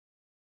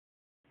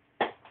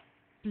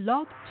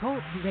Blog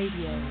Talk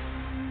Radio.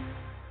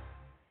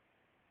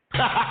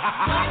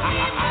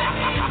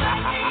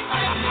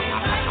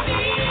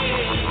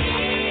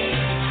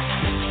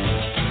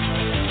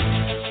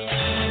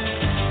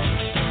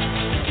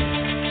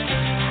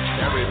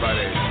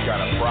 Everybody's got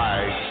a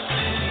price.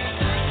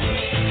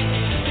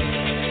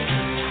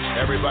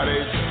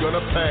 Everybody's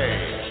gonna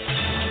pay.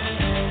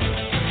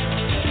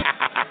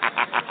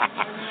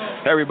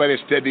 Hey everybody,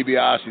 it's Ted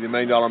DiBiase, the $1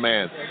 Million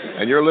Man,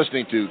 and you're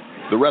listening to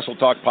the Wrestle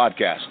Talk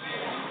Podcast.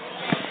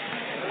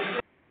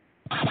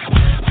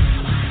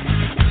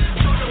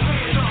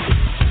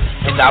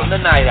 And I'm the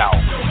Night Owl.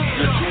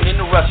 You're tuned in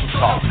to Wrestle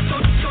Talk.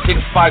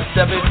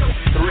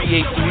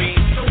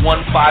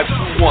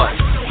 657-383-1521.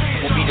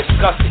 We'll be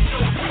discussing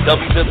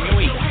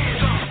WWE,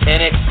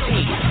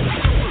 NXT,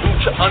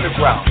 Lucha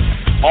Underground,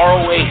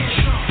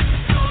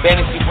 ROH,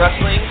 fantasy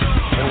wrestling,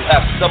 and we'll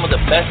have some of the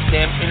best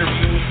damn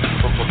interviews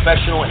from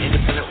professional and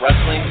independent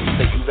wrestling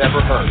that you've ever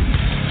heard.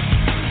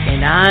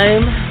 And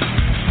I'm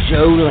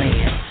Joe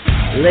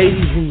Lance.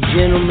 Ladies and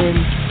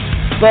gentlemen,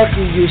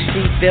 buckle your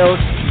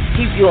seatbelts,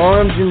 keep your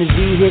arms in the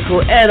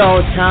vehicle at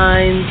all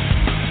times.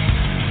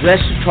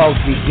 Wrestle Talk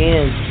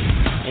begins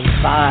in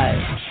 5,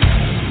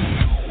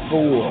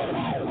 4,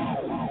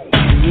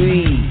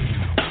 3,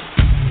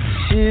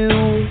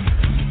 2,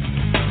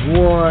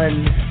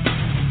 1.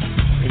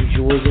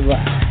 Enjoy the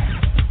ride.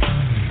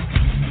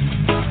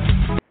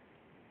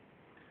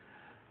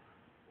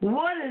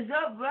 What is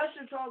up,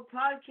 Wrestle Talk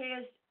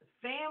Podcast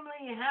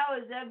family? How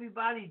is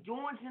everybody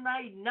doing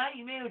tonight?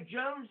 Nightmare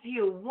Jones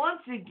here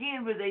once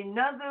again with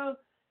another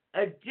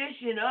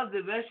edition of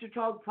the Wrestle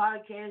Talk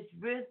Podcast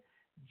with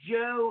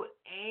Joe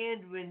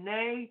and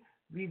Renee.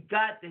 We've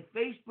got the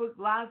Facebook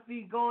Live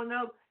feed going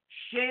up.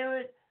 Share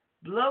it,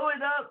 blow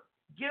it up,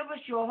 give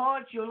us your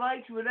hearts, your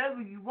likes,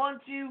 whatever you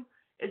want to.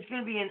 It's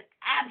going to be an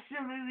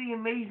absolutely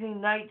amazing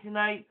night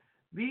tonight.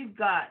 We've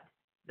got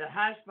the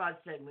High Spot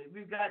segment.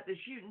 We've got the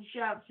Shoot and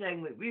Shout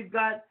segment. We've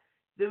got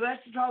the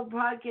Wrestle Talk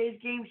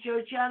Podcast Game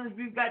Show Challenge.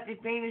 We've got the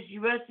Fantasy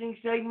Wrestling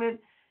segment.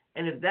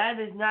 And if that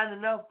is not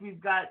enough,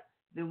 we've got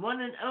the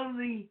one and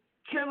only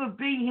Killer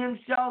B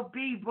himself,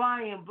 B.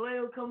 Brian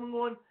Blair, coming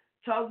on,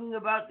 talking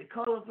about the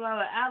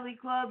Cauliflower Alley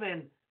Club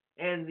and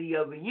the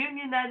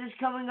reunion that is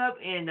coming up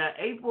in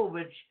April,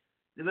 which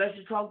the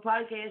Wrestle Talk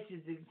Podcast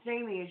is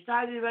insanely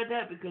excited about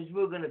that because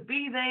we're going to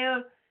be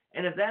there.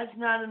 And if that's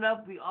not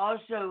enough, we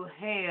also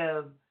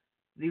have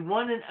the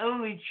one and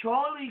only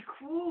Charlie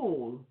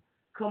Kruel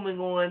coming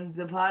on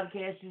the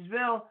podcast as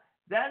well.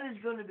 That is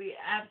going to be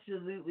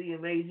absolutely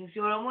amazing.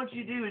 So what I want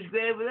you to do is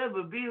grab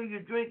whatever beer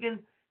you're drinking,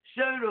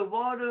 soda,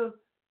 water,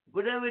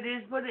 whatever it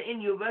is, put it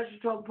in your Wrestle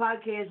Talk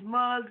Podcast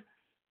mug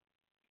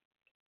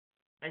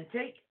and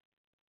take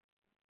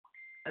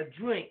a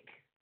drink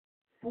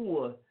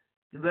for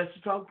the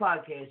Wrestle Talk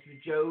Podcast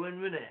with Joe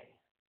and Renee.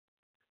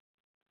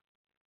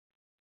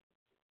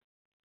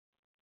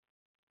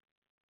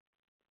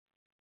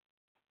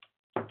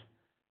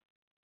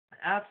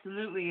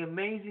 Absolutely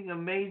amazing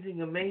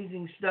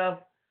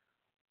stuff.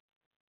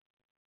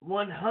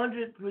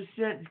 100%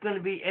 is going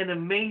to be an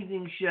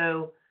amazing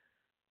show.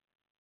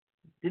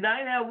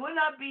 Tonight, I will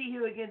not be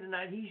here again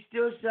tonight. He's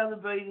still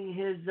celebrating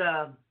his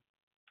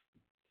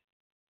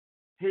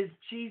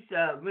Chiefs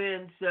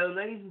win. So,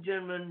 ladies and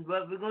gentlemen,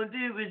 what we're going to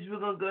do is we're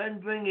going to go ahead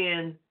and bring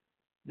in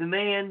the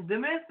man, the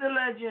myth, the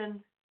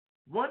legend,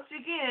 once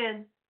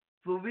again,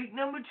 for week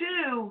number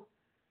 2,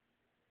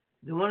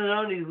 the one and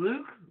only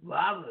Luke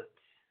Roberts.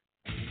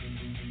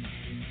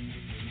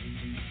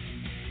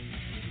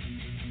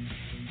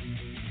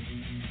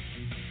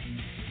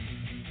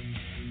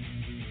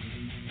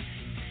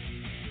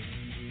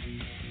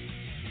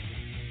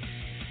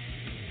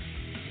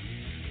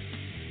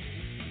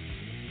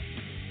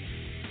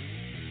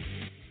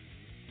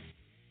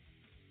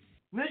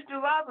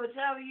 Mr. Roberts,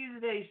 how are you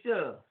today,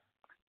 sir?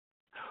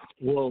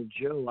 Well,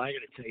 Joe, I got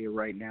to tell you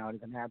right now, it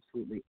is an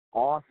absolutely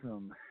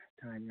awesome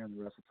time here on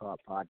the Wrestle Talk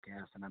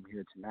Podcast, and I'm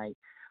here tonight.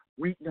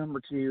 Week number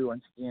 2,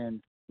 once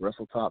again,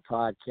 Wrestle Talk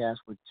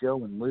Podcast with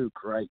Joe and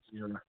Luke right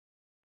here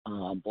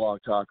on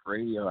Blog Talk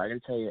Radio. I got to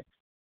tell you,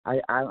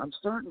 I'm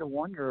starting to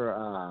wonder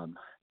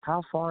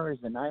how far is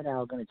the Night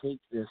Owl going to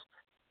take this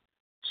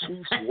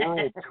Chiefs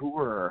World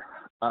Tour?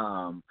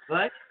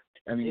 What?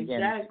 I mean,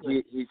 exactly.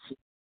 Again,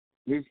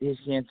 his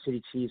Kansas City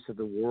Chiefs are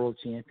the world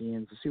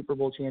champions, the Super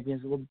Bowl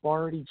champions, the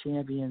Lombardi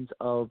champions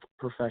of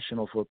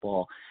professional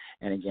football.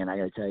 And again, I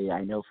got to tell you,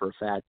 I know for a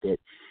fact that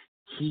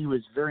he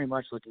was very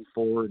much looking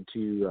forward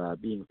to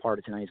being a part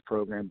of tonight's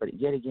program. But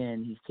yet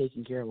again, he's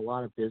taking care of a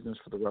lot of business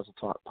for the Wrestle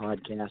Talk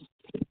Podcast,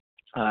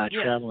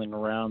 traveling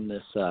around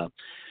this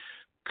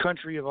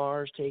country of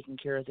ours, taking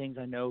care of things.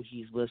 I know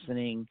he's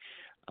listening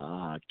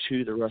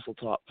to the Wrestle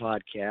Talk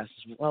Podcast,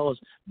 as well as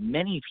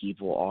many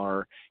people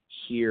are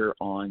here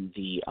on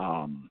the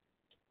on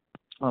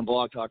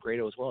Blog Talk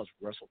Radio, as well as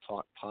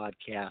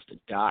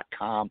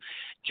WrestleTalkPodcast.com.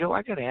 Joe,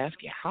 I got to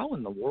ask you, how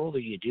in the world are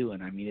you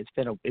doing? I mean, it's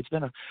been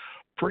a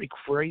pretty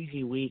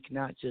crazy week,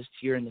 not just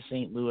here in the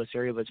St. Louis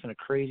area, but it's been a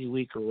crazy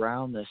week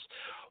around this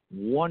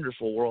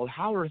wonderful world.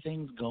 How are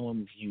things going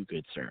with you,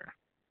 good sir?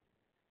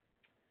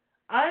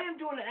 I am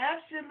doing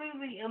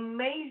absolutely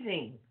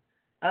amazing.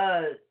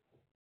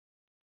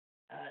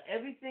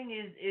 Everything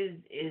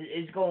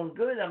is going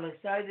good. I'm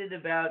excited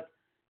about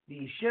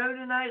the show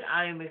tonight.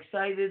 I am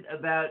excited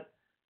about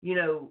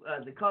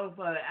the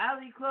Cauliflower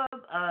Alley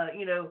Club.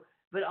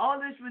 But all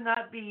this would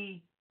not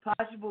be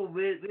possible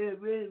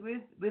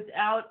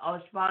without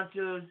our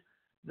sponsors,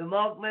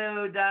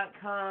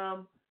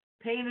 themarkmero.com,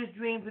 Painter's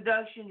Dream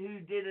Production, who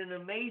did an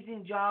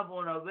amazing job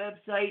on our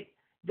website,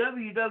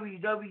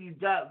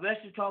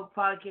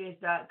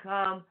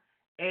 www.wrestletalkpodcast.com,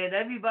 and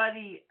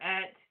everybody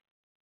at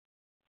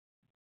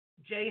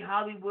Jay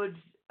Hollywood's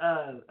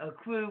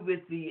crew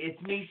with the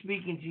It's Me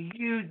Speaking to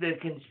You, the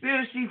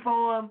Conspiracy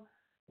Forum.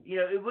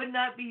 It would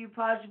not be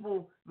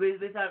possible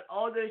without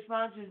all those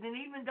sponsors, and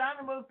even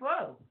Dynamo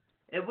Pro.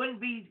 It wouldn't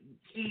be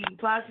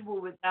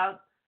possible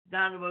without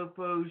Dynamo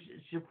Pro's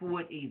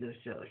support either.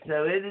 So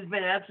it has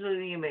been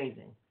absolutely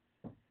amazing.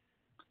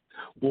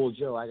 Well,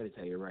 Joe, I got to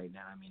tell you right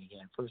now. I mean,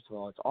 again, first of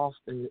all, it's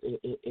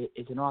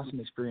an awesome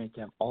experience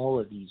to have all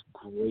of these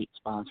great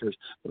sponsors.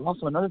 But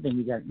also another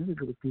group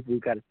of people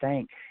we've got to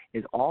thank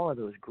is all of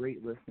those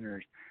great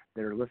listeners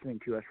that are listening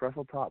to us,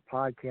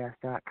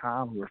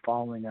 WrestleTalkPodcast.com, who are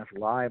following us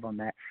live on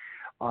that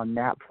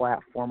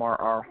platform,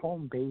 our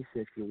home base,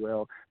 if you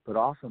will, but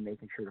also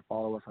making sure to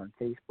follow us on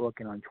Facebook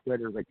and on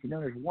Twitter. But,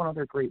 there's one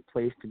other great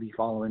place to be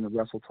following the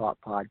Wrestle Talk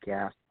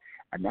Podcast,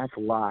 and that's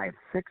live,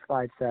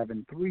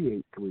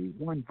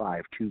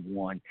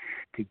 657-383-1521,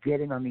 to get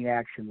in on the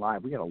action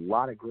live. We got a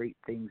lot of great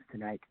things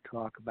tonight to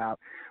talk about.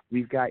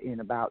 We've got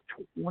in about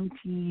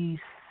 26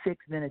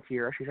 minutes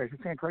here. Actually, I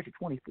should say, correct,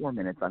 24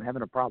 minutes. I'm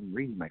having a problem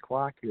reading my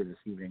clock here this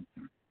evening.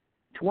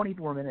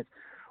 24 minutes.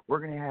 We're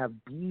going to have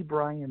B.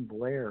 Brian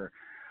Blair,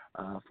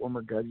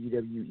 former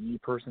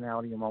WWE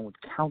personality, along with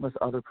countless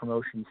other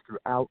promotions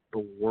throughout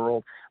the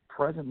world.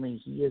 Presently,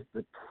 he is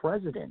the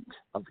president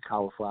of the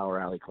Cauliflower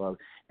Alley Club,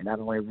 and not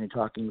only are we going to be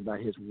talking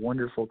about his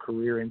wonderful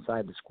career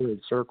inside the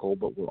squared circle,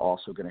 but we're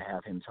also going to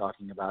have him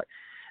talking about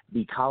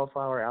the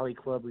Cauliflower Alley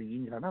Club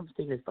reunion. If I'm not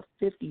mistaken, it's the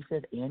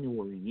 55th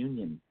annual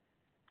reunion.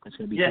 It's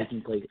going to be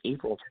taking place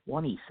April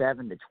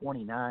 27 to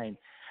 29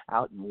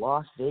 out in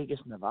Las Vegas,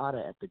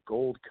 Nevada at the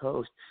Gold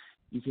Coast.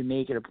 You can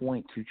make it a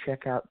point to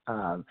check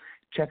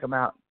them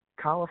out,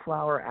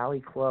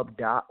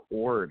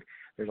 caulifloweralleyclub.org.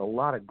 There's a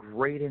lot of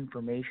great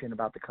information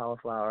about the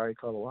Cauliflower Alley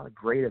Club, a lot of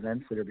great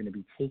events that are going to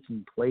be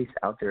taking place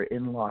out there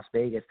in Las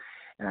Vegas.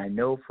 And I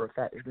know for a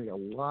fact there's going to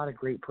be a lot of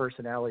great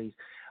personalities,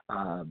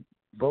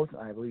 both,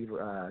 I believe,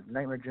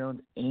 Nightmare Jones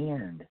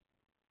and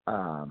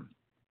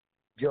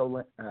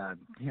Joe.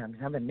 I'm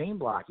having a name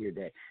block here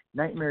today.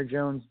 Nightmare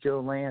Jones,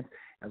 Joe Lance,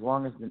 as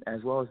well as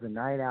the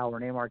Night Owl,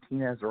 Renee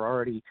Martinez, are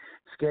already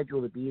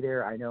scheduled to be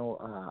there. I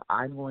know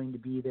I'm going to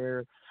be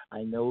there.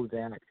 I know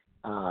that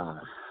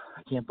I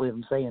can't believe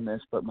I'm saying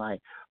this, but my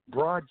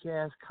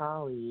broadcast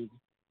colleague,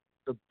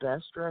 the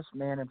best dressed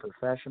man in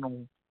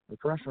professional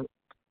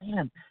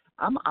man.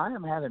 I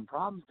am having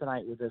problems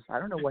tonight with this. I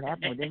don't know what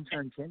happened with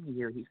intern Timmy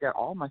here. He's got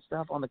all my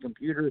stuff on the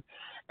computer,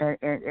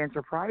 and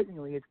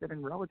surprisingly, it's been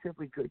in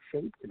relatively good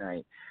shape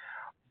tonight.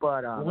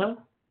 But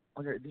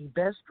the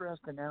best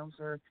dressed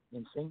announcer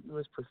in St.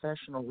 Louis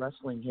professional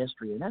wrestling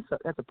history, and that's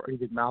a pretty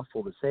big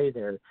mouthful to say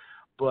there.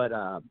 But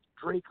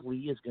Drake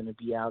Lee is going to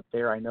be out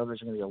there. I know there's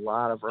going to be a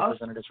lot of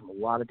representatives from a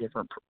lot of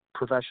different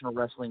professional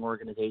wrestling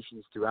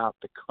organizations throughout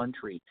the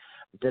country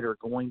that are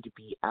going to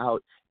be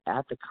out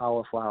at the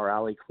Cauliflower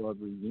Alley Club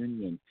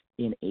reunion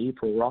in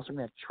April. We're also going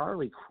to have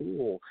Charlie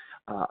Kruel,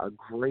 a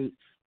great,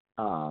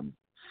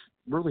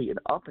 really an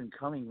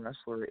up-and-coming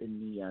wrestler in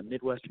the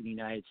Midwestern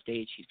United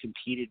States. She's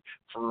competed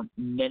for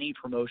many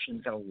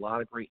promotions, got a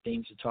lot of great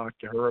things to talk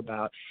to her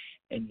about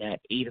in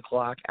that 8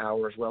 o'clock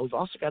hour as well. We've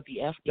also got the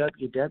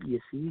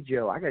FWWC,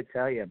 Joe. I got to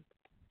tell you,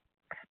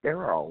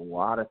 there are a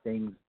lot of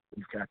things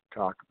we've got to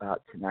talk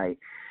about tonight.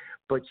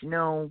 But,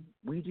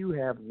 we do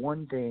have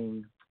one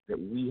thing that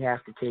we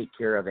have to take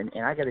care of. And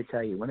I got to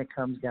tell you, when it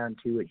comes down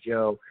to it,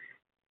 Joe,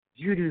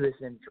 you do this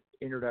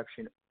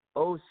introduction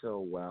oh so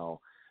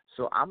well.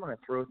 So I'm going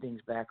to throw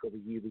things back over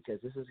to you because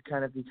this has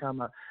kind of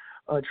become a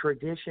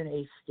tradition,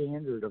 a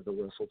standard of the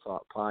Whistle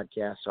Talk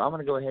podcast. So I'm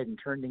going to go ahead and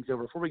turn things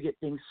over. Before we get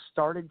things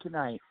started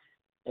tonight,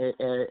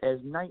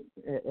 as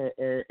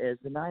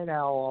the Night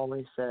Owl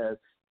always says,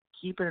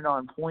 keeping it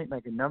on point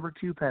like a number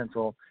 2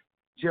 pencil.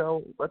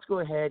 Joe, let's go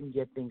ahead and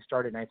get things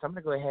started tonight. So I'm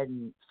going to go ahead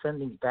and send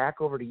things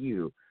back over to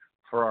you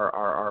for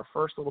our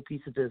first little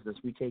piece of business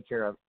we take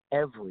care of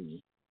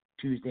every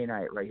Tuesday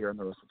night right here on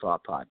the Whistle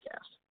Talk podcast.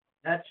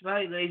 That's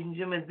right, ladies and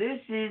gentlemen.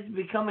 This is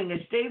becoming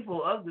a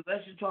staple of the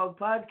Wrestle Talk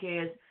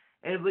podcast,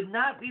 and it would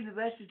not be the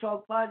Wrestle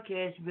Talk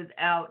podcast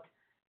without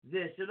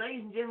this. So,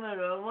 ladies and gentlemen,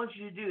 what I want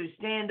you to do is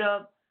stand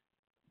up,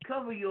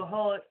 cover your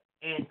heart,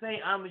 and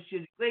pay homage to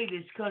the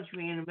greatest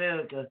country in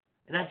America,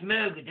 and that's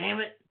America, damn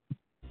it.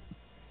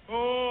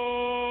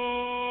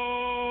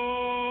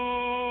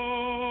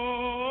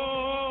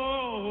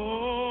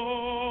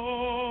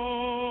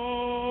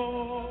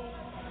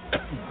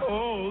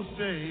 Oh,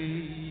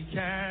 say,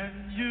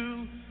 can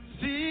you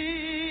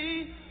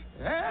see?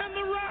 And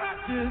the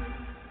rocket,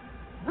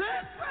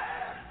 red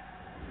flag.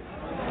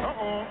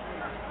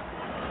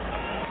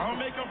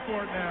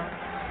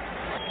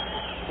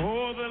 now.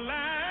 For the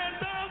land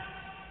of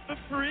the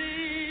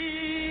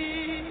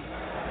free.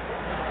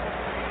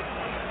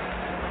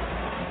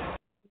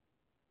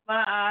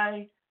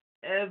 Bye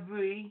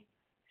every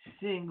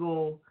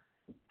single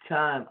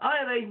time. All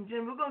right, ladies and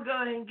gentlemen, we're going to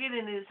go ahead and get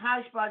into this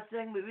High Spot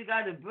segment. We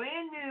got a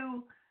brand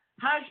new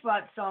High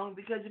Spot song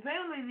because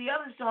apparently the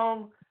other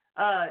song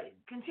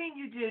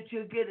continued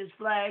to get us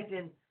flagged,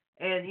 and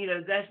you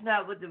know, that's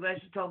not what the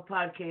Wrestle Talk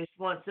podcast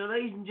wants. So,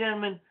 ladies and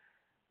gentlemen,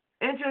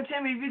 intro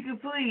Timmy, if you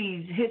could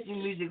please hit the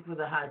music for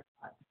the High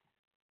Spot.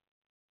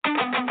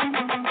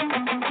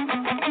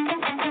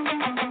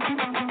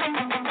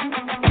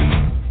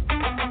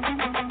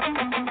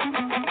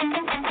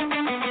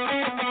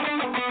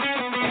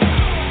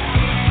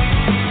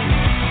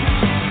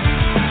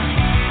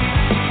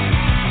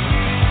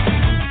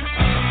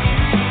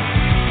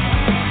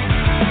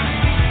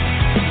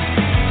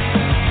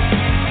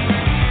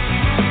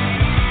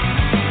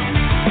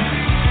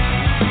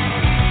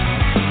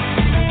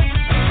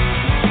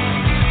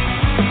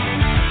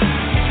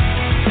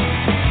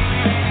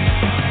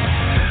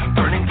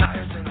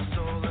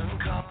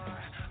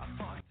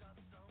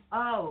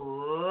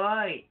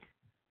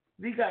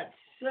 We got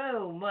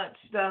so much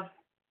stuff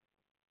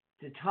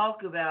to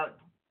talk about.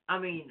 I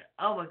mean,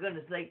 oh my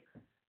goodness, like,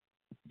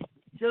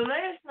 so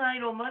last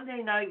night on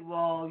Monday Night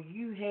Raw,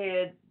 you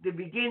had the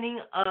beginning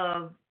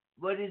of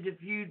what is a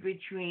feud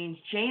between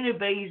Shayna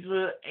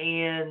Baszler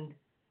and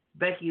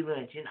Becky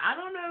Lynch. And I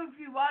don't know if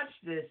you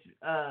watched this,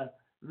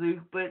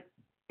 Luke, but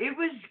it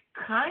was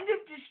kind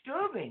of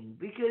disturbing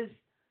because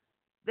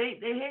they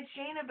had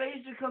Shayna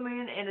Baszler come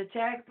in and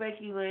attack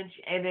Becky Lynch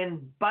and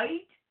then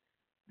bite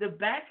the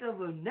back of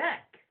her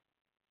neck,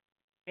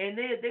 and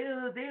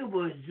there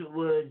was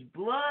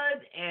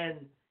blood,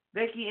 and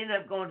Becky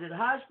ended up going to the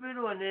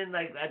hospital, and then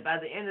like by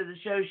the end of the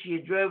show, she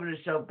had driven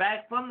herself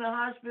back from the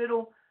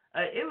hospital.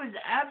 It was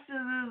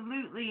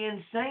absolutely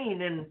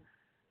insane, and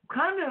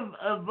kind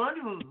of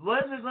wondering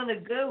where they're going to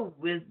go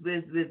with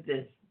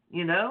this,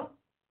 you know?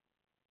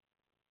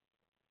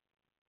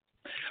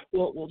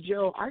 Well,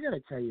 Joe, I got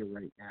to tell you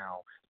right now,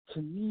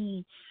 to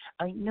me,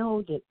 I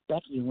know that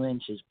Becky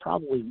Lynch is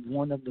probably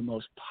one of the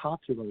most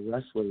popular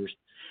wrestlers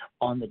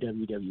on the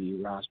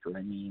WWE roster.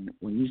 I mean,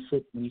 when you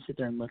sit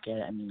there and look at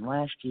it, I mean,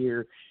 last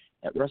year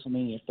at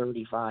WrestleMania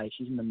 35,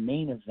 she's in the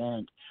main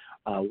event,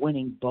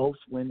 winning both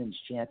women's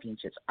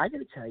championships. I got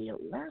to tell you,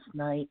 last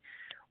night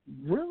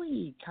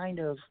really kind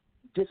of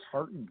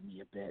disheartened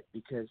me a bit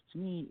because to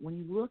me, when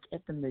you look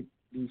at the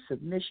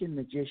submission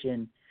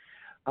magician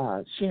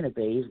Shayna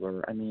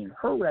Baszler, I mean,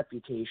 her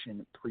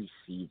reputation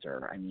precedes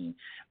her. I mean,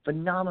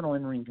 phenomenal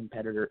in-ring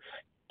competitor,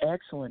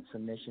 excellent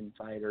submission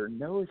fighter,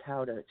 knows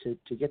how to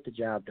get the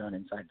job done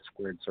inside the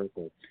squared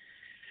circle.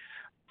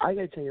 I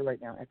got to tell you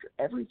right now, after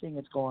everything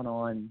that's gone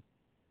on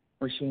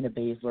with Shayna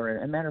Baszler, and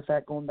as a matter of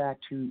fact, going back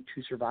to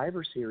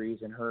Survivor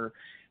Series and her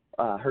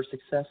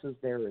successes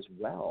there as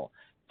well,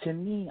 to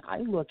me, I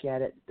look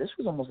at it, this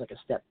was almost like a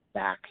step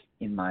back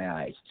in my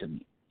eyes to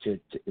me, to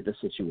the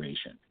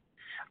situation.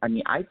 I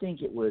mean, I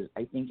think it was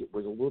a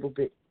little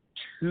bit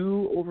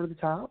too over the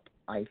top.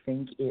 I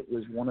think it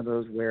was one of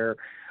those where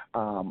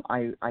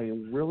I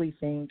really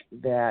think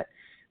that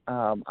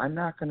I'm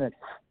not going to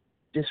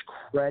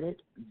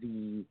discredit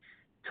the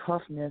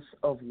toughness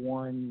of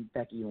one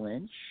Becky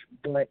Lynch,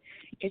 but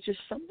it's just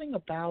something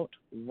about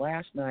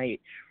last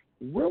night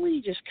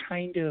really just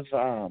kind of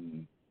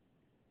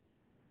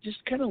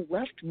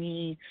left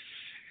me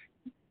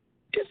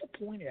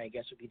disappointed, I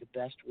guess would be the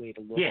best way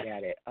to look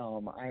at it.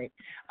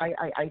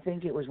 I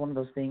think it was one of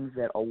those things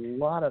that a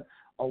lot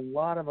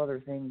of other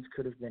things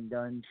could have been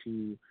done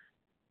to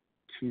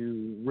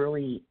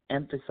really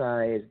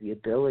emphasize the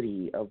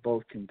ability of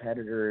both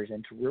competitors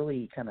and to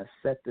really kind of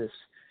set this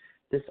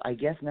I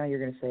guess now you're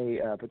going to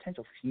say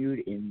potential feud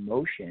in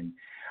motion.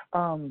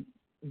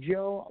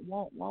 Joe,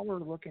 while we're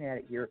looking at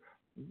it here,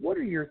 what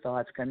are your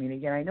thoughts? I mean,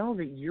 again, I know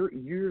that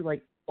you're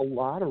like a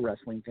lot of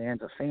wrestling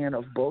fans, a fan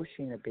of both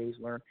Shayna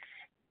Baszler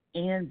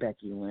and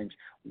Becky Lynch.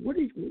 What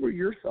were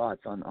your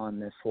thoughts on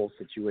this whole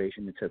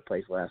situation that took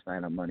place last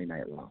night on Monday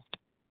Night Raw?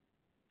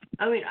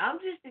 I mean, I'm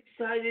just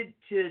excited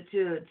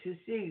to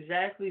see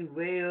exactly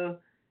where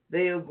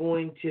they are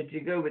going to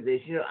go with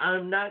this. You know,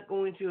 I'm not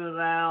going to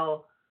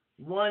allow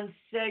one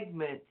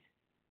segment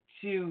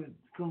to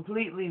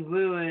completely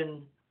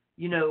ruin,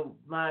 you know,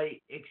 my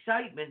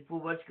excitement for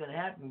what's going to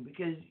happen,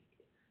 because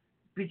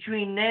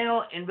between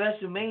now and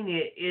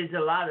WrestleMania is a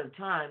lot of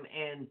time,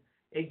 and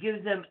it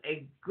gives them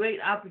a great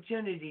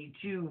opportunity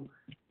to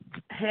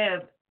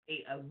have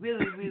a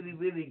really, really,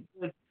 really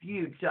good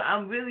feud. So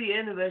I'm really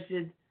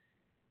interested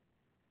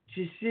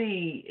to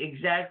see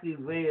exactly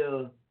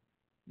where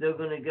they're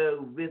going to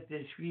go with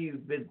this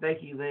feud with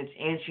Becky Lynch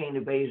and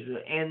Shayna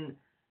Baszler. And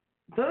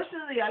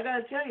personally, I got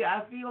to tell you,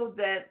 I feel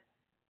that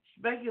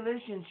Becky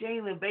Lynch and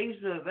Shayna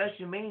Baszler at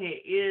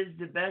WrestleMania is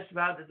the best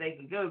route that they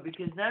could go,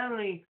 because not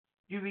only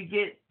do we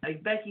get a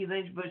Becky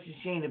Lynch versus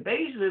Shayna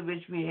Baszler,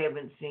 which we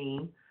haven't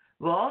seen,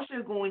 we're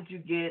also going to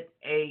get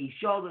a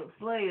Charlotte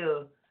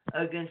Flair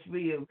against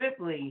Rhea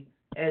Ripley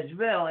as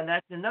well, and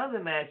that's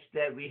another match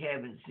that we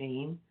haven't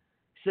seen.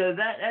 So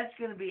that's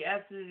going to be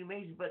absolutely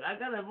amazing. But I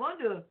gotta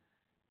wonder,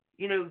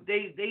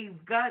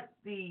 they've got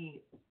the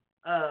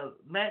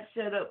match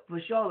set up for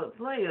Charlotte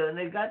Flair, and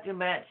they've got the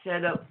match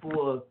set up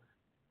for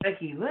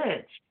Becky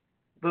Lynch.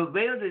 But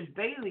where does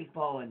Bayley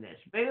fall in this?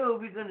 Where are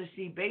we going to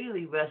see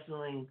Bayley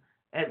wrestling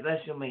at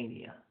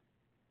WrestleMania?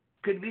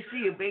 Could we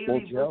see a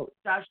Bayley versus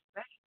Sasha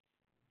Banks?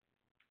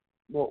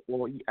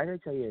 Well, I got to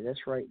tell you this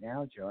right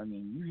now, Joe. I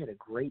mean, you hit a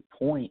great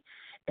point,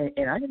 and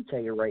I got to tell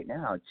you right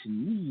now. To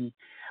me,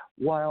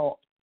 while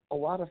a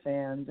lot of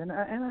fans, and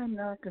I'm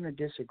not going to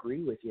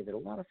disagree with you, that a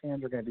lot of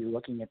fans are going to be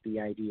looking at the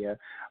idea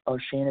of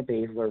Shayna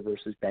Baszler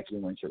versus Becky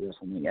Lynch at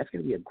WrestleMania. That's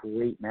going to be a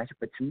great matchup.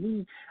 But to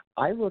me,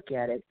 I look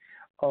at it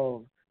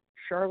of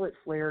Charlotte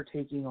Flair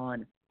taking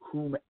on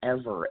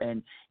whomever,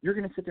 and you're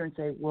going to sit there and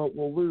say, well,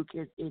 Luke,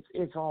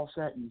 it's all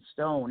set in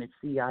stone. It's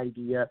the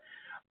idea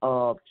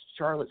of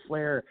Charlotte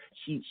Flair.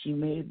 She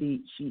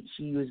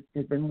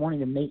has been wanting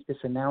to make this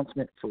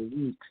announcement for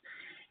weeks,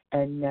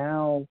 and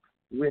now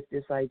with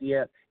this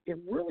idea, it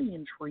really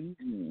intrigues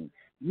me.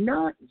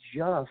 Not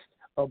just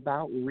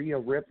about Rhea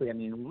Ripley. I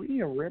mean,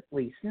 Rhea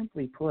Ripley,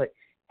 simply put,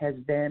 has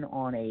been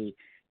on a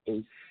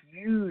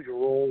huge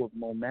roll of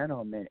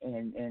momentum,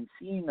 and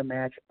seeing a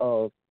match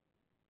of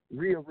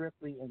Rhea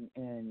Ripley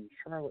and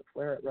Charlotte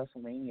Flair at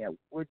WrestleMania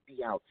would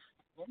be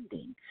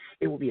outstanding.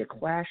 It will be a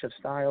clash of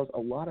styles, a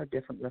lot of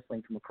different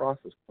wrestling from across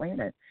this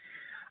planet.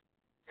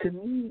 To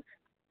me,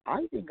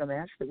 I think a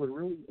match that would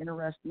really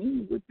interest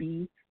me would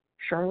be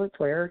Charlotte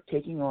Flair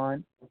taking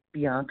on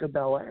Bianca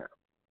Belair.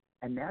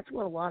 And that's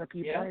what a lot of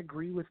people, I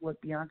agree with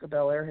what Bianca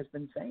Belair has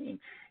been saying,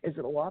 is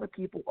that a lot of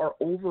people are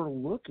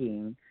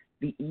overlooking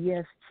the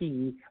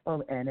EST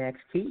of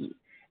NXT.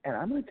 And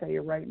I'm going to tell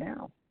you right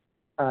now,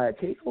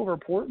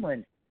 TakeOver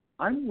Portland,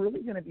 I'm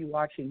really going to be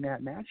watching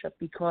that matchup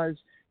because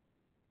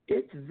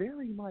it's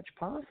very much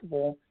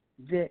possible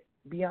that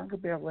Bianca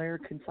Belair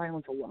can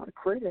silence a lot of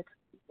critics,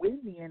 win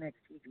the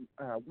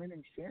NXT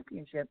Women's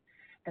Championship,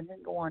 and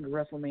then go on to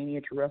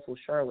WrestleMania to wrestle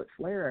Charlotte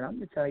Flair. And I'm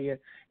going to tell you,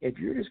 if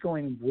you're just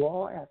going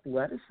raw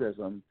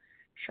athleticism,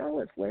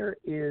 Charlotte Flair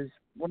is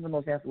one of the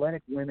most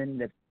athletic women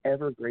that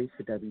ever graced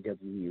the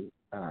WWE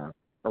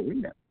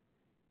arena.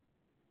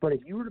 But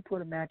if you were to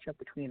put a matchup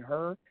between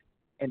her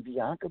and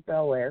Bianca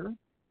Belair,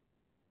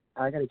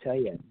 I got to tell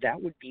you,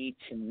 that would be,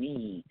 to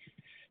me,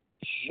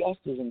 just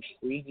as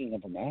intriguing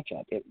of a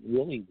matchup. It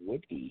really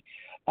would be.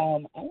 I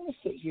want to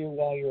sit here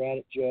while you're at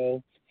it,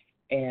 Joe,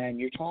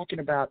 and you're talking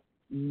about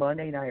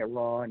Monday Night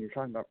Raw, and you're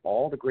talking about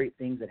all the great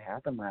things that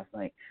happened last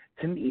night.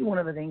 To me, one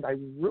of the things I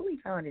really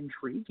found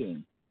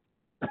intriguing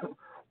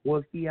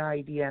was the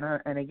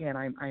idea, and again,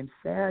 I'm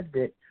sad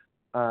that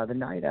the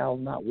Night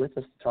Owl's not with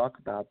us to talk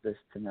about this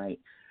tonight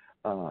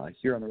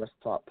here on the Wrestle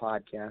Talk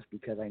podcast,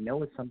 because I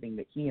know it's something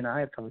that he and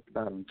I have talked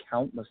about on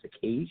countless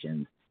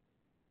occasions.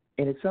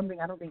 And it's something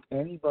I don't think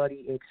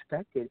anybody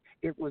expected.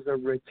 It was a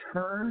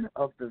return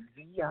of the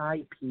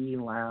VIP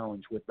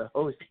lounge with the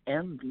host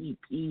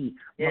MVP,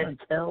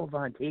 Montel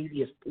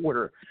Vontavious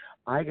Porter.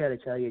 I got to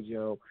tell you,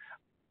 Joe,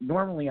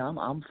 normally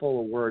I'm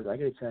full of words. I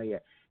got to tell you,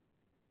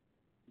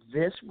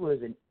 this was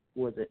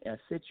a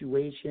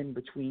situation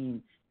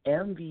between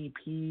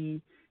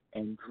MVP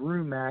and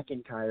Drew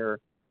McIntyre.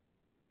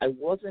 I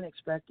wasn't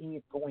expecting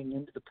it going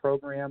into the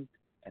program,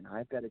 and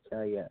I've got to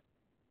tell you,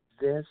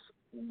 this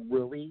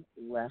really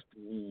left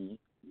me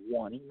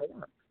wanting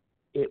more.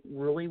 It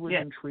really was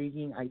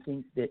intriguing. I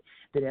think that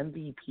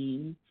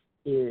MVP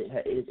is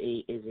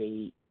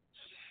a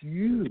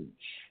huge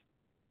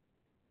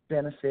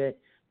benefit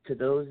to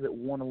those that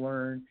want to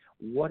learn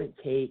what it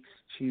takes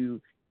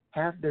to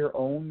have their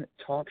own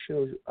talk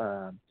show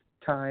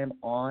time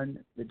on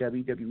the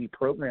WWE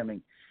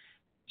programming.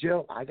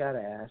 Joe, I got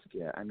to ask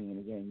you, I mean,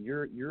 again,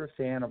 you're a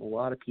fan of a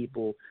lot of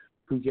people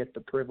who get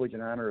the privilege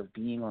and honor of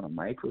being on a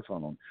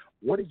microphone.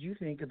 What did you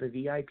think of the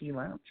VIP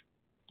lounge?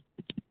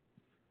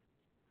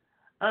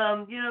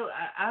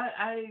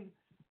 I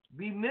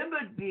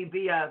remembered the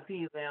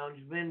VIP lounge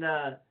when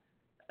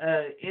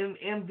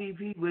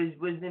MVP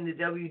was in the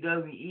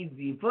WWE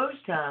the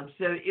first time,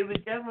 so it was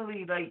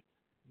definitely like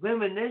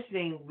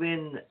reminiscing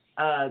when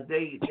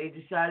they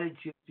decided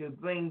to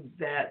bring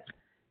that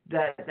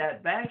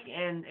back,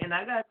 and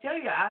I gotta tell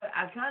you,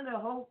 I kind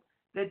of hope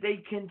that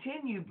they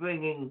continue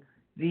bringing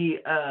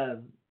the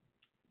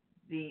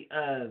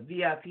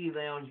VIP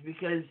lounge,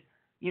 because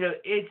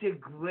it's a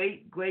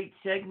great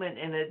segment,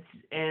 and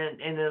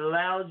it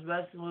allows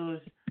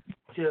wrestlers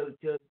to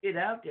get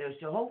out there.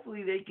 So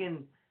hopefully they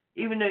can,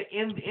 even though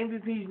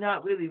MVP's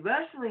not really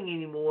wrestling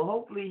anymore,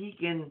 hopefully he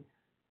can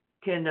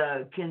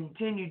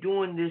continue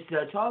doing this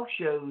talk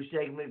show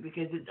segment,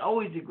 because it's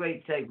always a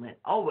great segment,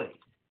 always.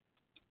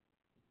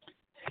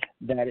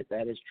 That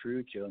is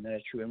true, Joe, and that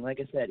is true. And like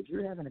I said, if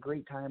you're having a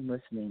great time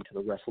listening to the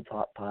Wrestle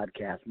Talk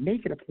podcast,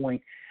 make it a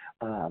point.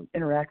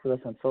 Interact with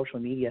us on social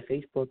media,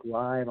 Facebook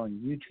Live, on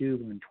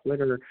YouTube, on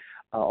Twitter.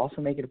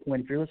 Also make it a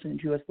point, if you're listening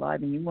to us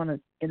live and you want to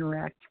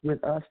interact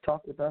with us,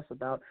 talk with us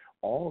about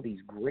all these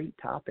great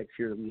topics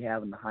here that we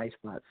have in the High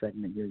Spot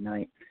segment here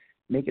tonight,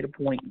 make it a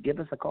point. Give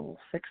us a call,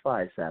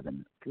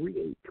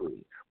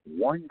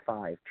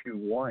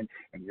 657-383-1521,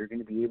 and you're going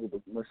to be able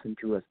to listen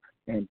to us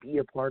and be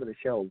a part of the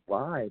show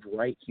live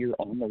right here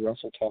on the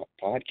Wrestle Talk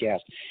podcast.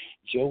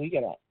 Joe, we got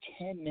about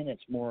 10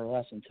 minutes more or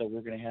less until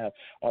we're going to have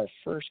our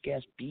first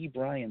guest, B.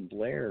 Brian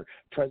Blair,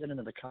 president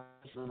of the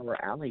Cauliflower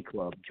Alley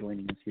Club,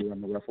 joining us here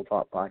on the Wrestle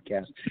Talk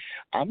podcast.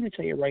 I'm going to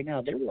tell you right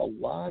now, there were a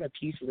lot of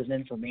pieces of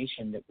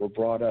information that were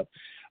brought up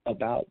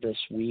about this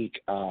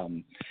week. I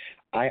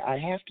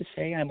have to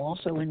say I'm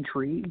also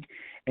intrigued,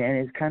 and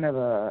it's kind of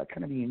a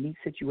unique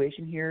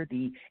situation here.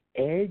 The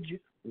Edge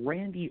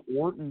Randy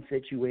Orton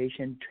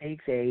situation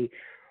takes a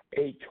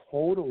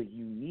totally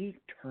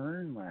unique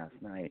turn last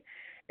night.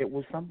 It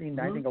was something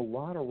that I think a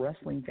lot of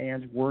wrestling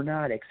fans were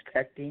not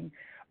expecting.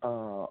 A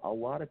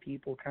lot of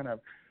people kind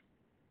of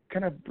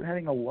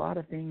having a lot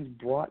of things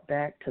brought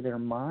back to their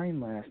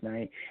mind last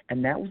night,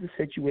 and that was the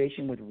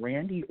situation with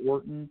Randy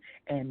Orton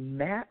and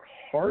Matt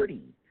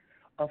Hardy,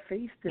 a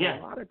face that a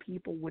lot of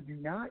people would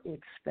not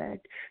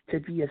expect to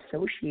be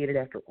associated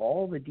after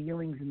all the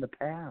dealings in the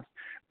past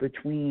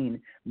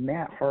between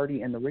Matt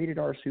Hardy and the Rated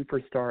R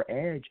superstar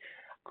Edge.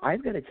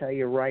 I've got to tell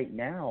you right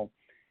now,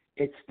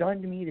 it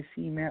stunned me to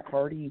see Matt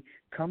Hardy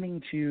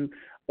coming to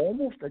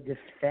almost a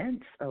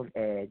defense of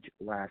Edge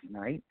last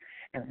night.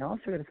 And I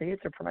also got to say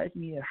it surprised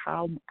me at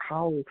how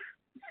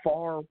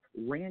far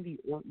Randy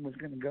Orton was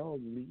going to go,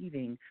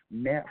 leaving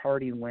Matt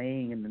Hardy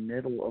laying in the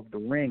middle of the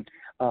ring.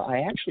 I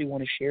actually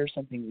want to share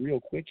something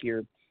real quick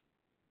here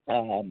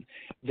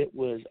that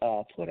was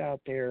put out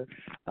there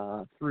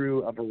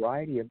through a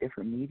variety of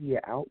different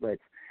media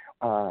outlets.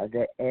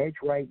 That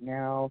Edge right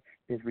now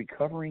is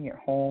recovering at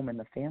home, and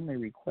the family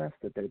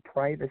requests that their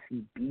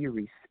privacy be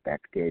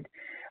respected.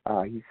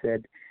 He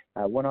said,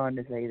 went on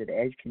to say that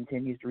Edge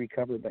continues to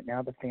recover, but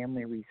now the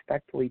family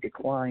respectfully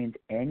declines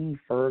any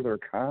further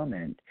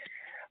comment.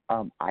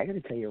 I got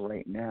to tell you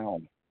right now,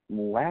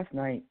 last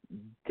night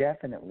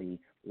definitely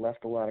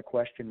left a lot of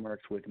question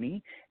marks with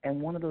me,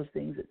 and one of those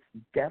things that's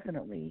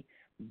definitely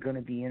going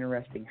to be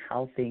interesting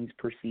how things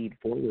proceed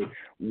forward.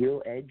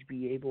 Will Edge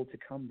be able to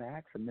come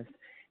back from this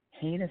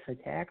heinous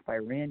attack by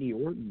Randy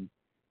Orton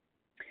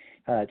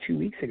 2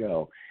 weeks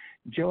ago?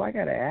 Joe, I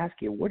got to ask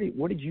you, what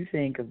did you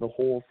think of the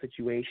whole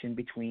situation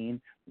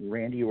between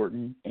Randy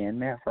Orton and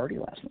Matt Hardy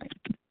last night?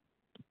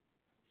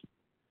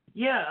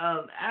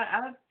 Yeah,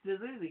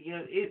 absolutely. You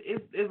know,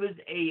 it was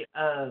a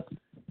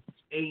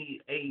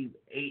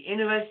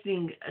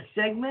interesting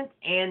segment,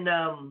 and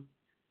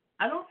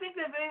I don't think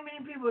that very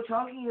many people are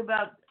talking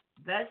about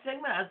that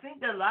segment. I think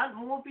that a lot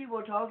more people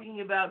are talking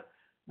about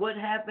what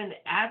happened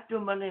after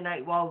Monday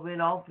Night Raw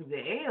went off of the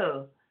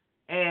air,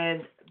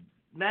 and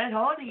Matt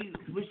Hardy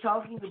was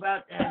talking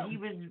about how he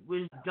was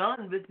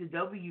done with the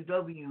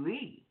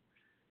WWE.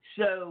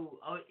 So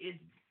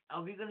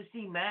are we going to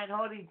see Matt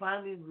Hardy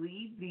finally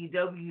leave the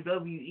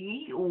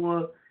WWE,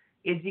 or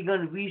is he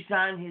going to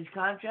re-sign his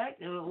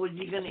contract, or is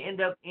he going to end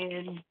up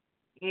in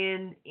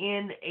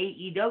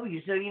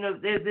AEW? So, you know,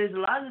 there's a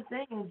lot of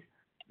things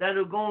that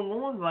are going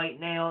on right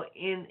now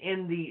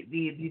in the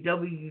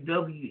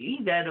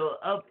WWE that are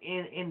up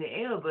in the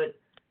air, but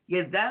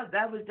yeah,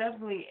 that was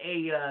definitely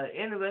a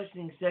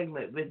interesting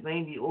segment with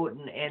Randy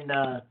Orton and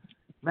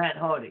Matt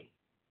Hardy,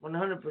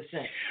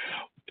 100%.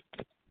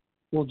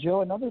 Well,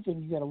 Joe, another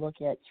thing you got to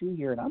look at too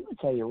here, and I'm going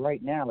to tell you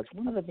right now, it's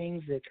one of the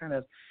things that kind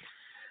of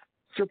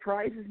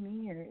surprises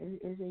me, and it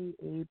is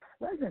a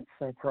pleasant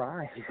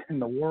surprise in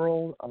the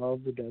world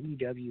of the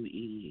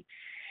WWE.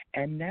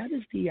 And that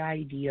is the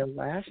idea.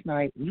 Last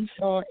night, we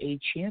saw a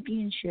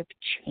championship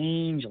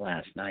change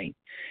last night.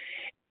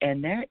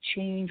 And that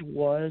change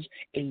was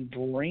a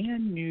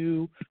brand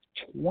new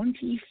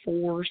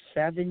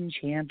 24/7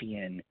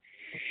 champion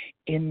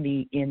in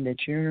the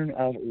turn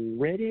of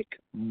Riddick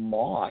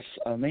Moss,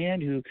 a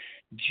man who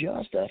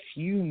just a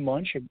few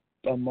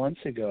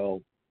months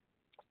ago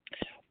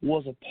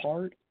was a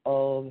part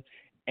of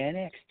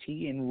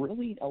NXT, and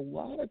really a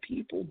lot of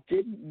people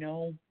didn't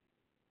know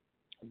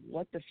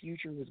what the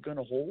future was going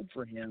to hold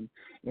for him.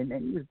 And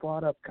then he was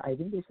brought up, I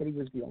think they said he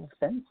was the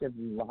offensive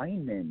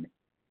lineman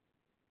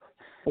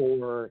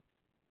for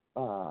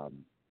Mojo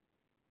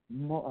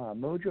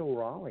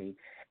Rawley.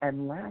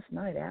 And last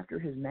night, after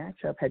his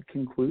matchup had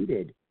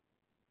concluded,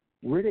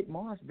 Riddick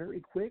Moss very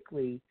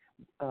quickly,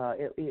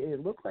 it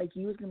looked like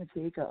he was going to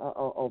take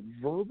a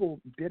verbal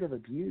bit of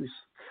abuse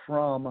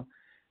from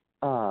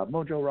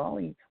Mojo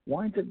Rawley,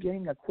 winds up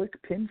getting a quick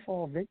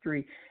pinfall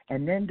victory,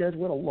 and then does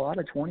what a lot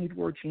of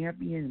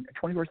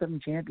 24/7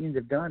 champions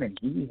have done, and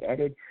he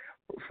headed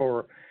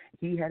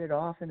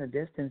off in the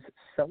distance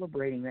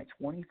celebrating that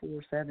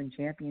 24/7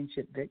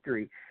 championship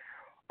victory.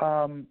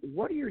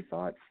 What are your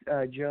thoughts,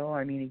 Joe?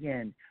 I mean,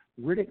 again,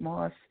 Riddick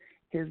Moss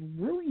has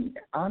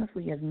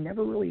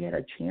never really had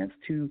a chance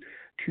to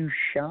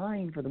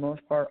shine for the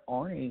most part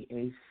on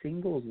a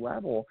singles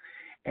level.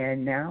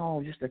 And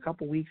now, just a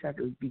couple weeks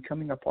after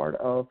becoming a part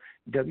of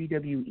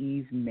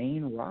WWE's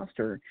main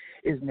roster,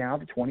 is now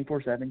the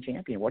 24/7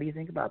 champion. What do you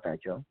think about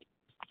that, Joe?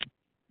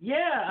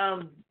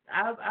 Yeah,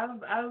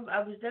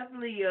 I was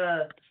definitely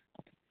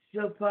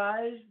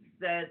surprised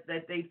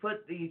that they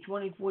put the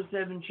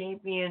 24/7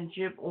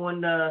 championship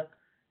on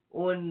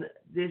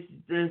this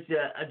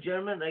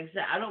gentleman. Like I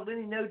said, I don't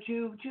really know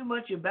too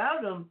much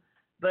about him,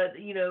 but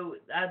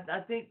I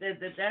think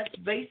that's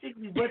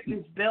basically what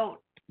this belt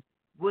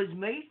was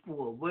made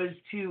for, was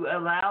to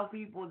allow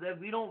people that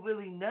we don't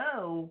really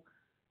know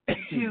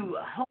to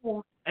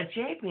hold a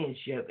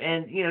championship.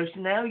 And so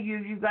now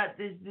you've got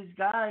this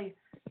guy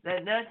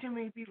that not too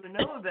many people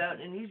know about,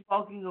 and he's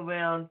walking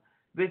around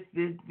with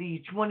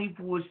the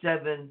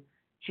 24/7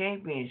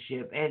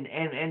 championship,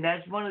 and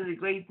that's one of the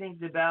great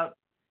things about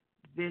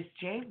this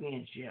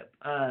championship.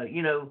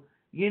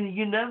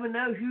 You never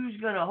know who's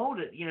gonna hold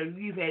it.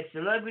 You've had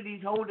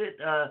celebrities hold it.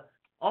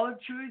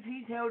 R-Truth,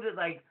 he's held it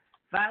like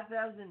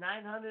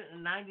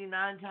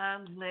 5,999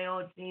 times now.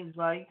 It seems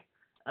like.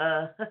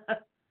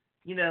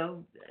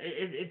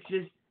 It's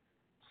just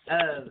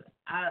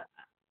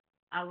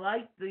I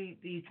like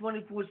the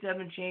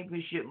 24/7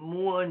 championship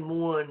more and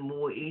more and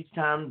more each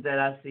time that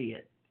I see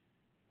it.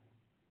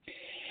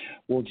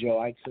 Well, Joe,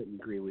 I couldn't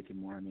agree with you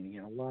more. I mean,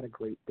 again, a lot of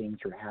great things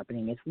are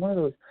happening. It's one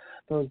of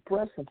those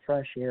breaths of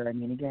fresh air. I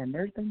mean, again,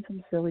 there's been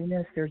some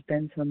silliness, there's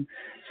been some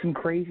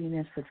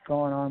craziness that's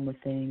gone on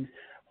with things.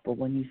 But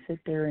when you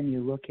sit there and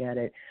you look at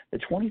it, the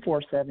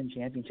 24/7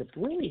 championship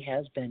really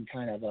has been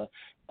kind of a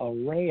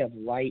ray of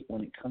light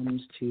when it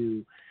comes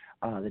to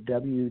the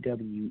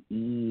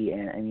WWE.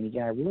 And, I mean,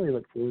 again, I really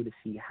look forward to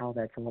see how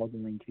that's all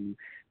going to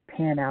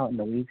pan out in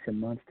the weeks and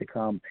months to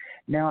come.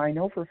 Now, I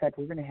know for a fact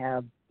we're going to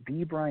have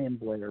B. Brian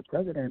Blair,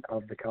 president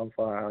of the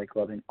Cauliflower Alley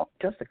Club, in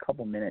just a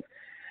couple minutes.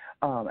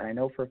 And I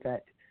know for a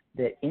fact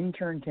that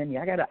intern Timmy,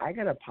 I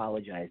gotta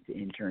apologize to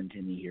intern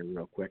Timmy here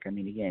real quick. I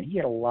mean, again, he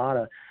had a lot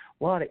of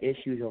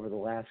issues over the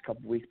last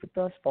couple of weeks, but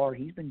thus far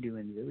he's been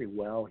doing really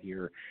well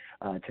here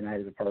tonight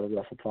as a part of the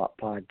Wrestle Talk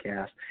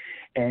podcast.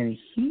 And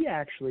he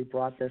actually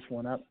brought this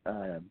one up,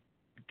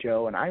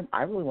 Joe, and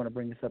I really want to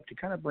bring this up to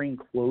kind of bring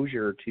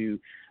closure to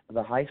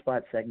the High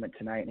Spot segment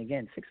tonight. And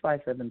again,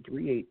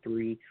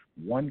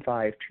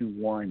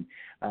 657-383-1521.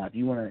 If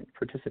you want to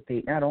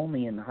participate not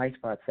only in the High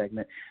Spot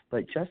segment,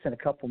 but just in a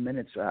couple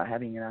minutes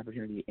having an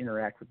opportunity to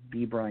interact with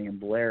B. Brian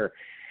Blair.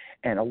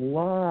 And a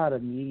lot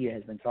of media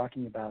has been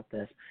talking about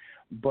this,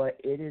 but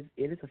it is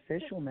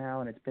official now,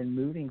 and it's been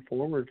moving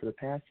forward for the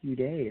past few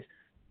days.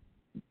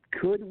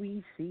 Could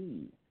we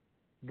see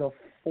the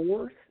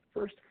fourth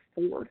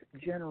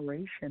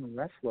generation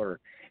wrestler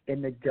in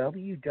the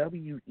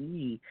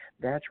WWE?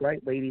 That's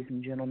right, ladies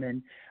and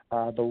gentlemen.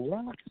 The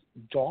Rock's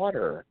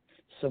daughter,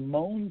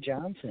 Simone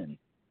Johnson,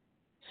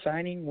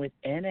 signing with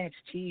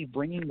NXT,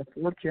 bringing the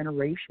fourth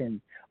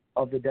generation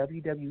of the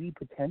WWE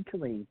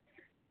potentially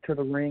to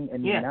the ring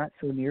in the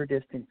not-so-near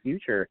distant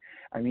future.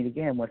 I mean,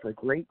 again, with a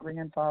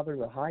great-grandfather,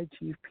 the High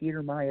Chief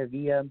Peter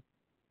Maivia,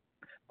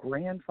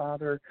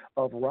 grandfather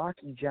of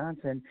Rocky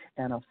Johnson,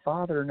 and a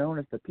father known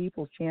as the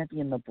People's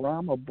Champion, the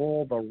Brahma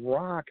Bull, the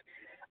Rock.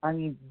 I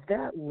mean,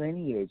 that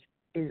lineage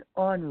is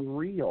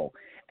unreal.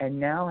 And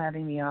now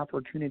having the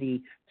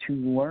opportunity to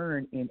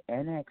learn in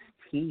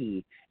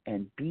NXT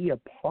and be a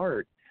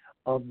part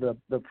of the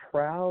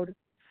proud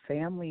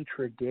family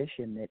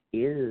tradition that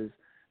is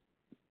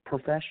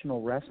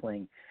professional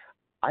wrestling,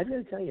 I've got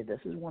to tell you,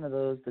 this is one of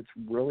those that's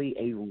really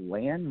a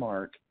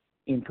landmark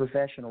in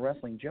professional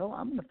wrestling. Joe,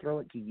 I'm going to throw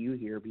it to you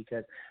here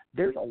because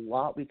there's a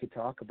lot we could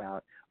talk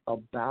about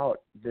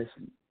this.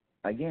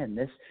 Again,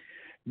 this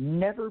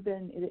never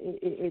been.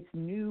 It's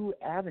new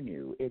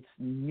avenue. It's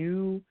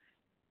new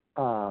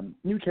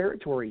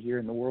territory here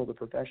in the world of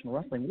professional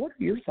wrestling. What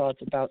are your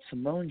thoughts about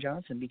Simone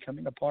Johnson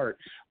becoming a part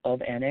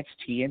of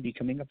NXT and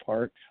becoming a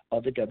part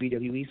of the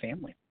WWE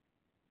family?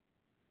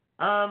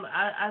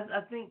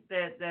 I think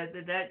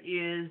that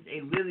is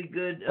a really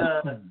good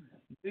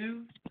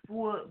move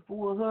for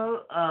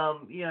her.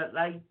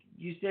 Like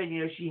you said,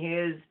 she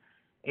has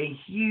a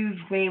huge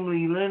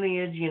family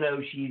lineage.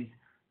 She's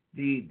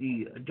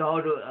the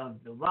daughter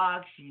of The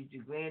Rock. She's the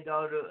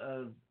granddaughter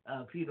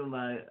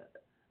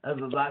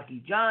of Rocky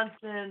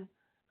Johnson.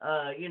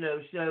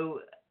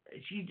 So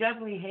she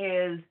definitely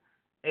has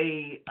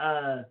a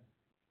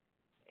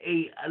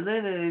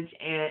lineage,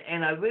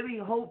 and I really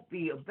hope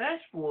the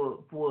best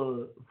for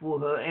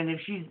her. And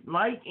if she's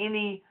like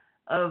any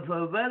of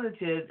her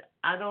relatives,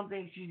 I don't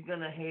think she's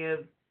gonna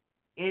have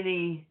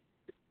any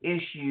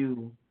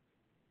issue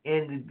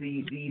in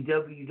the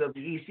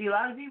WWE. See, a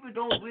lot of people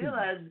don't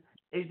realize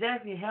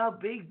exactly how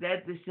big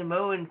that the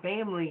Samoan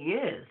family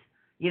is.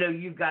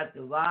 You've got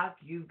The Rock,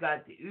 you've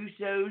got the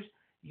Usos,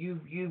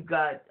 you've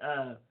got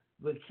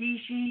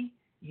Rikishi,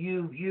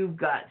 you've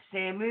got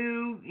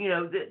Samu.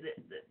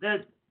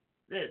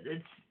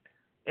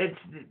 It's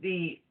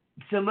the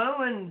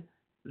Samoan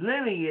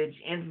lineage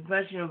in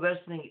professional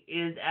wrestling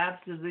is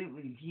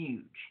absolutely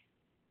huge.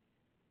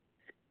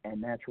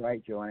 And that's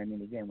right, Joe. I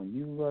mean, again, when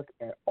you look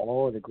at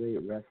all of the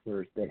great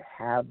wrestlers that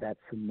have that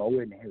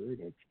Samoan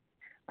heritage,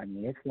 I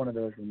mean, it's one of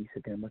those when you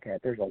sit there and look at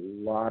it, there's a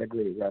lot of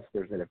great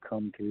wrestlers that have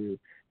come through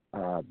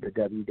the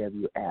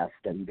WWF,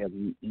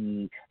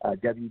 WWE,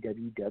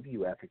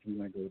 WWF, if you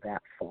want to go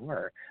that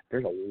far.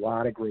 There's a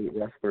lot of great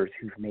wrestlers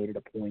who've made it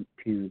a point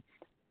to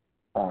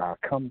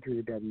come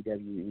through the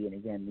WWE. And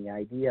again, the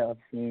idea of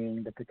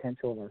seeing the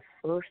potential of our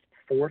first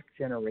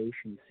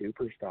fourth-generation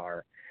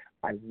superstar,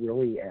 I'm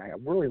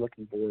really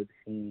looking forward to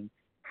seeing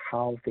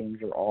how things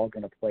are all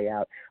going to play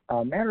out.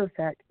 Matter of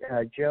fact,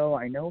 Joe,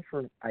 I know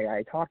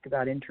I talked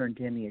about intern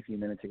Timmy a few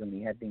minutes ago when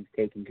he had things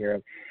taken care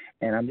of,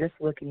 and I'm just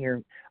looking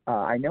here.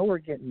 I know we're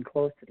getting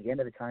close to the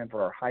end of the time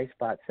for our high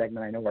spot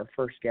segment. I know our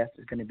first guest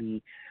is going to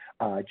be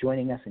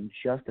joining us in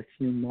just a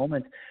few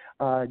moments.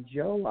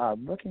 Joe,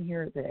 looking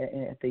here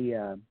at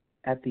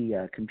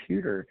the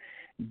computer,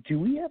 do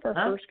we have our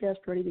first guest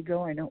ready to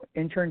go? I know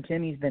intern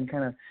Timmy's been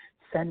kind of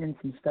sending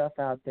some stuff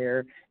out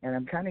there, and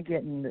I'm kind of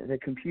getting the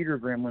computer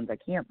gremlins. I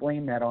can't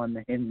blame that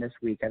on him this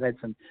week. I've had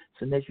some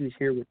issues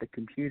here with the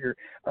computer.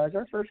 Is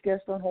our first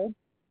guest on hold?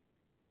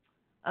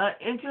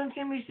 Intern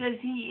Timmy says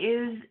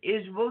he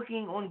is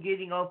working on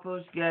getting our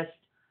first guest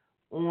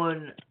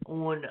on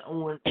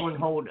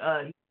hold.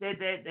 He said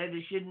that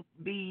it shouldn't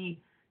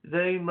be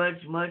very much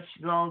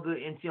longer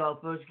until our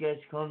first guest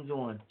comes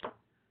on.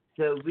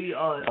 So we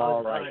are.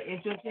 All right.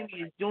 Intern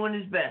Timmy is doing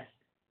his best.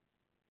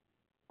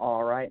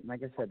 All right, and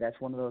like I said,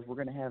 that's one of those. We're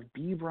going to have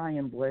B.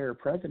 Brian Blair,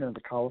 president of the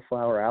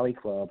Cauliflower Alley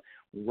Club,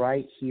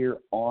 right here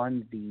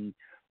on the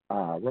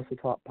Wrestle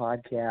Talk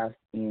podcast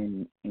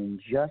in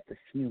just a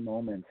few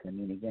moments. I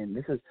mean, again,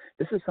 this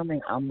is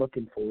something I'm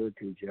looking forward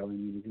to, Joe. I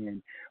mean,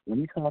 again, when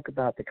you talk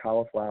about the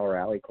Cauliflower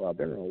Alley Club,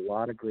 there are a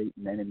lot of great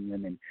men and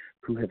women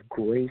who have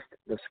graced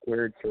the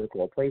squared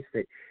circle, a place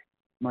that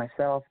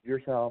myself,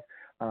 yourself,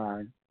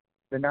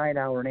 the Night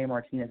Owl, Renee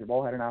Martinez have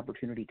all had an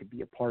opportunity to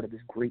be a part of this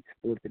great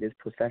sport that is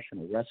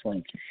professional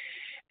wrestling.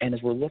 And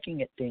as we're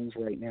looking at things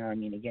right now, I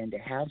mean, again, to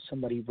have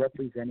somebody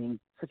representing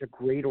such a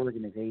great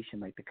organization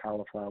like the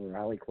Cauliflower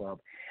Alley Club,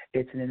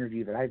 it's an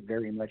interview that I've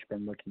very much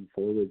been looking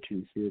forward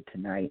to here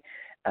tonight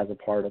as a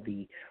part of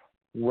the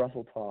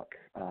Wrestle Talk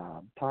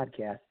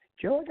podcast.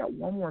 Joe, I got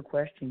one more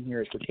question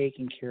here as we're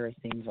taking care of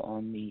things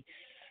on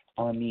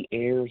the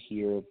air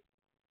here.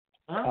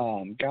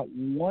 Got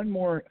one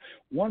more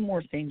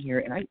thing here,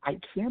 and I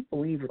can't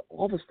believe with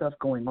all the stuff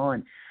going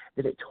on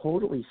that it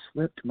totally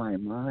slipped my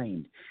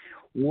mind,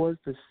 was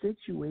the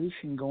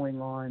situation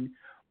going on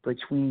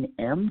between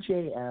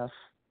MJF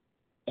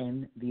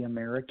and the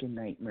American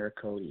Nightmare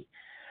Cody.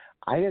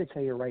 I got to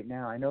tell you right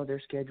now, I know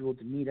they're scheduled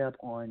to meet up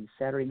on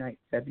Saturday night,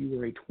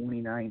 February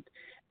 29th,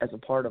 as a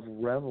part of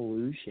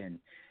Revolution.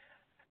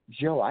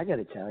 Joe, I got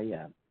to tell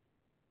you,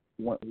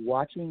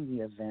 watching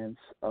the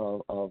events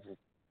of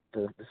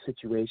the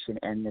situation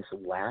and this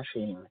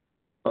lashing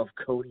of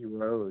Cody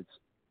Rhodes,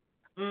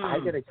 I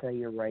got to tell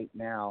you right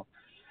now,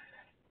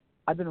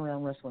 I've been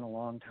around wrestling a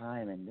long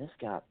time, and this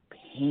got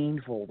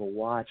painful to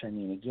watch. I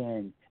mean,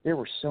 again, there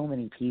were so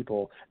many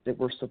people that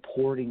were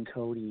supporting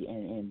Cody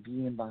and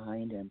being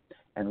behind him,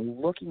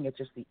 and looking at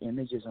just the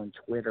images on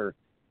Twitter,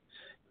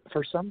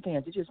 for some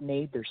fans, it just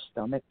made their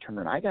stomach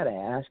turn. I got to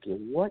ask you,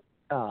 what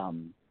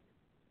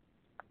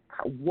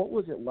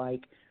was it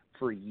like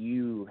for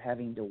you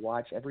having to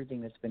watch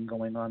everything that's been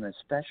going on,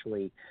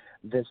 especially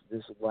this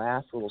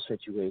last little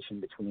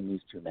situation between these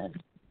two men?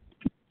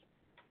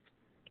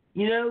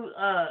 You know,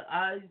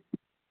 I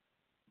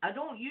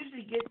don't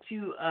usually get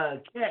to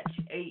catch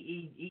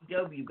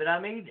AEW, but I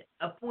made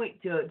a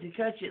point to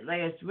catch it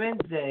last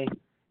Wednesday,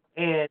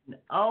 and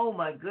oh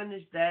my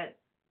goodness, that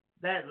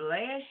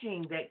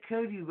lashing that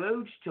Cody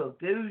Rhodes took,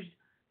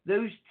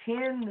 those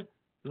 10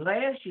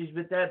 lashes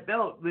with that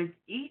belt, with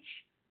each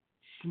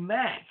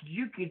smack,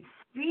 you could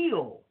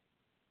feel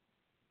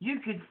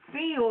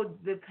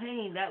the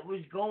pain that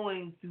was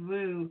going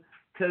through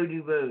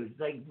Cody Rhodes,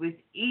 like with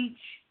each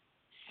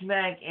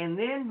smack. And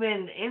then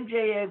when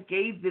MJF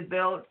gave the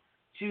belt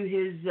to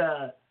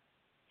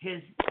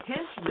his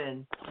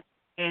henchman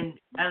and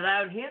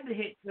allowed him to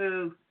hit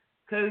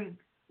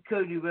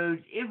Cody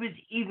Rhodes, it was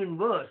even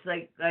worse.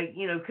 Like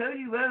you know,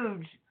 Cody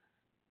Rhodes,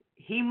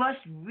 he must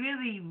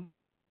really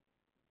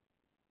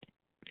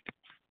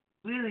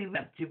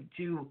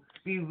to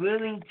be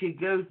willing to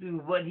go through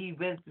what he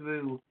went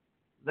through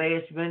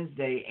last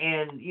Wednesday.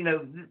 And, you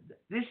know,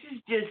 this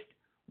is just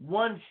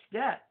one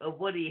step of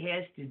what he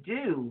has to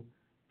do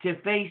to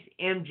face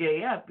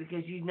MJF,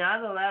 because he's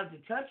not allowed to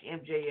touch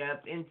MJF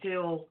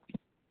until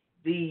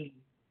the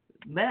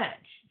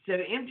match. So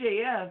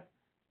MJF,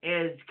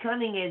 as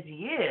cunning as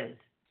he is,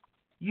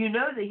 you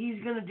know that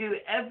he's going to do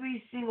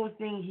every single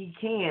thing he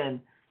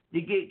can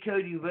to get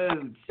Cody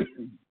Rhodes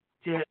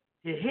to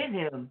hit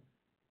him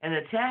and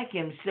attack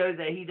him so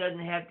that he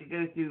doesn't have to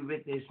go through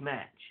with this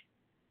match.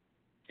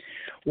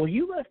 Well,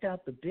 you left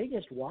out the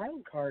biggest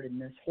wild card in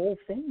this whole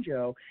thing,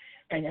 Joe.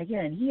 And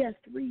again, he has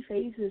 3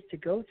 phases to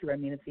go through. I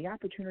mean, it's the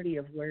opportunity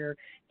of where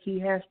he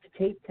has to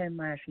take 10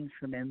 lashings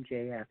from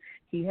MJF.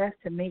 He has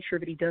to make sure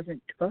that he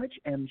doesn't touch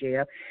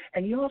MJF.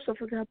 And you also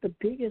forgot the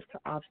biggest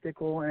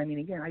obstacle. And I mean,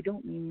 again, I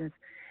don't mean this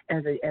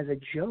as a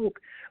joke,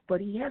 but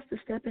he has to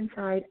step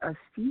inside a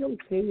steel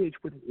cage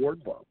with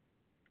Wardlow.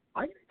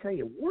 I got to tell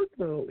you,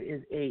 Wardlow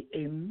is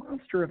a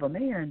monster of a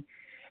man.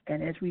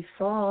 And as we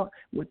saw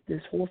with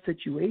this whole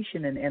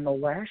situation and the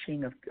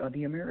lashing of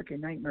the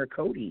American Nightmare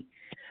Cody,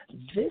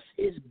 this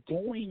is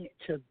going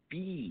to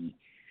be,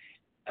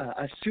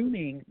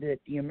 assuming that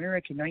the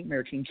American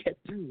Nightmare can get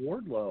through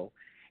Wardlow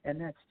and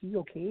that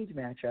steel cage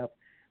matchup,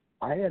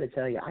 I got to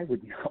tell you, I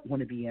would not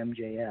want to be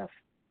MJF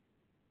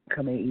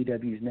come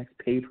AEW's next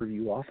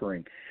pay-per-view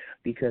offering,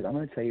 because I'm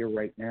going to tell you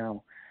right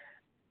now,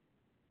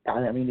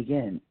 I mean,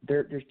 again,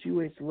 there's two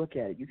ways to look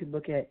at it. You can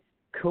look at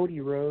Cody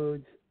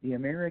Rhodes, the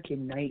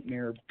American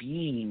Nightmare,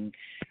 being,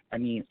 I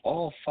mean,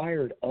 all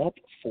fired up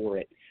for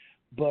it,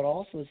 but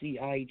also the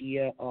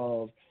idea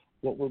of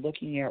what we're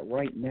looking at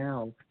right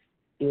now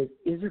is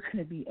there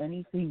going to be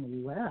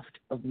anything left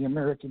of the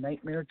American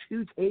Nightmare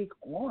to take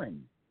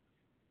on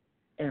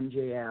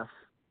MJF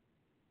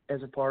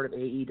as a part of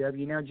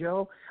AEW? Now,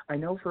 Joe, I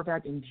know for a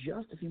fact in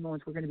just a few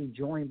moments we're going to be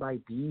joined by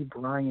B.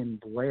 Brian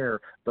Blair,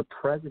 the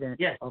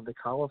president of the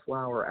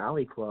Cauliflower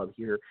Alley Club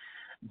here.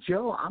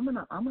 Joe, I'm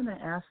gonna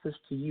ask this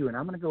to you, and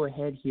I'm gonna go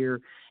ahead here,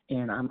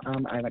 and I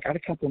got a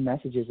couple of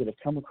messages that have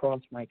come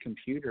across my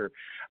computer.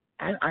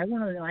 I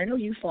want to know. I know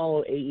you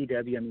follow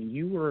AEW. I mean,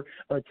 you were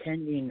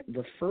attending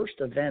the first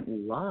event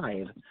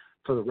live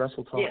for the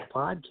Wrestle Talk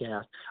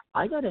podcast.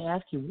 I got to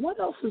ask you, what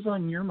else is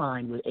on your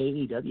mind with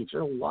AEW? There's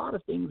a lot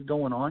of things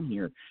going on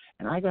here,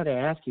 and I got to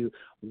ask you,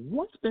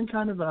 what's been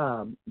kind of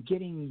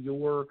getting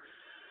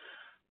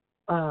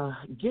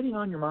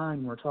on your mind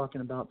when we're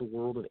talking about the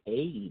world of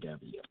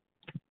AEW?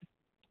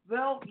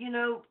 Well, you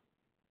know,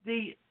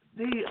 the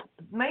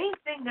main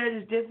thing that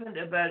is different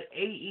about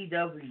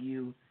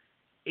AEW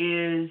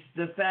is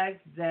the fact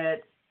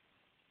that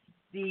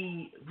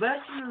the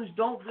wrestlers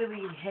don't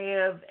really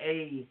have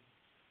they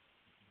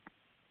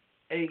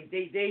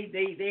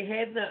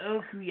have their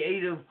own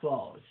creative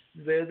clause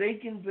where they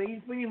can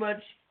pretty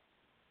much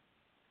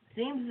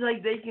seems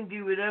like they can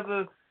do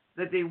whatever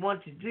that they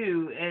want to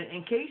do. And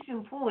in case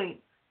in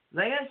point,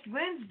 last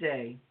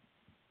Wednesday,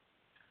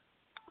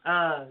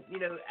 you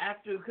know,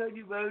 after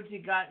Cody Rhodes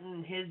had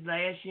gotten his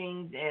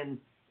lashings and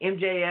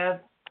MJF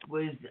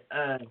was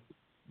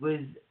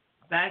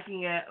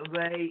backing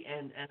away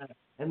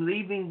and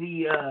leaving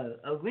the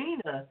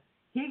arena,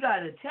 he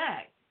got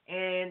attacked,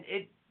 and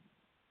it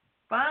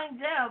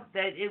finds out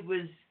that it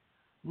was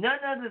none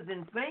other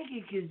than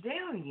Frankie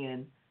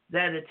Kazarian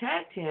that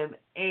attacked him,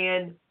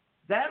 and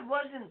that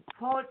wasn't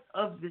part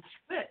of the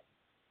script.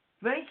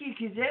 Frankie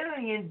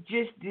Kazarian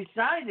just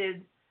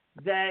decided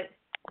that,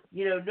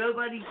 you know,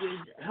 nobody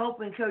was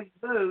helping Cody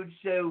Rhodes,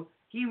 so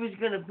he was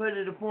going to put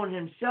it upon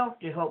himself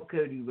to help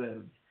Cody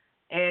Rhodes.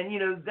 And, you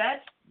know,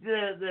 that's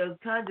the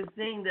kind of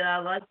thing that I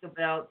like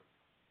about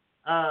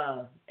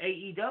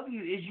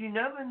AEW is you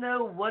never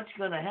know what's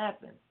going to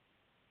happen.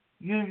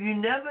 You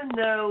never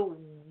know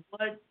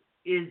what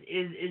is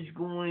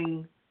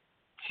going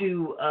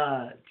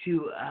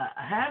to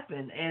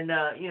happen. And,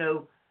 you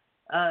know,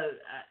 I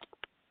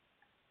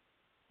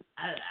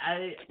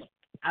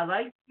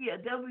like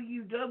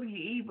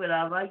WWE, but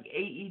I like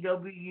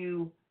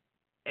AEW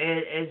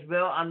as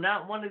well. I'm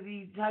not one of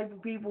these type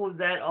of people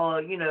that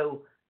are, you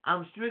know,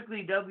 I'm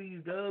strictly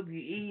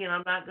WWE, and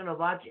I'm not going to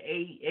watch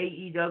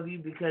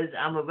AEW because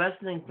I'm a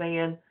wrestling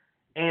fan,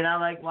 and I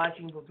like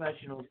watching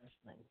professional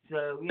wrestling.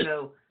 So, you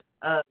know,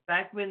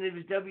 back when it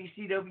was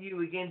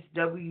WCW against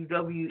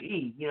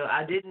WWE, you know,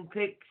 I didn't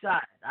pick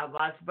sides. I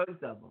watched both of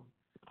them.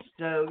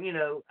 So, you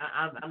know,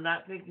 I'm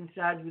not picking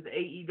sides with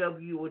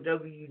AEW or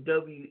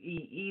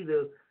WWE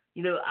either.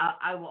 You know,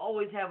 I will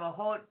always have a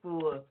heart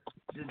for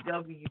the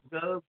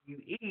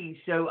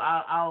WWE, so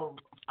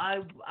I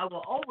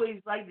will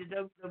always like the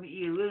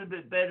WWE a little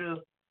bit better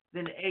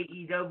than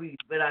AEW,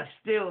 but I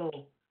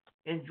still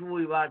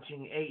enjoy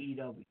watching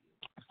AEW.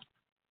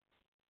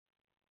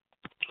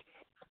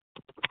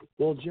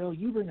 Well, Joe,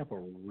 you bring up a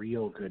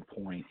real good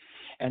point,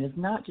 and it's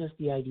not just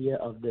the idea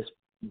of this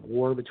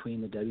war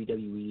between the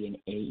WWE and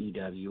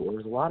AEW, or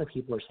as a lot of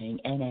people are saying,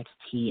 NXT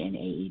and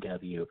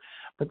AEW,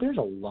 but there's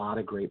a lot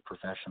of great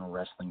professional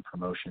wrestling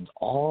promotions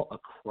all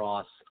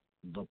across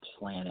the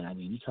planet. I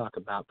mean, you talk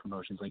about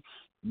promotions like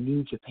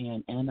New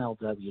Japan,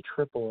 MLW,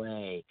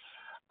 AAA,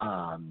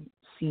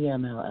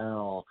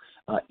 CMLL,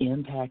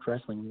 Impact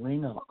Wrestling,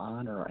 Ring of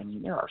Honor. I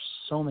mean, there are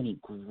so many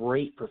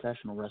great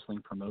professional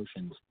wrestling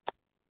promotions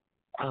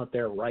out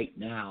there right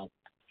now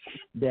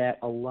that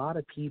a lot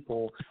of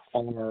people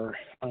are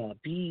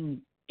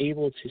being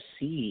able to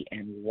see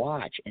and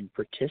watch and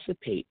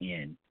participate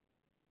in.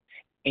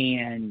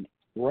 And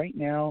right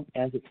now,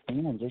 as it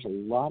stands, there's a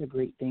lot of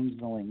great things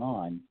going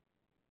on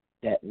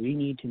that we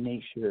need to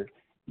make sure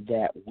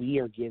that we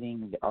are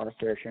getting our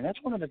fair share. And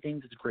that's one of the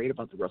things that's great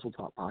about the Wrestle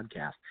Talk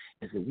podcast,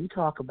 is that we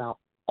talk about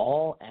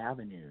all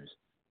avenues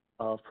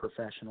of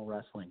professional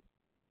wrestling.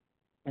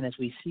 And as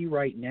we see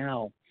right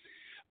now,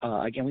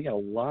 again, we got a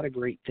lot of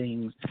great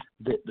things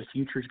that the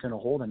future is going to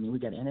hold. I mean, we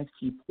got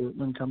NXT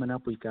Portland coming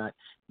up. We've got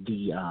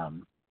the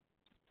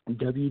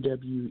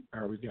WWE's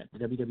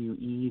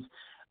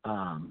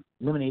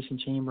Elimination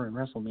Chamber and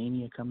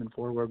WrestleMania coming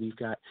forward. We've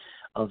got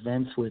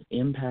events with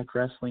Impact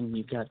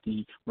Wrestling.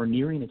 We're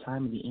nearing the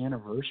time of the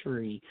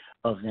anniversary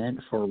event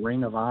for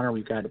Ring of Honor.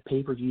 We've got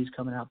pay-per-views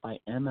coming out by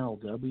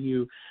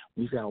MLW.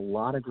 We've got a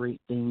lot of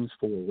great things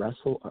for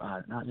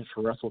not just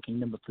for Wrestle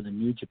Kingdom, but for the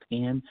New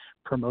Japan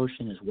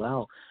promotion as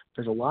well.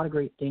 There's a lot of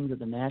great things at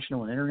the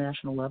national and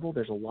international level.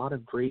 There's a lot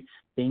of great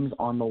things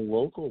on the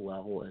local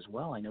level as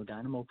well. I know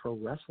Dynamo Pro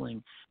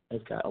Wrestling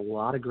has got a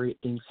lot of great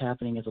things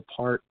happening as a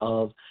part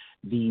of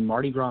the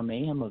Mardi Gras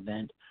Mayhem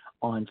event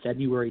on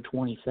February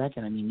 22nd.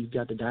 I mean, you've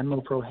got the Dynamo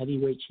Pro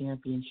Heavyweight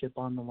Championship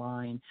on the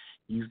line.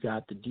 You've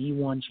got the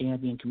D1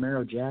 champion,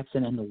 Camaro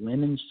Jackson, and the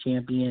women's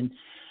champion,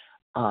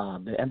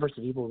 the Empress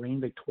of Evil Reign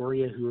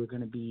Victoria, who are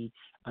going to be,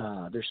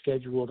 they're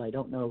scheduled, I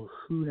don't know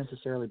who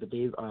necessarily, but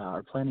they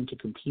are planning to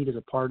compete as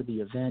a part of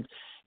the event.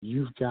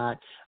 You've got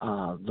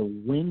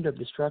the Wind of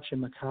Destruction,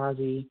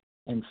 Makazi,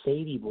 and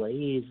Sadie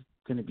Blaze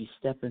going to be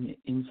stepping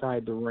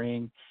inside the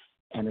ring.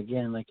 And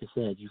again, like I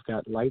said, you've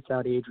got Lights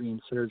Out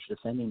Adrian Surge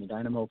defending the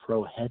Dynamo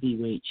Pro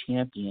Heavyweight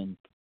Championship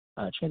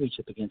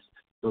against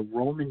the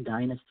Roman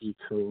Dynasty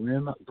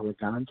Karim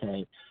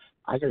Brigante.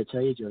 I got to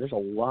tell you, Joe, there's a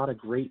lot of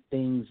great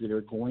things that are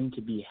going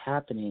to be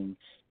happening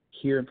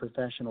here in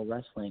professional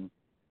wrestling.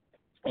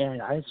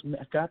 And I've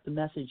got the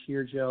message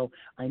here, Joe.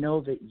 I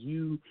know that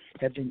you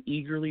have been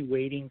eagerly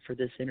waiting for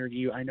this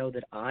interview. I know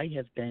that I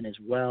have been as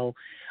well.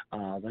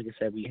 Like I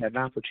said, we have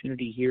an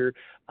opportunity here.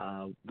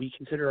 We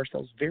consider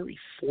ourselves very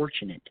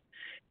fortunate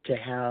to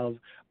have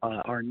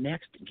our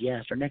next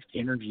guest, our next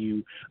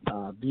interview,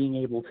 being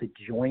able to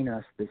join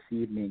us this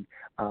evening.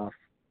 As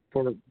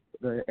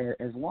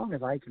long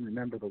as I can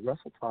remember, the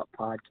Wrestle Talk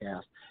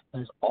podcast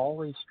has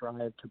always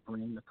strived to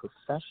bring the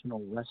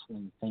professional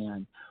wrestling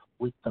fan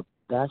with the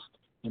best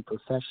in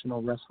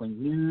professional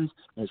wrestling news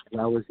as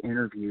well as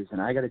interviews. And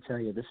I got to tell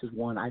you, this is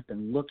one I've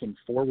been looking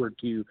forward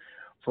to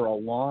for a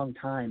long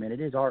time, and it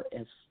is our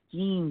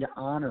esteemed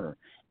honor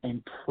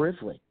and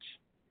privilege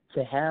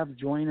to have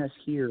join us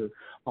here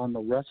on the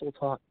Wrestle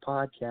Talk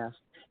podcast.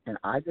 And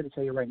I've got to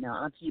tell you right now,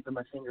 I'm keeping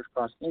my fingers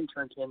crossed.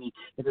 Intern Timmy,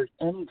 if there's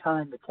any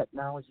time the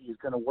technology is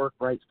going to work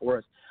right for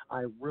us,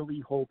 I really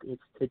hope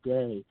it's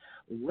today.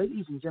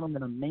 Ladies and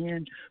gentlemen, a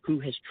man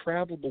who has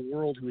traveled the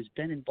world, who has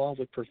been involved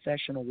with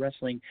professional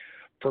wrestling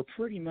for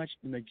pretty much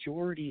the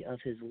majority of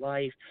his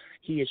life.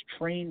 He has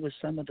trained with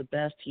some of the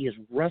best. He has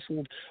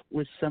wrestled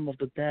with some of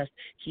the best.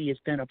 He has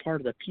been a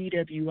part of the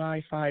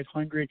PWI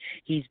 500.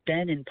 He's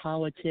been in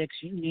politics.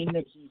 You name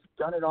it, he's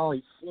done it all.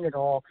 He's seen it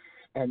all.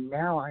 And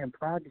now I am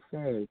proud to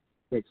say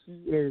that he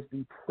is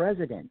the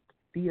president,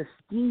 the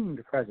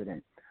esteemed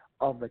president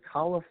of the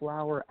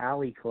Cauliflower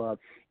Alley Club.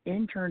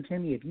 Intern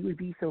Timmy, if you would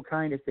be so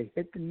kind as to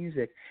hit the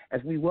music as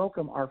we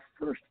welcome our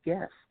first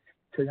guest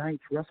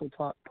tonight's Wrestle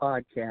Talk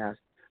podcast,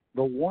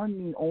 the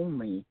one, the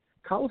only,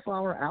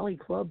 Cauliflower Alley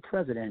Club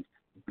president,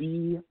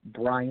 B.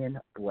 Brian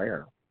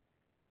Blair.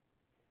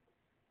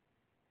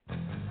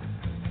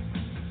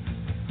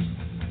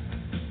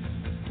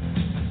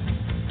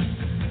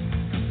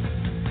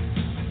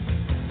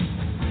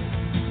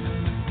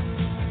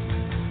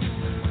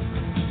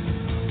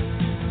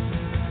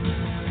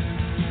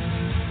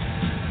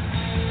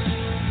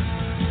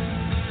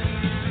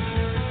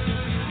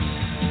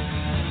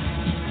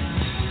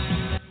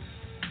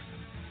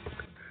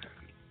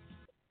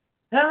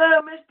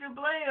 Hello, Mr.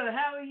 Blair.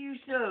 How are you,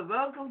 sir?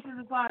 Welcome to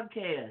the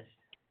podcast.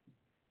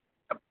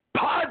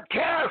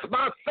 Podcast,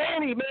 my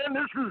fanny, man.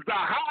 This is the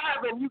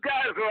Hive, and you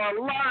guys are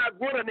alive.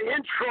 What an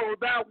intro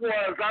that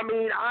was. I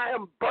mean, I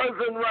am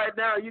buzzing right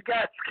now. You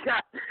guys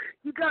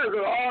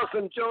are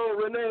awesome. Joe,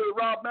 Renee,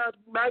 Rob,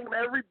 Magnum,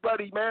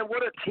 everybody, man.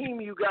 What a team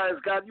you guys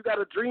got. You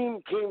got a dream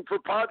team for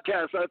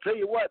podcasts. I tell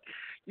you what,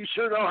 you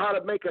sure know how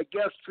to make a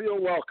guest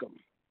feel welcome.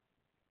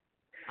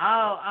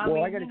 Oh,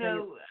 I got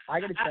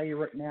to tell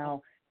you right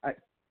now.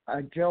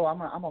 Joe, I'm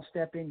gonna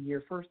step in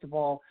here. First of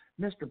all,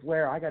 Mr.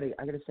 Blair, I gotta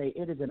say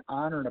it is an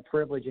honor and a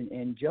privilege.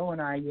 And Joe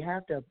and I, we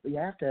have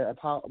to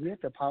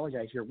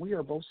apologize here. We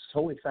are both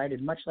so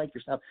excited, much like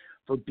yourself,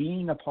 for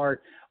being a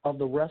part of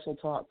the Wrestle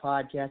Talk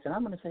podcast. And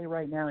I'm gonna say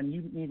right now, and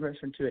you need to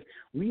listen to it.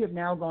 We have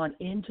now gone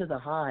into the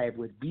Hive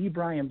with B.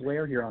 Brian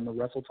Blair here on the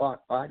Wrestle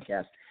Talk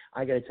podcast.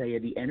 I gotta tell you,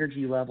 the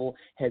energy level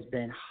has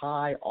been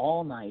high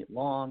all night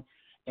long.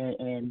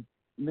 And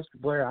Mr.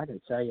 Blair, I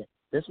gotta tell you,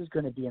 this is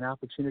going to be an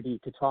opportunity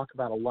to talk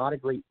about a lot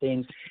of great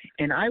things.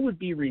 And I would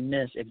be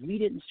remiss if we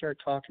didn't start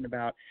talking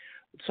about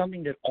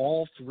something that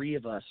all three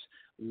of us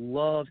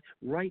love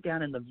right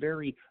down in the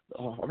very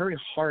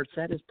hearts.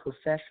 That is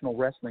professional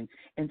wrestling.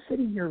 And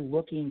sitting here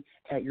looking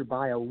at your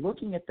bio,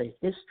 looking at the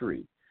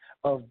history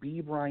of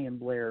B. Brian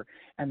Blair,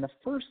 and the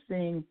first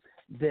thing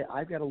that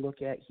I've got to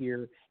look at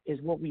here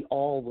is what we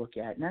all look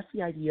at, and that's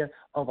the idea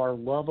of our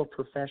love of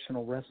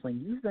professional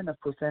wrestling. You've been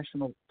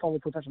follow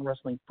professional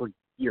wrestling for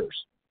years.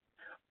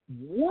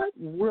 What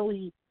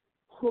really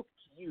hooked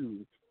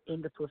you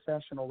into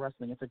professional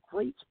wrestling? It's a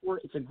great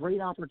sport. It's a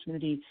great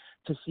opportunity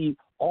to see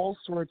all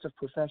sorts of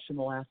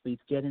professional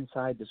athletes get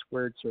inside the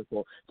squared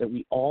circle that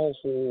we all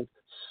hold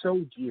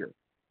so dear.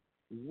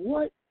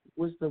 What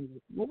was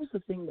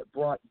the thing that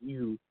brought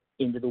you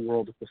into the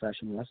world of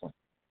professional wrestling?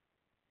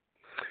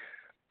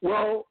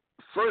 Well,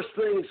 first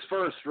things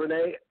first,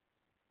 Renee.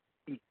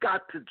 You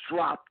got to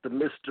drop the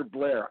Mr.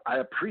 Blair. I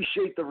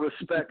appreciate the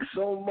respect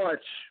so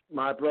much,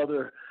 my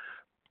brother.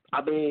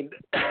 I mean,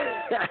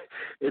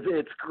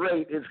 it's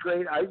great. It's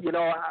great.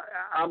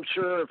 I'm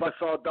sure if I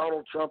saw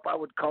Donald Trump, I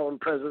would call him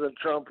President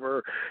Trump,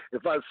 or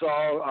if I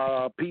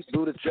saw Pete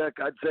Buttigieg,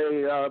 I'd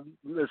say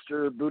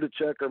Mr.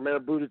 Buttigieg or Mayor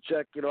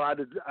Buttigieg.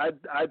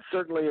 I'd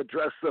certainly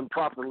address them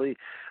properly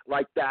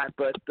like that.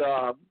 But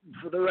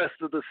for the rest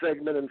of the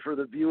segment and for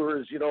the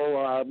viewers,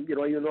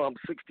 I'm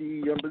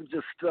 60. I'm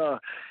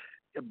just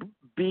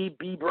B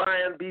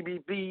Brian,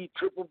 BBB,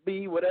 Triple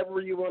B,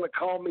 whatever you want to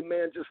call me,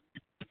 man. Just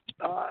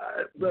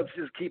let's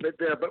just keep it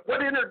there. But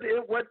what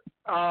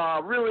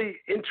really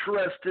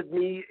interested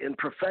me in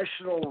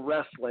professional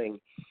wrestling,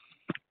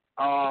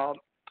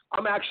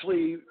 I'm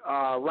actually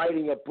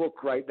writing a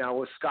book right now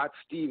with Scott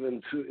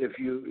Stevens. Who, if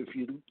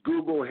you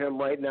Google him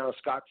right now,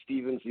 Scott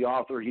Stevens, the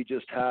author, he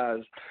just has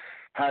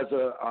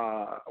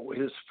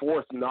his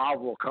fourth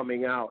novel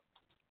coming out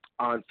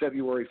on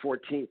February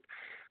 14th.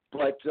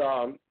 But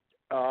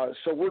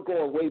so we're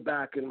going way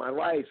back in my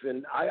life,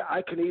 and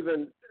I can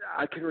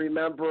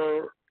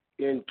remember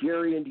in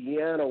Gary,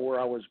 Indiana, where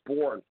I was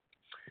born,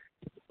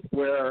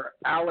 where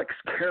Alex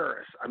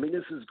Karras, I mean,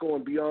 this is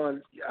going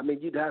beyond, I mean,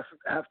 you'd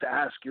have to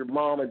ask your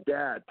mom and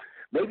dad,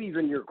 maybe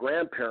even your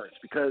grandparents,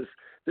 because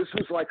this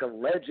was like a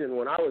legend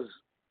when I was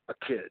a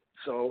kid.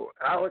 So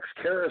Alex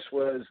Karras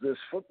was this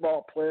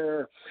football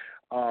player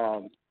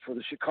for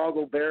the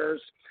Chicago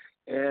Bears,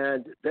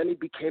 and then he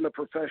became a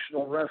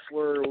professional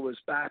wrestler. It was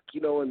back,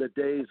 in the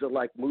days of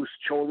like Moose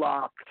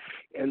Cholak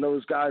and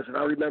those guys. And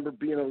I remember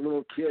being a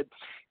little kid.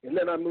 And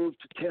then I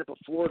moved to Tampa,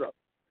 Florida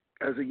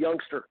as a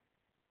youngster.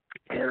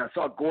 And I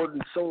saw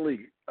Gordon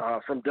Soley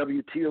from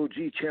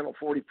WTOG Channel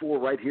 44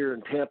 right here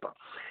in Tampa.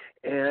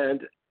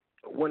 And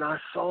when I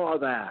saw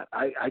that,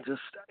 I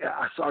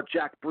saw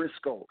Jack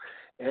Briscoe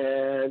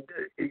and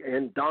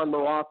Don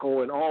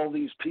Morocco and all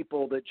these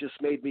people that just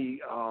made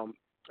me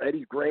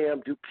Eddie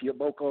Graham, Duke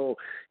Kiyoboku,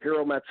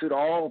 Hiro Matsuda,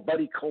 all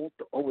Buddy Colt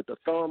with the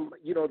thumb.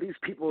 These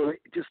people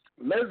just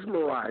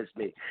mesmerized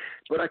me.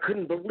 But I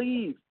couldn't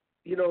believe,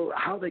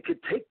 how they could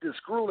take this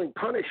grueling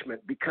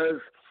punishment, because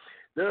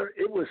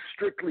it was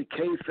strictly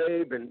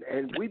kayfabe,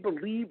 and we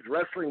believed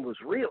wrestling was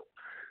real.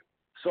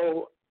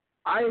 So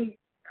well,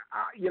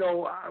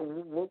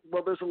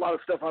 there's a lot of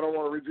stuff I don't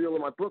want to reveal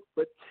in my book,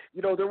 but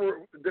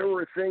there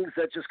were things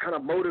that just kind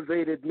of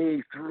motivated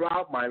me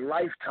throughout my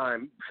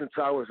lifetime since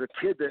I was a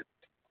kid. That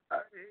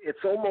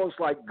it's almost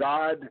like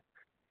God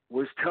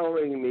was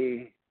telling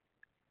me,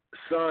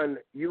 son,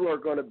 you are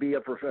going to be a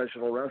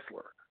professional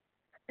wrestler.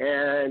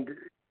 And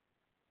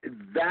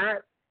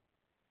that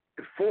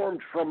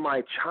formed from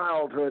my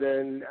childhood.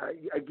 And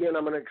again,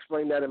 I'm going to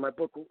explain that in my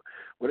book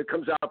when it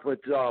comes out, but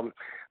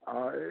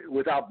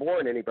without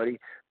boring anybody.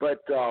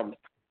 But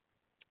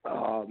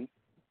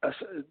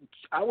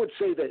I would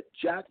say that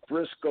Jack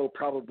Briscoe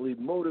probably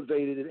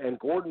motivated, and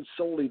Gordon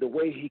Soley, the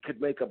way he could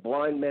make a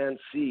blind man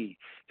see.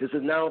 His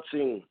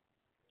announcing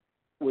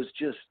was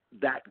just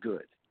that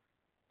good.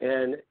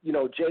 And,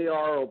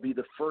 JR will be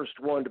the first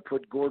one to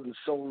put Gordon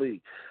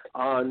Soley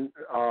on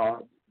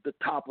the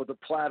top of the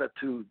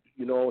platitude.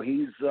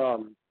 He's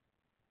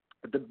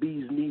the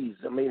bee's knees.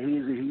 I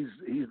mean,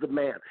 he's the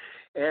man.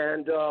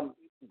 And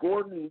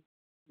Gordon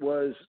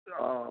was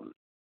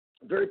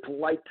very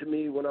polite to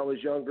me when I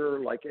was younger,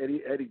 like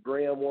Eddie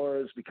Graham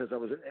was, because I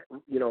was,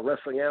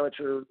 wrestling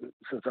amateur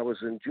since I was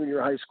in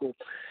junior high school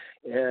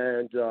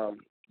and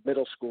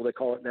middle school, they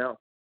call it now.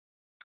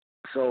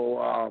 So,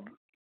 I've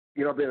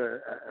been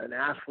an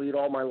athlete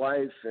all my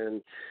life,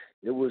 and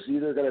it was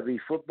either going to be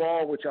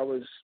football, which I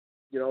was,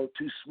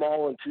 too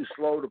small and too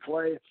slow to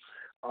play,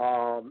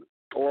 or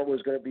it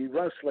was going to be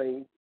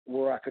wrestling,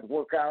 where I could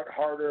work out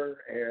harder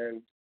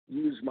and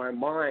use my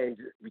mind,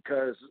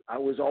 because I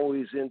was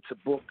always into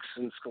books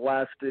and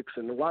scholastics,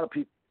 and a lot of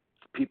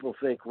people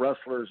think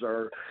wrestlers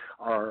are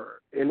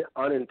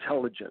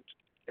unintelligent,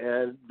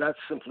 and that's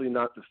simply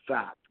not the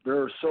fact.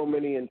 There are so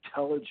many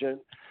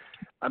intelligent,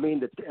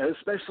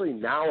 especially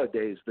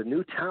nowadays, the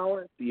new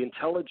talent, the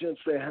intelligence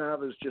they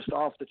have is just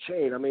off the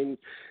chain. I mean,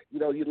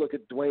 you look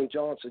at Dwayne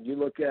Johnson, you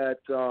look at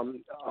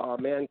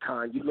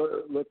Mankind, you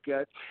look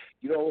at,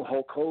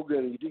 Hulk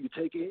Hogan, you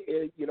take,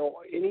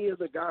 any of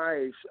the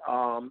guys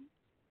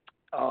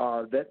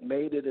that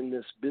made it in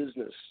this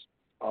business,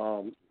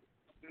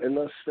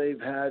 unless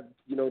they've had,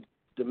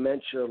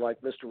 dementia like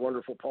Mr.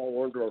 Wonderful Paul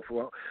Orndorff.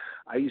 Well,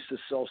 I used to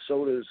sell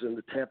sodas in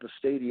the Tampa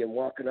Stadium,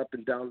 walking up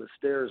and down the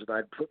stairs, and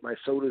I'd put my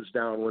sodas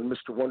down when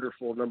Mr.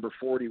 Wonderful number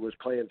 40 was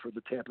playing for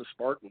the Tampa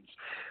Spartans,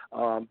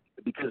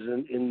 because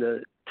in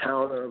the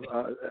town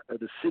of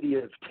the city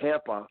of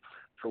Tampa,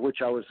 for which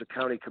I was the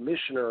county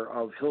commissioner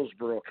of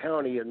Hillsborough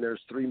County, and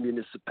there's 3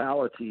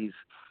 municipalities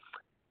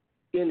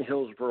in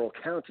Hillsborough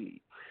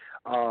County,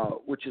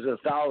 which is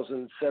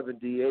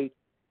 1,078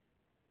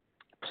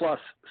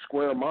 plus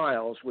square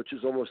miles, which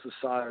is almost the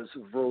size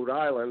of Rhode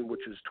Island,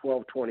 which is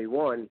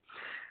 1,221.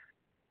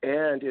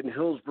 And in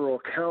Hillsborough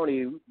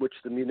County, which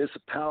the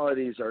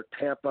municipalities are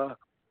Tampa,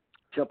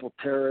 Temple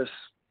Terrace,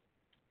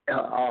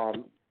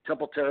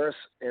 Temple Terrace,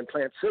 and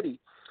Plant City,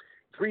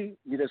 3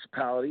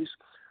 municipalities.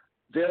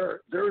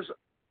 There's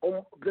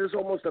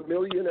almost 1.5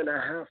 million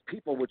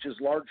people, which is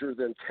larger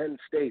than 10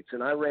 states.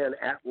 And I ran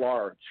at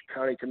large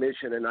county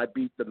commission, and I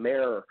beat the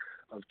mayor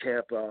of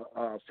Tampa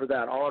for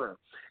that honor.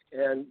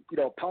 And,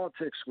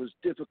 politics was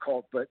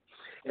difficult,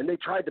 and they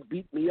tried to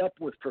beat me up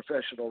with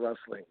professional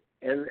wrestling.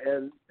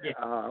 And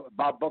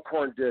Bob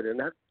Buckhorn did, and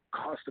that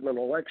cost him an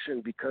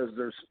election because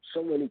there's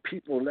so many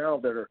people now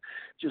that are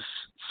just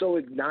so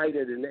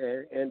ignited.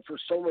 And for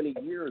so many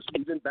years,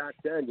 even back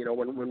then,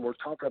 when we're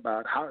talking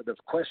about how the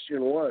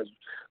question was,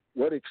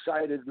 what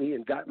excited me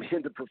and got me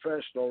into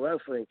professional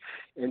wrestling.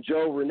 And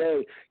Joe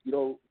Renee,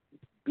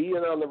 being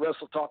on the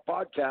Wrestle Talk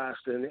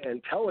podcast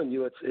and telling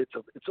you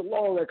it's a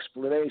long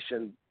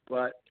explanation,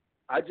 but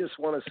I just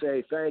want to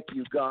say thank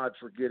you, God,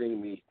 for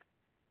getting me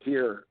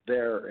here,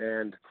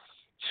 there, and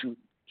to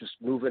just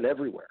moving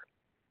everywhere.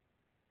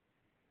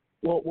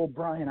 Well,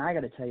 Brian, I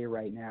got to tell you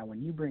right now,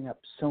 when you bring up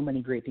so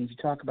many great things, you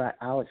talk about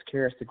Alex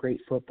Karras, the great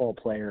football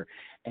player,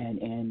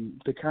 and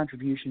the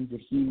contributions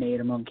that he made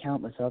among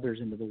countless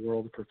others into the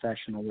world of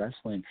professional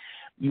wrestling.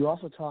 You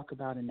also talk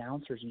about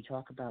announcers. You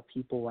talk about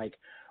people like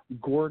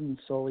Gordon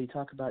Sully. You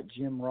talk about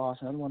Jim Ross.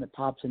 Another one that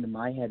pops into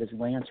my head is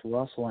Lance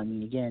Russell. I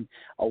mean, again,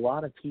 a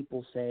lot of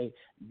people say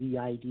the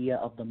idea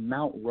of the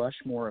Mount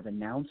Rushmore of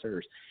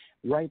announcers.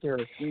 Right there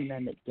are 3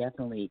 men that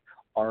definitely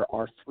are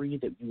 3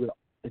 that you would.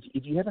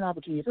 If you have an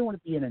opportunity, if you ever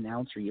want to be an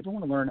announcer, you ever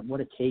want to learn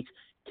what it takes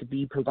to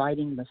be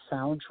providing the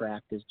soundtrack,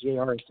 as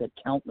JR has said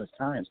countless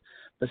times,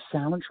 the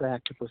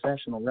soundtrack to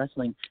professional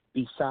wrestling,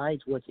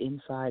 besides what's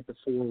inside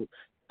the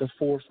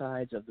four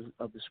sides of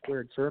the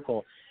squared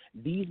circle,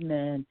 these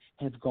men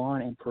have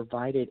gone and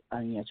provided,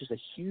 it's just a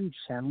huge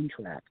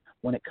soundtrack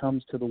when it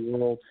comes to the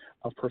world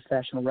of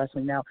professional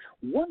wrestling. Now,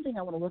 one thing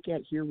I want to look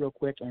at here real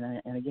quick, and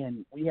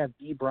again, we have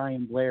B.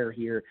 Brian Blair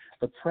here,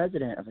 the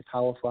president of the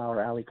Cauliflower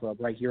Alley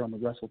Club, right here on the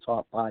Wrestle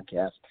Talk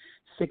podcast,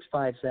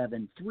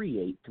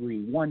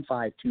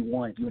 657-383-1521 if you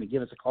want to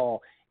give us a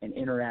call and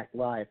interact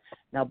live.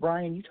 Now,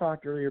 Brian, you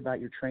talked earlier about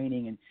your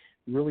training and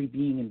really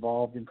being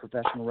involved in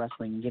professional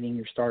wrestling and getting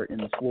your start in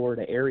the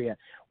Florida area.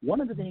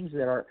 One of the things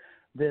that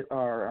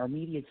our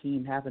media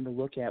team happened to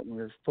look at when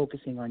we were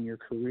focusing on your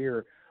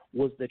career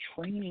was the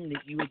training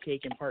that you had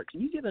taken part. Can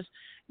you give us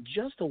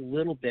just a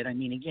little bit,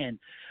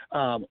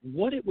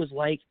 what it was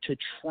like to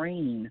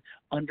train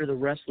under the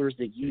wrestlers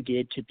that you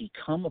did to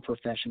become a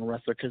professional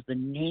wrestler? Because the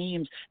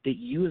names that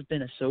you have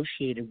been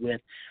associated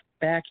with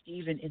back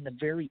even in the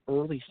very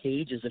early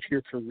stages of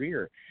your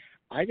career,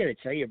 I got to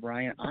tell you,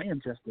 Brian, I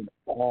am just in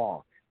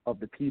awe of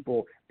the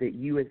people that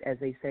you, as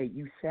they say,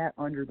 you sat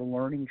under the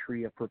learning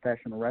tree of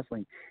professional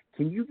wrestling.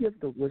 Can you give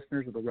the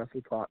listeners of the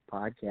Wrestle Talk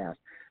podcast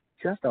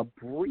just a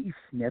brief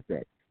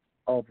snippet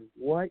of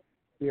what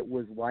it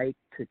was like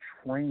to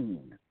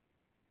train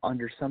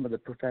under some of the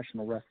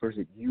professional wrestlers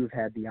that you've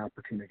had the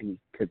opportunity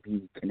to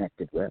be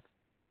connected with?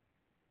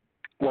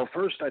 Well,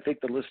 first, I think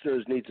the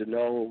listeners need to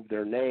know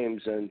their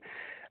names, and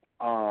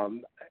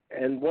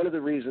one of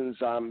the reasons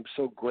I'm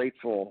so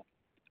grateful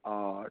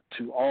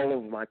to all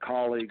of my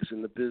colleagues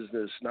in the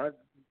business, not,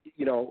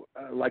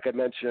 like I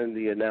mentioned,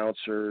 the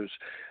announcers,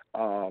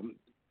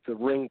 the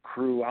ring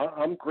crew.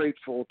 I'm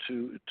grateful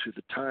to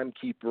the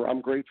timekeeper. I'm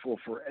grateful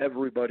for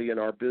everybody in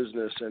our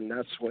business, and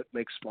that's what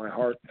makes my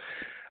heart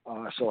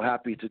so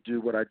happy to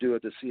do what I do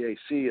at the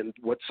CAC and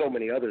what so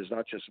many others,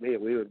 not just me.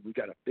 We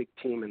got a big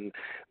team, and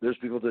there's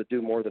people that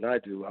do more than I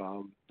do.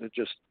 They're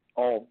just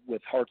all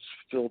with hearts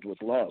filled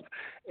with love.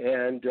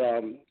 And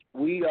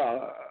we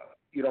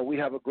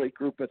have a great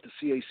group at the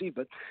CAC.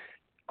 But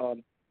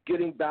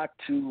getting back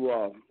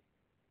to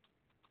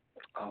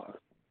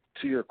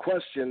your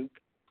question,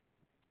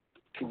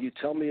 can you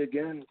tell me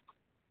again?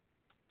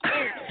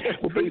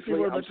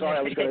 Briefly, I'm sorry.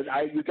 I was going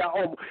to. You got.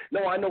 Oh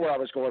no, I know where I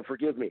was going.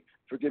 Forgive me.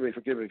 I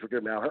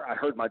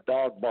heard my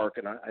dog bark,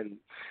 and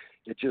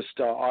it just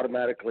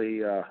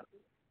automatically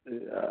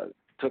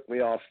took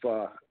me off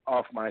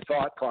my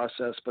thought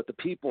process. But the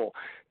people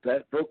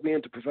that broke me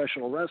into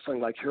professional wrestling,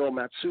 like Hiro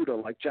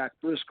Matsuda, like Jack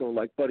Briscoe,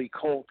 like Buddy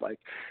Colt,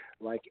 like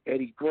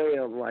Eddie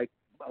Graham, like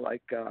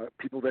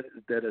people that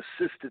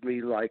assisted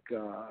me, like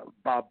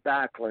Bob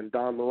Backlund,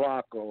 Don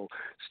Morocco,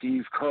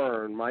 Steve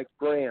Kern, Mike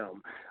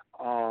Graham,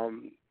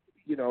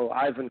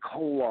 Ivan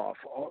Koloff,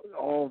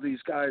 all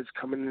these guys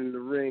coming in the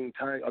ring,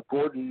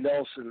 Gordon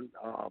Nelson,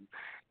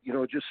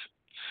 just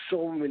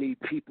so many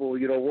people.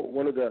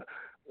 One of the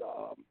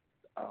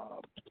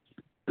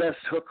best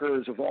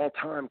hookers of all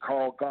time,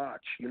 Carl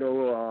Gotch.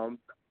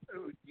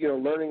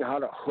 Learning how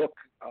to hook,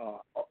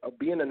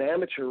 being an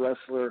amateur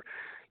wrestler,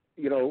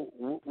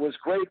 was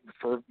great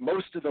for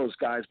most of those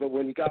guys. But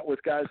when you got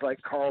with guys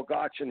like Carl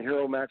Gotch and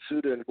Hiro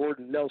Matsuda and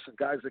Gordon Nelson,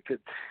 guys that could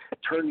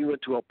turn you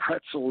into a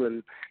pretzel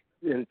in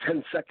 10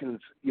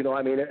 seconds,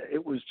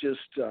 it was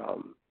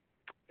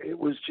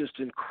just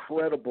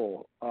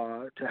incredible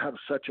to have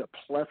such a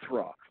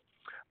plethora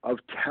of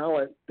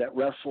talent that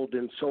wrestled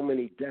in so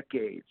many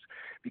decades.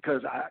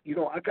 Because I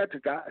got to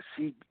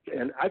see,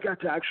 and I got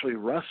to actually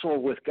wrestle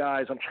with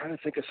guys. I'm trying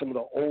to think of some of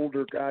the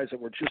older guys that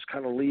were just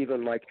kind of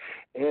leaving, like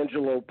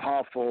Angelo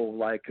Poffo,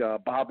 like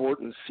Bob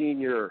Orton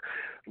Sr.,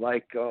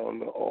 like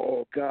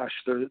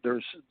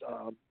there's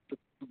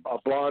a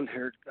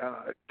blonde-haired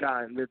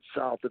guy in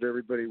Mid-South that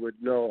everybody would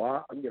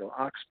know,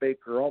 Ox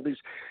Baker, all these.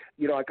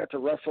 I got to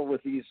wrestle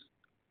with these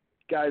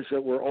guys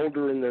that were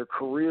older in their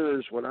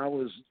careers when I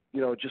was,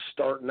 just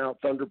starting out.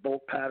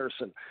 Thunderbolt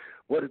Patterson.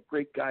 What a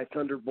great guy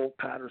Thunderbolt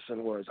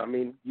Patterson was. I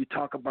mean, you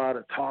talk about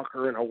a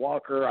talker and a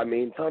walker. I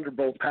mean,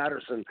 Thunderbolt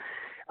Patterson,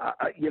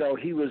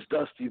 he was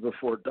Dusty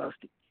before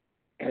Dusty.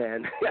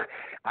 And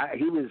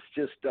he was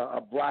just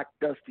a black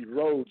Dusty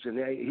Rhodes, and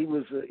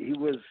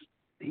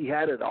he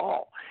had it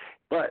all.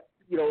 But,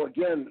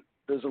 again,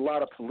 there's a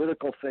lot of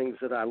political things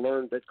that I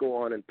learned that go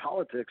on in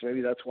politics.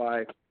 Maybe that's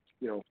why,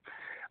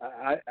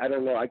 I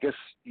don't know. I guess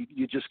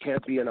you just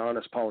can't be an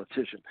honest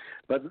politician.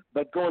 But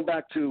going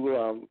back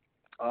to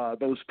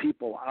those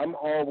people, I'm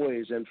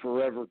always and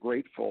forever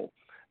grateful.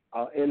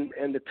 And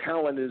the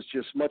talent is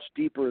just much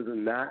deeper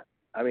than that.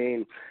 I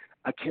mean,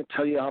 I can't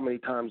tell you how many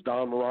times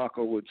Don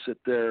Morocco would sit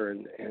there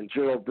and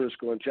Gerald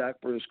Briscoe and Jack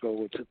Briscoe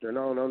would sit there.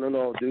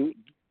 No,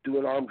 do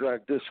an arm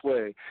drag this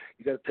way.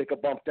 You got to take a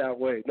bump that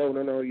way. No.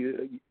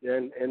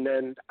 And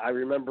then I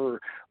remember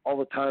all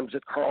the times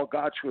that Carl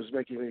Gotch was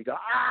making me go,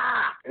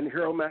 and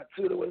Hiro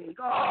Matsuda would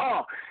go,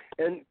 oh,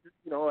 and,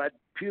 I'd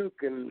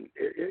puke. And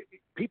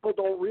people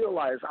don't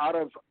realize out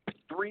of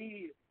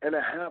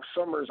 3.5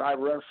 summers I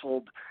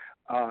wrestled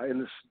in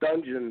this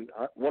dungeon,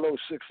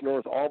 106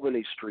 North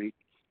Albany Street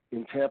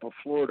in Tampa,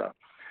 Florida,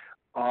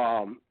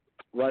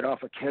 right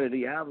off of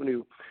Kennedy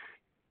Avenue,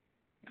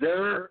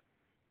 there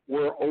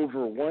were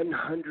over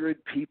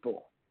 100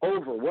 people,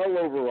 well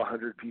over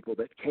 100 people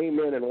that came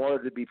in and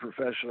wanted to be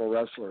professional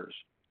wrestlers.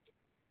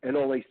 And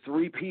only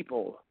 3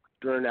 people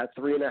during that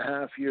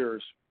 3.5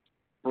 years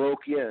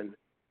broke in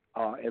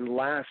and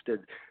lasted.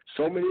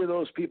 So many of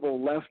those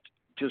people left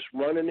just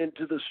running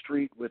into the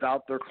street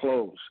without their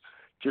clothes,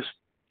 just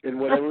in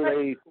whatever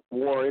they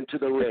wore into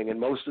the ring. And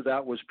most of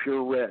that was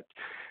pure red,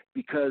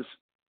 because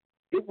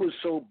it was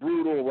so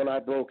brutal when I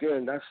broke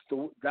in. That's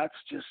the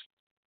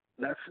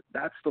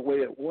way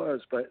it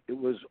was. But it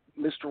was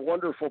Mr.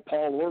 Wonderful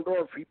Paul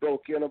Orndorff. He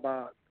broke in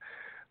about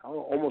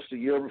almost a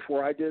year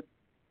before I did,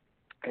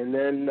 and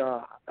then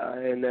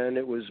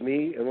it was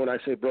me. And when I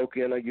say broke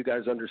in, you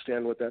guys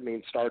understand what that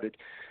means. Started.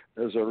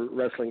 Those are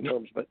wrestling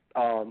terms, but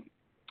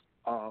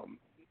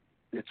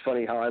it's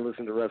funny how I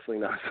listen to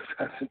wrestling now.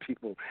 And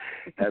people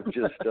have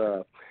just,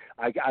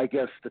 I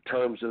guess the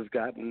terms have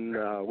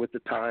gotten with the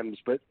times,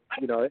 but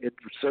it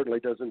certainly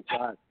doesn't.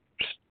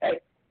 Hey,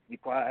 be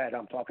quiet!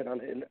 I'm talking on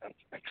the.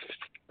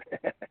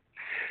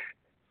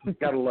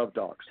 Gotta love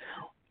dogs.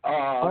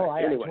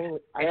 I anyway,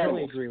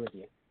 totally agree with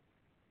you.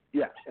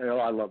 Yeah,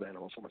 I love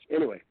animals so much.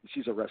 Anyway,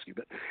 she's a rescue,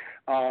 but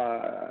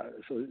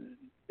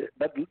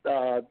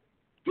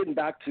getting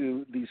back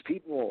to these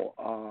people,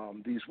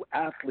 these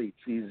athletes,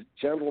 these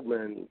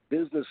gentlemen,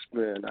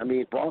 businessmen. I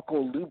mean,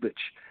 Bronco Lubitsch.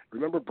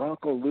 Remember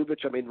Bronco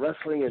Lubitsch? I mean,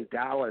 wrestling in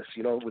Dallas,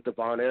 with the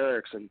Von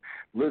Erichs, and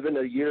living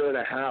a year and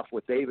a half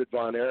with David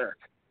Von Erich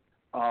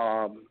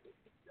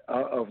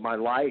of my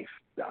life.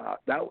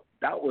 That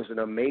was an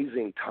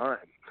amazing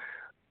time.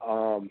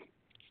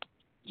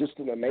 Just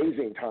an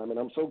amazing time, and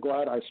I'm so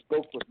glad I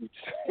spoke with you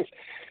today,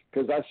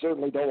 because I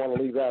certainly don't want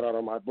to leave that out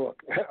of my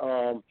book.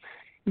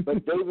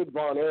 But David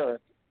Von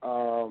Erich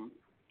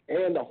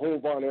and the whole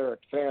Von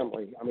Erich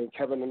family, I mean,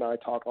 Kevin and I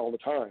talk all the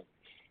time.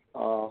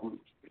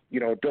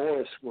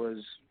 Doris was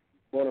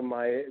one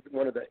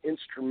of the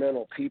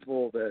instrumental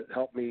people that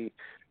helped me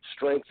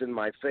strengthen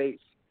my faith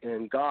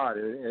in God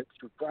and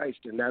through Christ,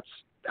 and that's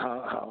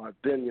how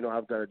I've been.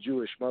 I've got a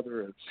Jewish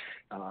mother and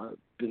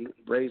been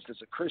raised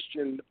as a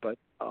Christian, but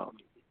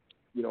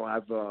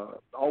I've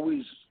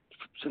always,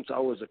 since I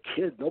was a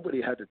kid,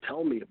 nobody had to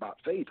tell me about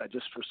faith.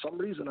 For some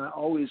reason, I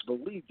always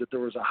believed that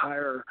there was a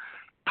higher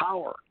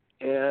power,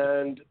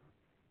 and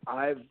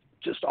I've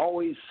just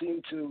always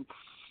seemed to,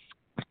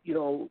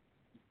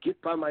 get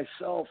by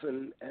myself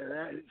and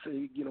I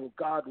say,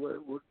 God,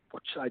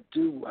 what should I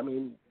do? I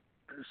mean,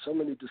 there's so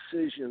many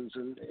decisions,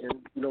 and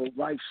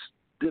life's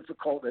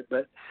difficult,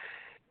 but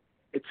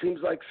it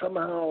seems like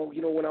somehow,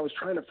 when I was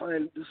trying to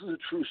find, this is a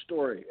true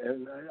story,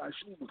 and I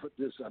shouldn't even put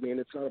this, I mean,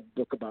 it's not a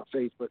book about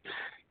faith, but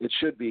it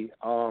should be.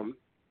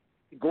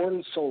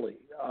 Gordon Soley,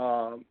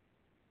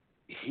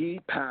 he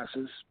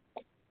passes.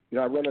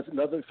 I run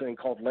another thing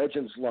called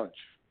Legends Lunch,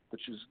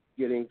 which is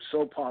getting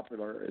so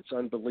popular, it's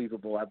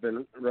unbelievable. I've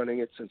been running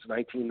it since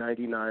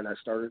 1999. I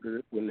started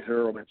it when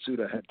Hiro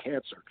Matsuda had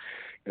cancer,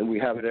 and we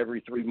have it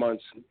every 3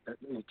 months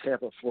in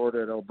Tampa,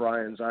 Florida, at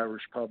O'Brien's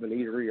Irish Pub and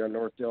Eatery on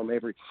North Dale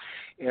Mabry.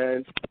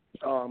 And,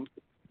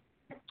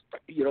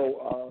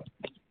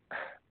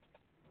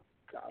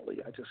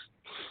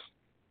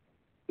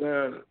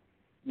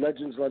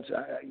 Legends Lunch,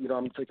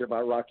 I'm thinking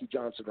about Rocky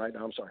Johnson right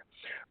now. I'm sorry.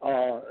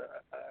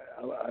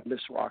 I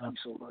miss Rocky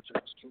so much. I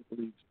just can't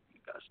believe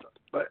guys start.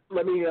 But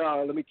let me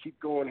keep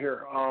going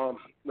here.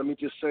 Let me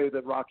just say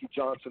that Rocky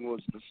Johnson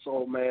was the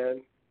soul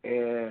man,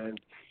 and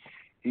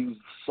he's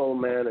the soul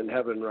man in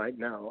heaven right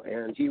now.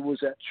 And he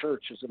was at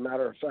church, as a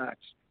matter of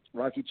fact.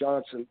 Rocky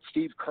Johnson,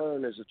 Steve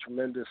Kern is a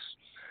tremendous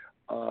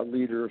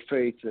leader of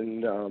faith,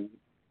 and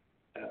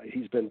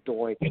he's been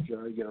Doink.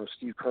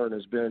 Steve Kern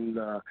has been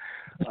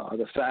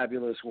the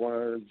fabulous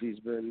one. He's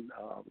been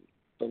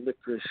the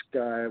licorice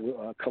guy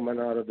coming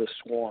out of the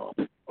swamp.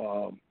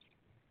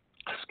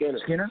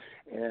 Skinner.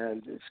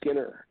 And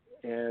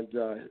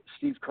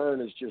Steve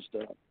Kern is just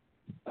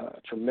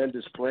a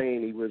tremendous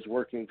brain. He was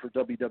working for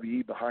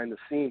WWE behind the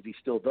scenes. He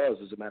still does,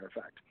 as a matter of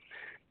fact.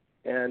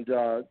 And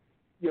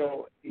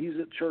he's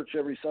at church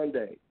every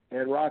Sunday.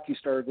 And Rocky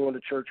started going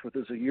to church with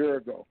us a year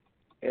ago.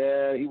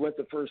 And he went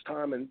the first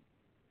time, and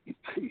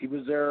he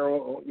was there,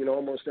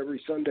 almost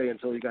every Sunday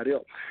until he got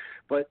ill.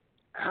 But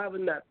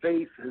having that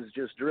faith has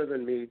just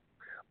driven me.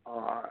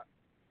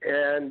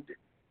 And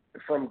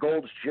from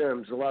Gold's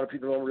Gyms, a lot of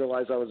people don't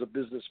realize I was a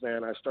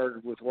businessman. I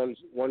started with one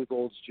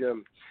Gold's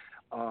Gym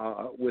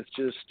with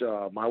just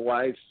my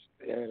wife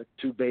and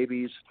 2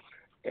 babies,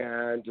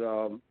 and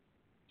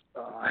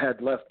I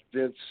had left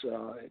Vince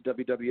at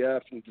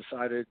WWF and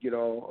decided,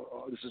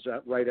 this is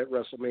right at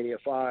WrestleMania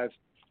 5,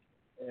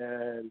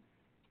 and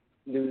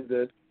knew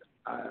that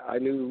I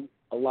knew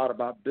a lot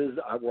about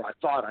business. Well, I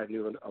thought I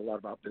knew a lot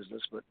about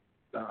business, but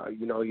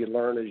you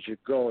learn as you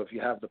go. If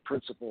you have the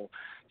principle,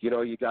 you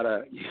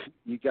gotta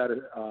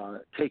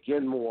take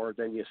in more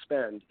than you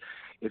spend.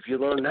 If you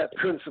learn that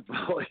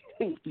principle,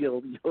 you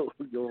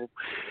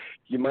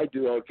might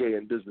do okay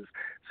in business.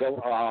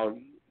 So,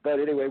 but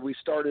anyway, we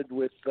started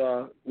with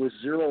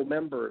 0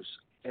 members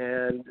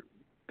and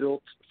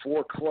built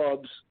 4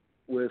 clubs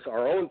with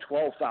our own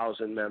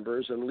 12,000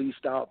 members and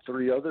leased out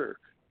 3 other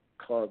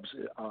clubs,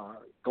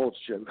 Gold's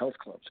Gym health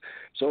clubs.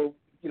 So,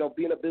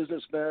 being a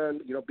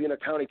businessman, being a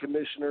county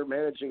commissioner,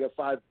 managing a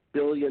 $5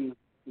 billion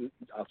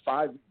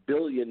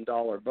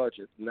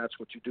budget, and that's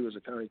what you do as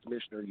a county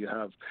commissioner. You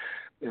have,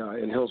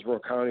 in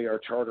Hillsborough County, our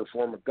charter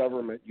form of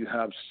government, you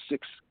have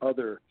 6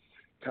 other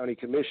county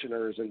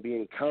commissioners, and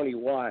being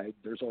county-wide,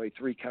 there's only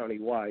 3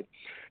 county-wide,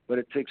 but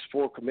it takes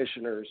 4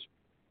 commissioners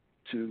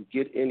to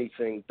get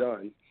anything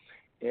done.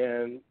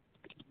 And,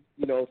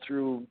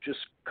 through just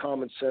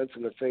common sense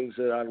and the things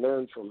that I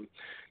learned from,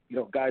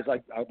 guys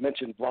like I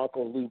mentioned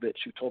Bronco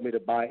Lubitsch, who told me to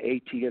buy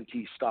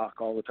AT&T stock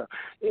all the time.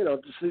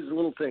 Just these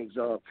little things.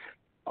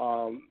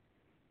 I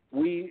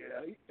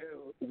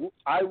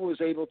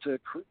was able to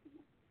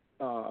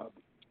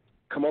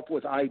come up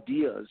with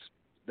ideas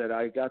that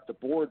I got the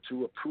board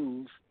to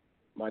approve,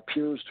 my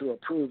peers to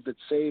approve, that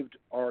saved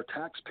our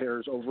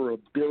taxpayers over $1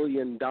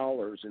 billion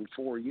in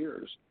 4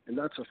 years, and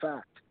that's a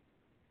fact.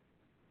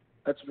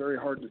 That's very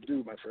hard to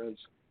do, my friends.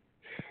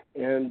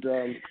 And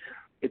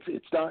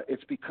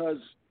it's because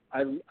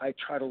I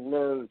try to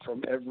learn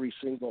from every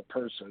single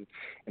person,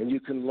 and you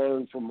can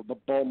learn from a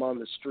bum on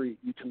the street.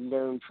 You can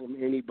learn from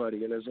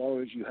anybody, and as long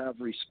as you have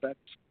respect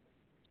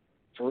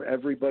for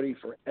everybody,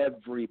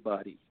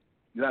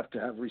 you have to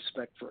have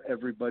respect for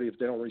everybody. If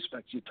they don't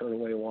respect you, turn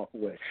away and walk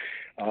away.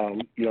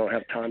 You don't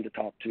have time to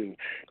talk to.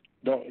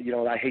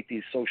 I hate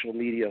these social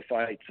media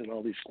fights and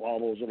all these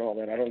squabbles and all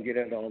that. I don't get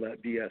into all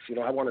that BS.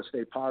 I want to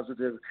stay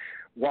positive,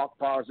 walk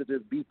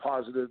positive, be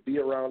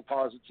around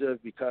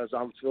positive, because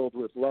I'm filled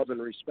with love and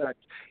respect,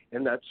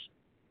 and that's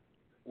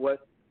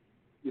what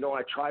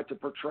I try to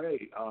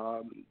portray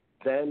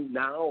then,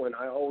 now, and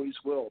I always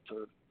will.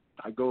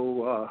 I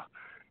go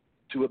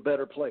to a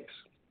better place.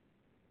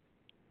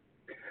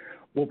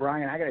 Well,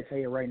 Brian, I got to tell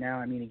you right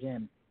now,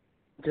 again,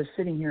 just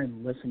sitting here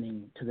and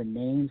listening to the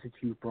names that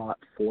you've brought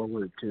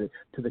forward, to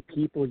the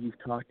people you've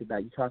talked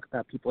about. You talk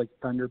about people like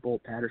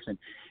Thunderbolt Patterson.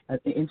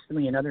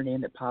 Instantly, another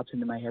name that pops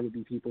into my head would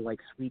be people like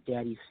Sweet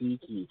Daddy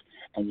Seeky.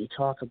 And you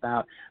talk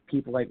about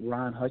people like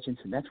Ron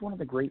Hutchinson. That's one of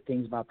the great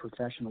things about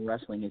professional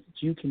wrestling, is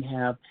that you can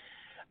have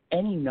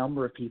any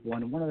number of people.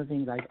 And one of the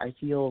things I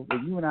feel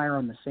that you and I are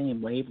on the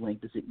same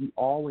wavelength is that you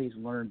always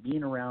learn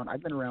being around.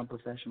 I've been around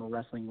professional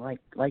wrestling like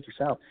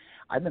yourself.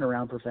 I've been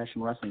around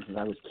professional wrestling since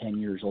I was 10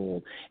 years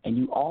old. And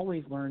you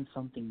always learn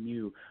something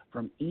new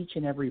from each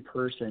and every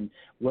person,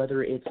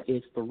 whether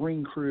it's the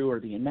ring crew or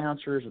the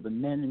announcers or the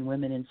men and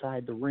women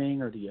inside the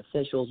ring or the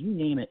officials, you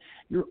name it.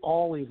 You're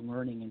always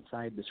learning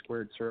inside the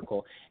squared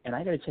circle. And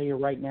I got to tell you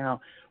right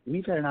now,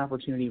 we've had an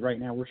opportunity right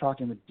now. We're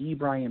talking with D.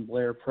 Brian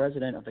Blair,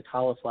 president of the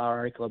Cauliflower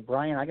Alley Club.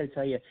 Brian, I got to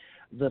tell you,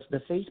 the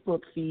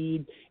Facebook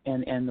feed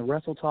and the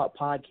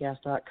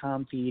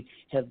WrestleTalkPodcast.com feed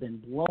have been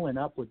blowing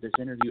up with this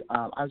interview.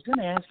 I was going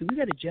to ask you, we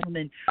got a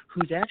gentleman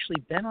who's actually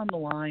been on the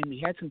line.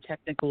 We had some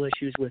technical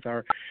issues with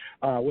our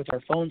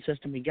phone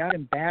system. We got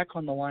him back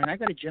on the line. I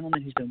got a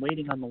gentleman who's been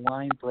waiting on the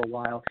line for a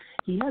while.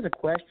 He has a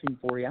question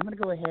for you. I'm going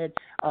to go ahead.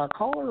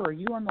 Caller, are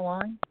you on the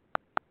line?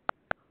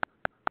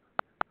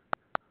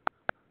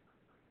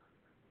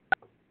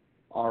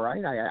 All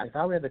right. I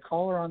thought we had the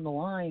caller on the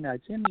line.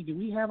 Timmy, do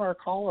we have our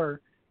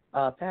caller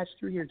patched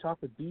through here to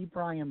talk with B.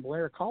 Brian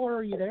Blair? Caller,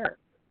 are you there?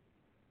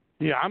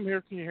 Yeah, I'm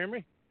here. Can you hear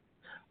me?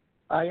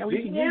 Yeah,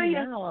 we can hear you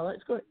now.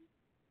 Let's go.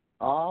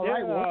 All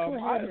right. Well,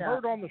 let's go I ahead. had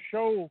heard on the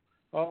show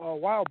a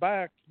while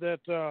back that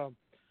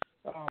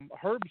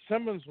Herb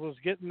Simmons was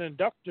getting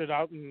inducted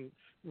out in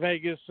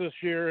Vegas this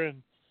year,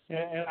 and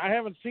I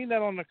haven't seen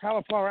that on the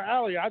Cauliflower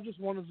Alley. I just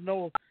wanted to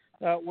know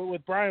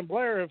with Brian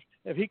Blair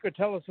if he could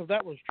tell us if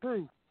that was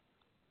true.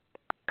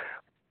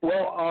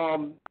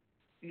 Well,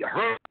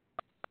 Herb.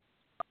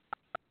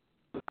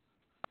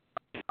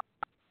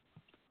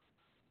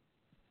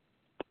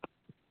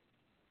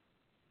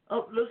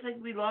 Oh, looks like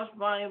we lost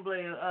Brian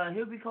Blair.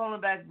 He'll be calling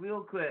back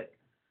real quick.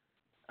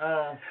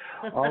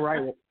 All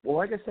right. Well,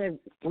 like I said,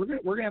 we're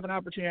gonna have an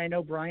opportunity. I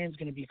know Brian's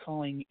going to be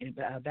calling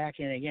back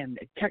in again.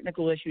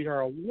 Technical issues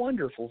are a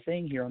wonderful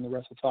thing here on the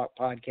Wrestle Talk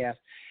podcast.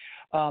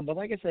 But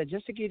like I said,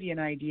 just to give you an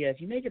idea, if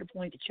you make it a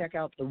point to check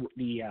out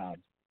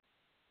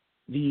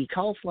the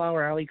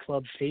Cauliflower Alley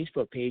Club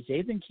Facebook page,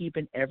 they've been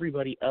keeping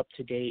everybody up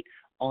to date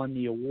on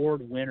the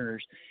award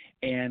winners.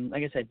 And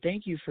like I said,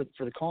 thank you for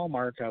the call,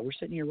 Mark. We're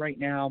sitting here right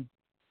now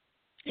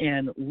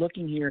and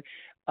looking here.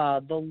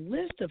 The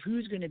list of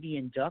who's going to be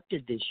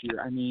inducted this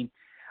year, I mean,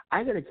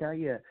 I got to tell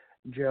you,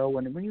 Joe,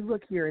 when you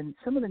look here, and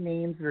some of the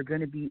names that are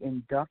going to be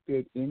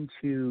inducted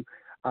into,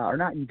 or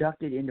not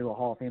inducted into a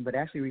Hall of Fame, but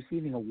actually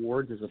receiving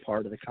awards as a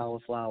part of the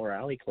Cauliflower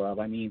Alley Club.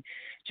 I mean,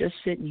 just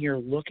sitting here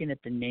looking at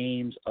the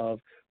names of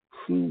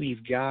who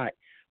we've got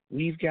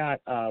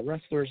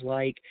wrestlers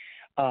like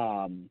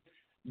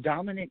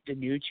Dominic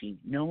DiNucci,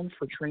 known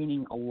for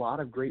training a lot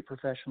of great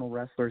professional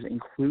wrestlers,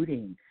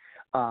 including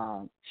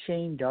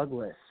Shane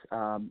Douglas,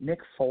 Mick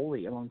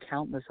Foley, among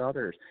countless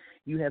others.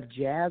 You have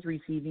Jazz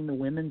receiving the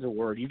Women's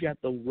Award. You've got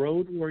the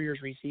Road Warriors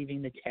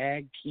receiving the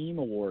Tag Team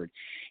Award.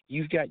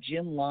 You've got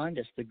Jim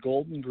Londas, the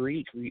Golden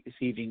Greek,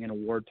 receiving an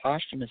award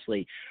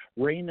posthumously.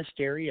 Rey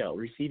Mysterio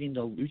receiving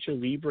the Lucha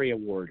Libre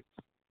Award.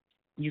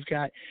 You've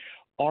got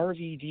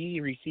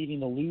RVD receiving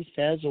the Lou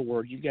Thez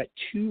Award. You've got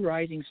 2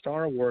 Rising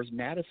Star Awards,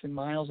 Madison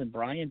Miles and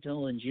Brian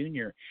Dillon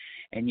Jr.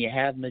 And you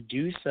have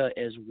Medusa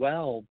as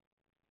well.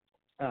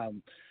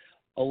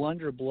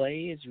 Alundra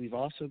Blaze. We've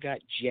also got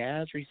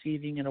Jazz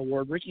receiving an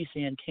award. Richie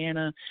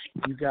Santana.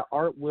 You've got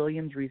Art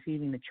Williams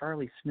receiving the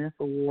Charlie Smith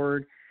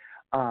Award.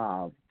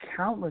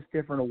 Countless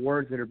different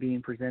awards that are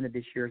being presented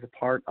this year as a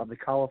part of the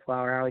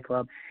Cauliflower Alley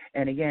Club.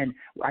 And again,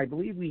 I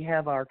believe we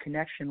have our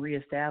connection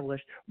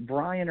reestablished.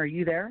 Brian, are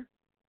you there?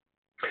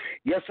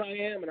 Yes, I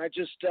am, and I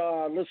just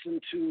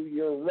listened to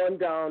your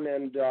rundown,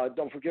 and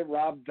don't forget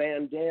Rob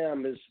Van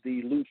Dam is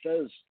the Lou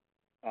Thez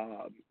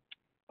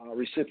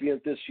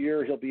recipient this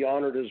year. He'll be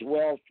honored as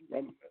well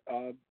from,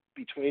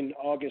 between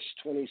April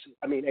 27th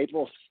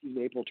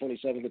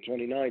and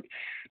 29th.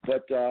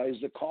 But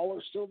is the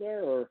caller still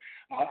there? Or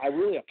I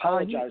really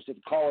apologize to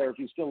the caller if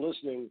he's still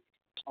listening.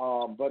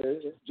 But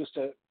just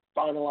to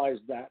finalize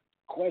that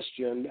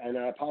question, and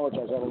I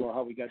apologize, I don't know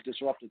how we got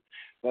disrupted,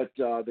 but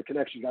the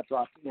connection got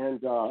dropped.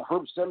 And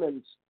Herb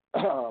Simmons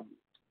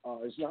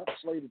is not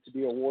slated to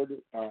be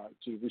awarded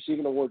to receive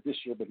an award this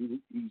year, but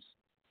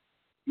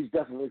he's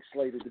definitely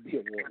slated to be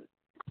awarded.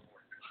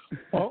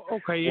 Oh,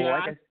 okay,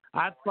 yeah.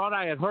 I thought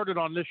I had heard it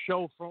on this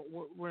show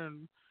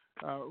when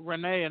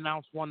Renee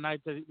announced one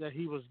night that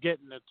he was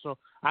getting it. So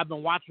I've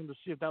been watching to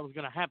see if that was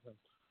going to happen.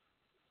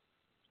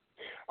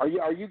 Are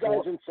you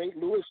guys in St.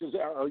 Louis?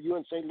 Are you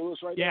in St. Louis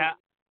right now? Yeah.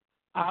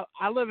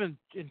 I live in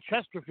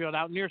Chesterfield,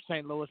 out near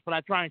St. Louis, but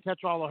I try and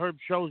catch all the Herb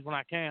shows when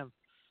I can.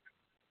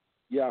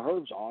 Yeah,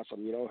 Herb's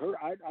awesome. You know,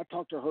 I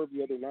talked to Herb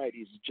the other night.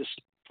 He's just,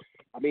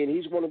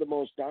 he's one of the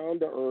most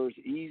down-to-earth,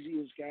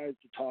 easiest guys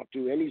to talk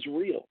to, and he's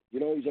real. You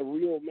know, he's a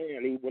real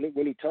man.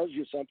 When he tells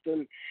you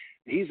something,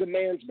 he's a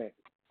man's man.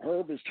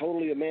 Herb is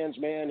totally a man's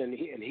man, and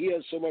he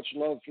has so much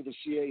love for the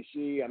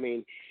CAC. I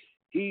mean,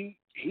 he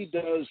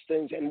does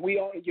things, and we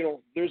all,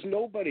 there's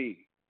nobody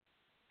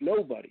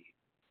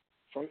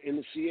from in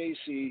the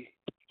CAC.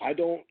 I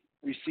don't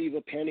receive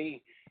a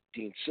penny.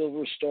 Dean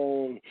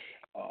Silverstone,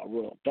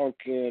 Royal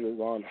Duncan,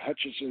 Ron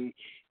Hutchison,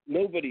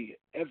 nobody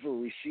ever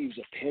receives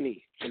a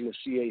penny from the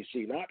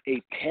CAC, not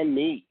a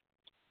penny.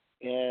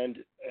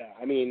 And,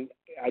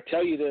 I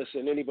tell you this,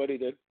 and anybody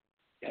that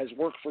has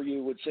worked for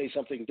you would say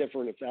something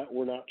different if that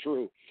were not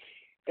true.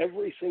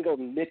 Every single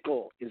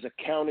nickel is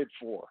accounted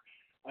for.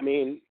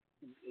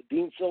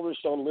 Dean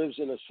Silverstone lives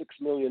in a $6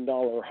 million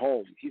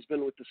home. He's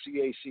been with the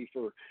CAC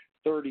for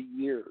 30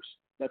 years.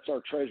 That's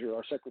our treasurer,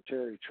 our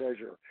secretary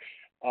treasurer.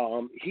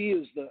 He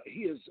is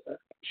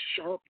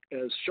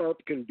sharp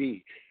can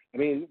be.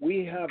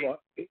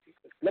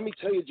 Let me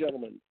tell you,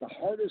 gentlemen, the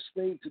hardest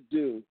thing to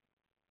do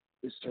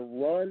is to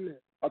run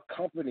a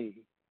company,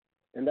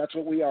 and that's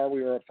what we are.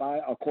 We are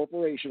a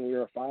corporation. We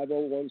are a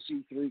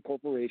 501c3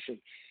 corporation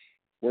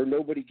where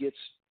nobody gets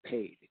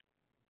paid.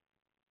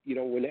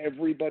 When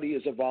everybody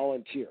is a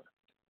volunteer.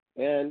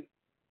 And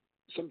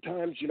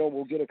sometimes,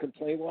 we'll get a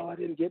complaint, well, I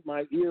didn't get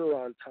my ear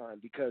on time,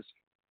 because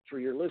for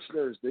your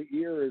listeners, the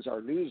ear is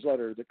our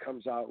newsletter that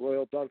comes out.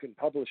 Royal Duncan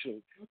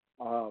Publishing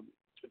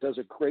does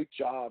a great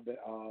job.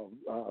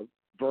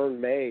 Vern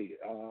May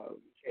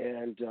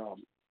and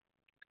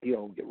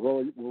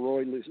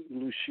Roy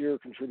Lucier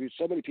contributes.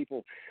 So many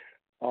people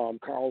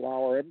Carl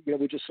Lauer.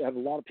 We just have a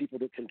lot of people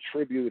that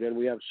contribute, and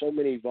we have so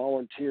many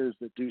volunteers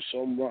that do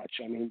so much.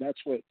 I mean, that's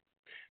what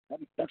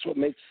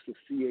makes the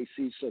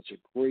CAC such a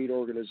great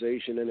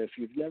organization. And if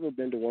you've never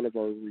been to one of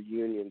our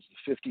reunions,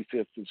 the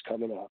 55th is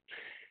coming up.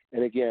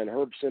 And again,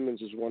 Herb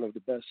Simmons is one of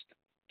the best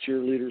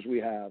cheerleaders we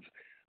have.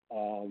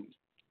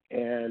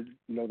 And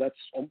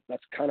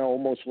that's kind of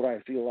almost what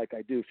I feel like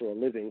I do for a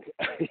living,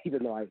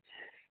 even though I'm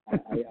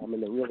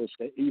in the real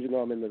estate, even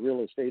though I'm in the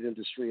real estate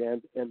industry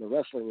and the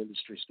wrestling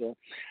industry still.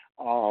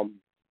 I'm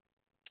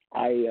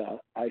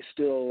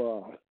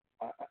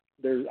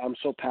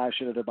so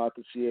passionate about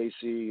the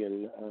CAC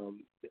and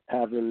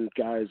having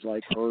guys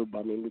like Herb.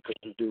 I mean, we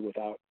couldn't do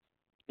without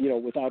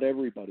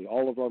everybody,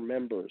 all of our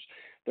members.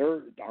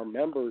 Our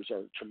members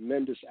are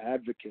tremendous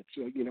advocates.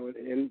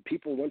 And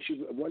people once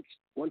you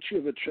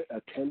have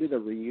attended a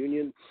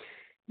reunion,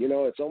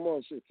 it's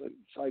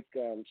like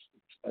an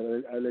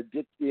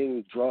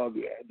addicting drug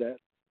that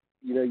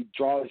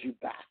draws you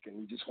back,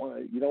 and you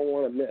don't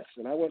want to miss.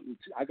 And I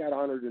got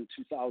honored in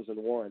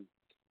 2001.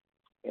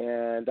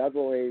 And I've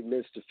only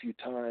missed a few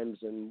times.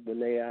 And when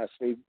they asked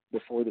me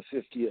before the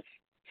 50th,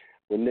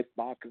 when Nick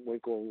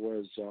Bockenwinkle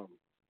was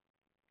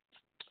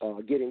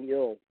getting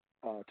ill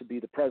to be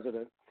the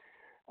president,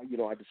 I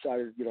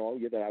decided,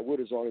 that I would,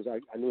 as long as I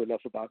knew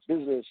enough about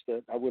business,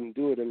 that I wouldn't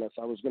do it unless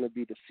I was going to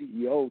be the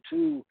CEO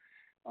too,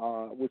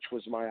 which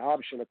was my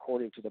option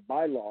according to the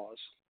bylaws.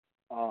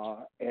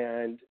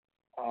 And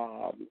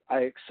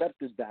I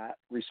accepted that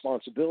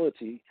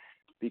responsibility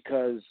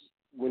because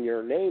when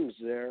your name's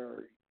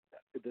there,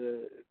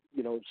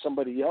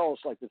 somebody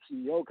else like the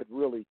CEO could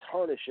really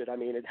tarnish it. I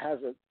mean, it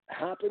hasn't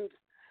happened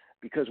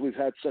because we've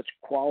had such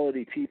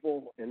quality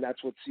people, and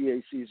that's what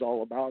CAC is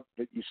all about,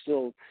 but you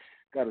still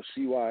got a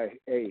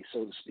CYA,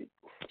 so to speak.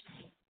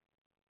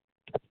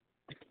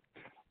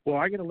 Well,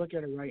 I got to look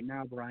at it right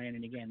now, Brian,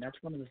 and again,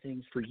 that's one of the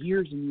things for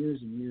years and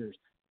years and years.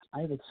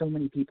 I've had so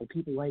many people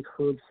like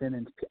Herb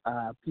Simmons,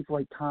 people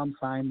like Tom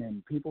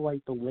Simon, people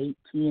like the late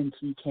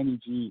TNT Kenny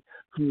G,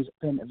 who's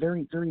been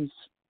very, very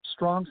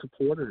strong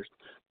supporters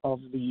of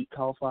the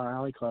Cauliflower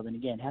Alley Club. And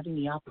again, having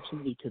the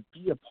opportunity to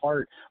be a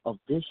part of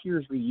this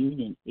year's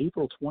reunion,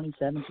 April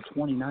 27th to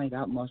 29th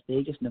out in Las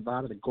Vegas,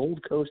 Nevada, the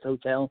Gold Coast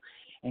Hotel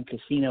and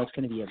Casino. It's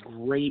going to be a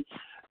great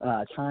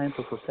time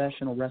for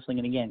professional wrestling.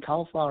 And again,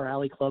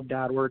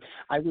 caulifloweralleyclub.org.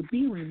 I would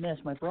be remiss,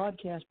 my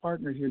broadcast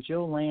partner here,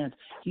 Joe Lance,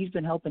 he's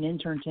been helping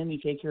intern Timmy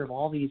take care of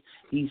all these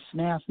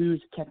snafus.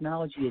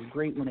 Technology is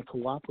great when it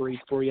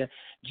cooperates for you.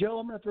 Joe,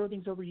 I'm going to throw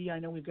things over to you. I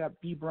know we've got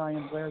B.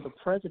 Brian Blair, the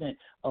president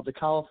of the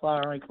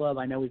Cauliflower Alley Club.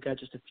 I know we've got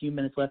just a few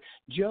minutes left.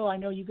 Joe, I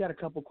know you've got a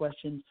couple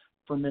questions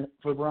for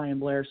Brian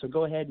Blair, so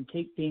go ahead and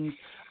take things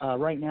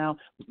right now.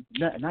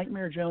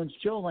 Nightmare Jones,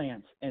 Joe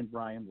Lance, and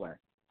Brian Blair.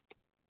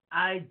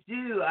 I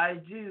do.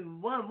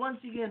 Once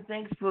again,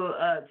 thanks for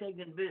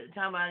taking a bit of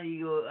time out of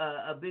your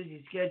a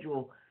busy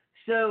schedule.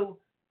 So,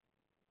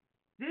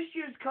 this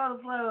year's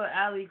Cauliflower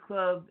Alley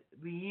Club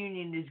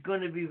reunion is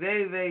going to be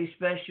very, very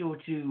special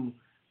to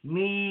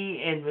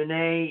me and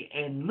Renee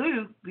and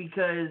Luke,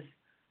 because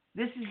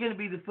this is going to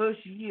be the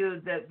first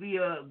year that we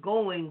are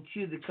going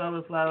to the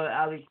Cauliflower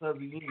Alley Club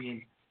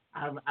reunion.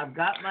 I've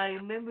got my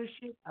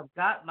membership, I've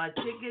got my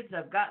tickets,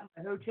 I've got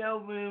my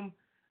hotel room.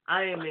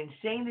 I am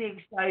insanely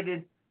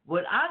excited.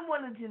 What I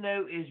wanted to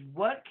know is,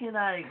 what can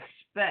I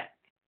expect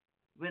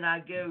when I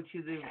go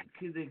to the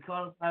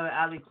Cauliflower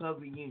Alley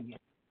Club reunion?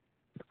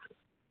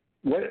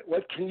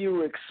 What can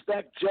you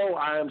expect, Joe?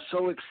 I am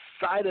so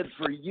excited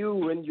for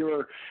you and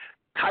your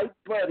tight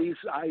buddies.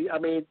 I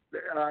mean,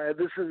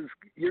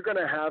 you're going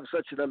to have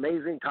such an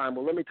amazing time.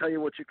 Well, let me tell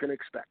you what you can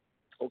expect.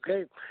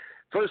 Okay,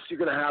 first you're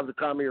going to have the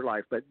time of your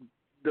life, but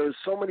there's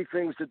so many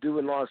things to do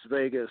in Las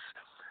Vegas.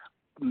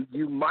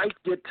 You might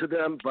get to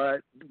them,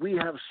 but we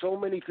have so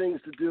many things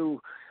to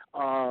do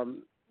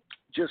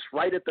just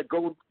right at the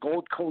Gold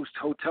Coast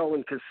Hotel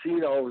and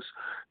Casinos.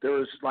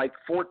 There's like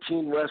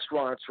 14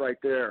 restaurants right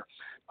there.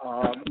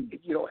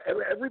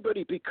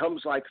 Everybody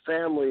becomes like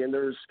family, and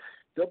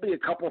there'll be a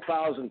couple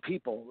thousand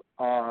people.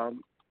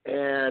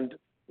 And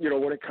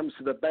when it comes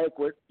to the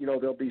banquet,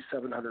 there'll be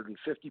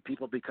 750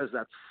 people because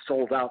that's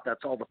sold out.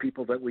 That's all the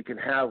people that we can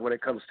have when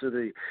it comes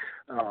to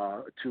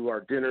to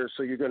our dinner.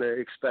 So you're going to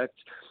expect,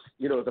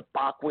 the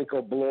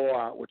Bockenwinkle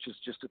blowout, which is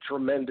just a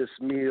tremendous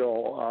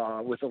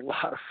meal with a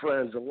lot of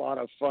friends, a lot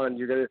of fun.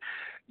 You're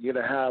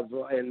gonna have,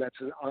 and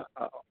that's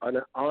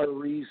an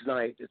honorees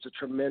night. It's a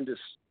tremendous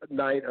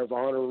night of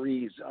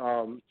honorees.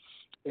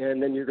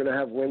 And then you're going to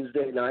have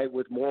Wednesday night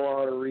with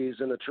more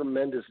honorees and a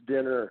tremendous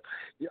dinner.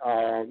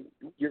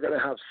 You're going to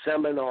have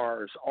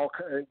seminars, all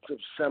kinds of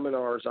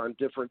seminars on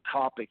different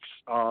topics.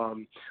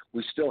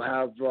 We still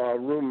have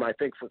room, I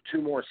think, for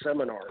 2 more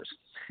seminars.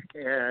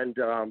 And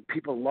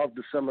people love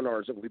the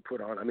seminars that we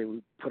put on. I mean,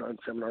 we put on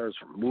seminars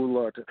from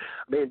Moolah to,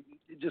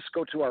 just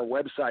go to our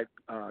website,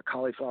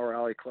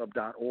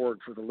 caulifloweralleyclub.org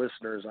for the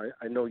listeners.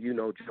 I know you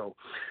know, Joe,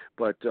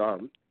 but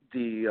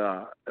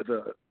the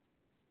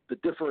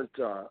different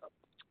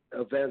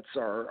events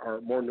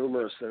are more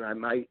numerous than I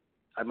might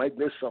I might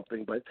miss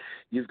something, but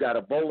you've got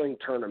a bowling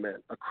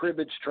tournament, a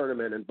cribbage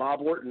tournament, and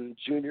Bob Orton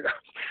Jr.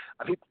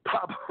 I mean,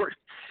 Bob Orton.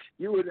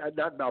 You would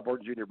not Bob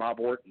Orton Jr. Bob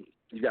Orton.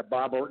 You got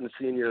Bob Orton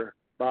Sr.,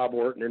 Bob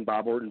Orton, and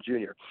Bob Orton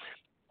Jr.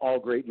 All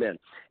great men.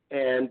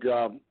 And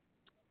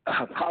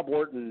Bob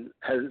Orton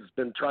has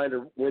been trying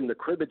to win the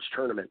cribbage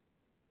tournament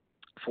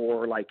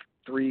for like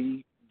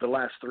the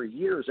last 3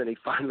 years, and he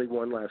finally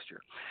won last year.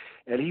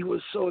 And he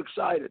was so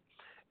excited.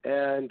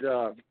 And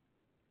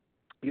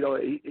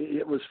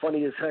it was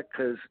funny as heck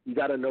because you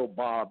got to know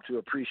Bob to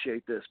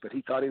appreciate this, but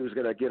he thought he was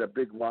going to get a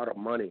big wad of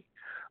money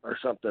or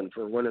something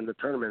for winning the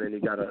tournament, and he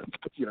got a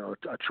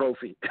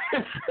trophy.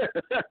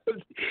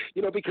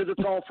 Because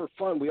it's all for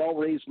fun. We all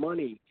raise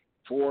money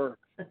for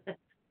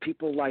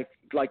people like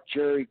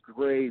Jerry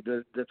Gray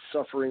that's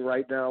suffering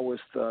right now with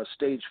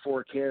stage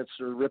 4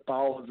 cancer, Rip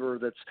Oliver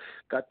that's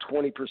got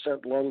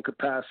 20% lung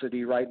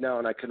capacity right now,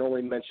 and I can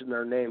only mention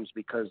their names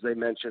because they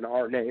mention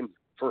our name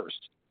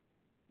first.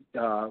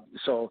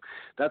 So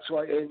that's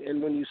why,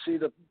 and when you see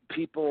the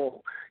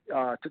people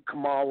to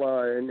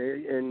Kamala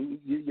and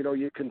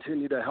you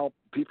continue to help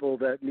people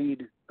that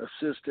need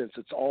assistance,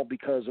 it's all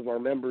because of our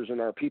members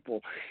and our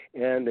people,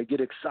 and they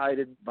get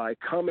excited by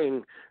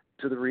coming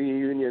to the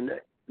reunion,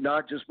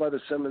 not just by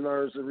the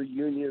seminars, the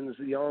reunions,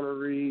 the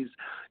honorees.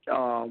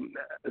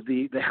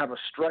 They have a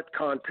strut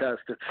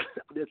contest.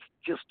 It's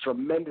just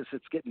tremendous.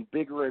 It's getting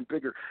bigger and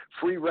bigger.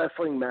 Free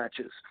wrestling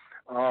matches.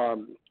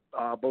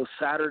 Both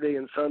Saturday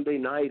and Sunday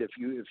night, if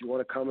you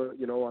want to come,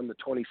 on the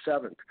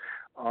 27th,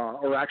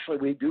 or actually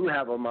we do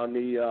have them on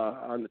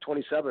the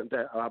 27th,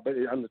 but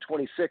on the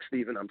 26th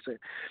even, I'm saying,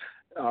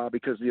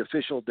 because the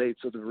official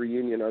dates of the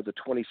reunion are the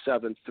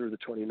 27th through the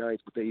 29th,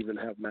 but they even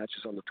have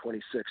matches on the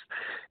 26th,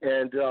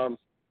 and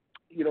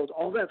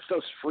all that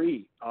stuff's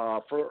free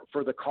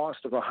for the cost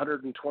of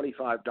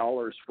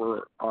 $125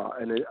 for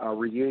a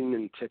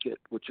reunion ticket,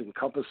 which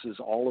encompasses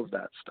all of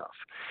that stuff.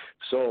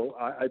 So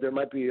there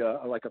might be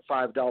like a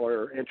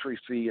 $5 entry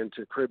fee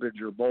into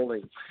cribbage or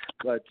bowling,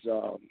 but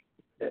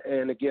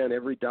and again,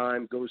 every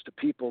dime goes to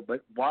people.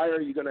 But why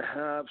are you going to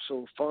have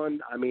so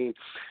fun? I mean,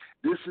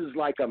 this is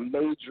like a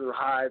major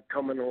hive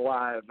coming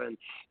alive,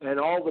 and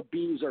all the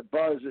bees are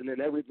buzzing,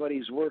 and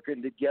everybody's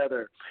working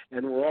together,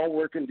 and we're all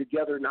working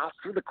together not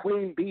for the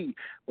queen bee,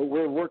 but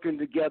we're working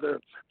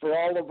together for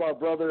all of our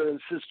brother and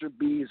sister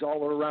bees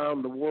all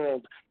around the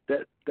world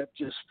that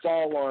just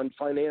fall on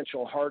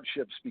financial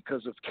hardships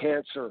because of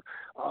cancer.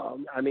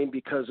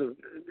 Because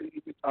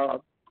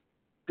of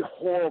the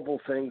horrible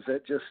things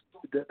that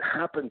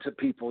happen to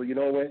people.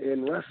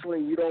 In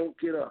wrestling, you don't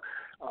get a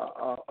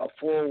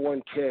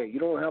 401k. You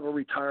don't have a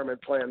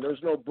retirement plan.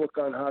 There's no book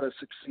on how to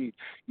succeed.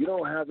 You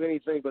don't have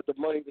anything but the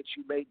money that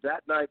you made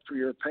that night for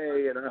your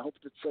pay, and I hope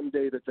that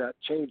someday that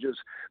changes.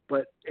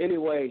 But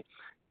anyway,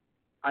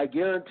 I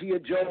guarantee you,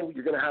 Joe,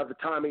 you're going to have the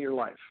time of your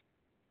life.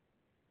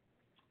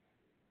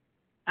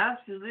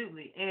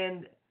 Absolutely.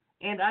 And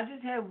I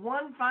just have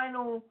one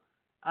final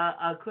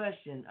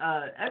question.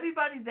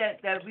 Everybody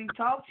that we've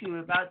talked to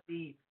about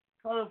the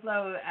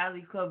Cauliflower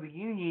Alley Club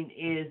reunion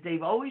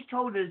they've always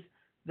told us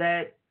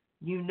that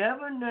you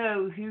never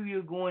know who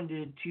you're going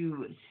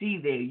to see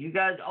there. You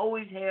guys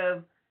always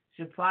have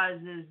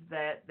surprises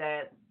that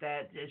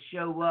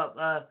show up.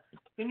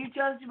 Can you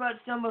tell us about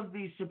some of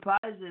the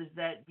surprises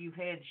that you've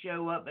had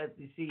show up at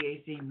the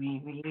CAC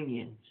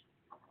reunions?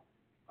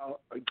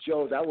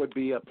 Joe, that would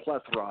be a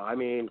plethora. I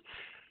mean,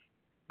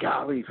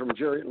 golly, from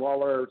Jerry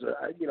Lawler to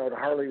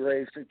Harley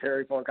Race to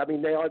Terry Funk. I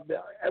mean,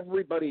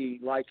 everybody,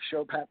 like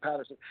Pat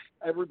Patterson,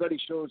 everybody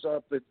shows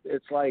up.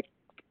 It's like,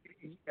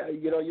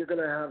 you're going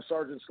to have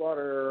Sergeant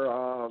Slaughter,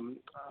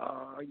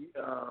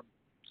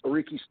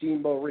 Ricky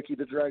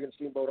the Dragon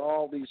Steamboat,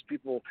 all these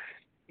people,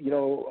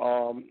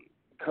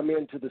 come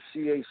into the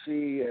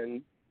CAC,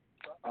 and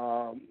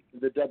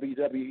the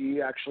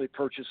WWE actually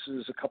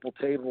purchases a couple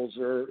tables.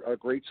 They're a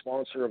great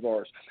sponsor of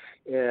ours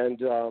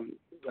and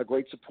a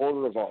great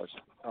supporter of ours.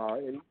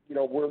 And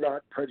we're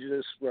not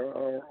prejudiced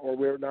or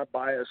we're not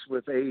biased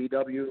with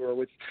AEW or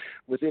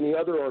with any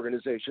other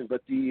organization,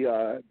 but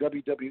the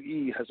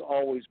WWE has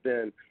always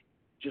been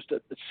just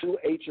Sue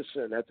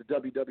Aitchison at the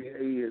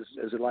WWE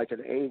is like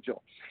an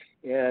angel.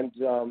 And,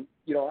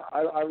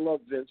 I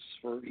love Vince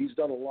he's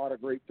done a lot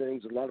of great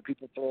things. A lot of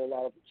people throw a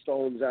lot of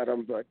stones at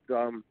him, but,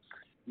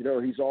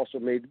 he's also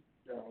made,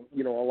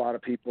 a lot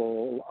of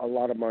people a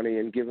lot of money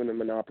and given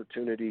them an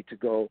opportunity to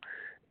go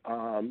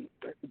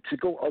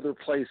other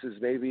places.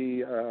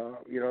 Maybe,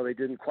 they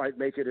didn't quite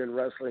make it in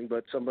wrestling,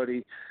 but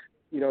somebody,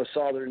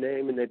 saw their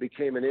name and they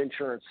became an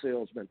insurance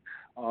salesman,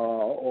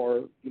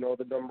 or,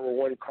 the number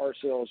one car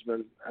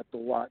salesman at the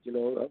lot.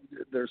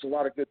 There's a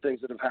lot of good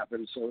things that have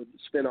happened, so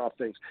spin-off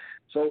things.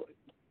 So,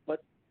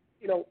 but,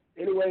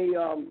 anyway,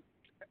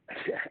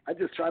 I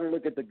just try to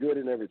look at the good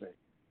in everything.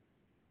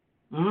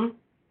 Mm-hmm.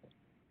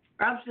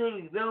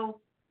 Absolutely. Bill,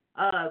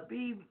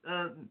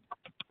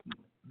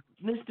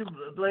 Mr.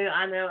 Blair,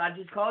 I know I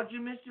just called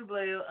you Mr.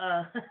 Blair.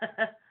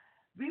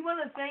 We want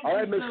to thank you so much. All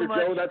right, Mr.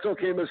 Joe, that's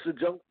okay, Mr.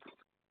 Joe.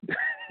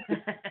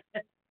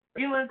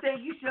 Kruel,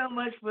 thank you so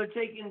much for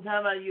taking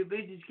time out of your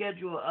busy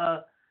schedule.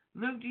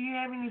 Luke, do you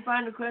have any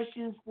final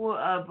questions for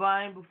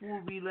Brian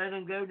before we let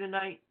him go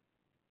tonight?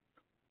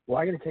 Well,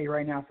 I got to tell you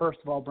right now, first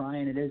of all,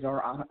 Brian, it is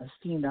our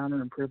esteemed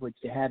honor and privilege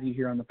to have you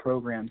here on the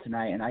program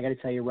tonight. And I got to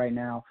tell you right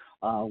now,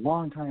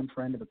 longtime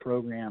friend of the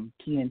program,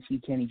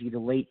 TNT Kenny G, the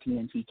late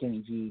TNT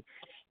Kenny G,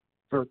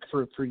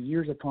 for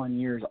years upon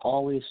years,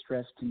 always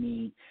stressed to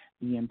me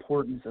the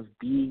importance of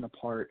being a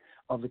part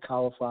of the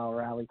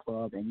Cauliflower Alley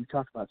Club. And you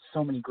talk about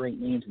so many great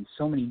names and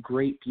so many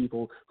great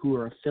people who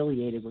are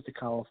affiliated with the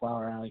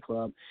Cauliflower Alley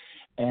Club.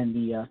 And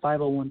the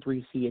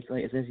 501(c),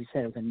 as you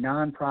said, it's a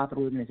nonprofit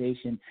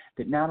organization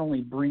that not only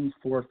brings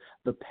forth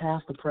the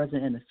past, the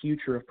present, and the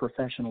future of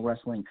professional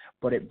wrestling,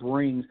 but it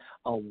brings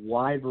a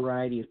wide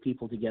variety of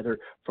people together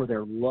for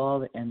their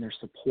love and their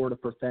support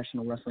of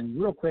professional wrestling.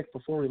 Real quick,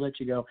 before we let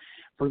you go,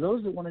 for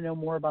those that want to know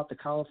more about the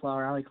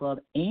Cauliflower Alley Club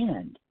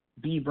and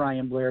be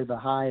Brian Blair, the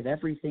Hive,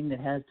 everything that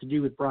has to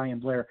do with Brian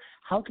Blair,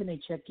 how can they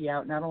check you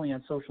out, not only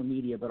on social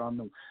media, but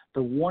on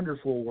the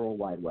wonderful World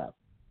Wide Web?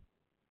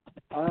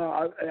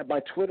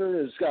 My Twitter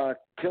is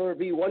Killer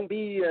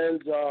B1B,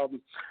 and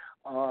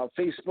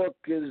Facebook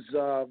is,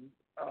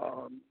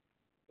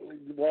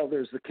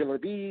 there's the Killer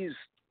Bees,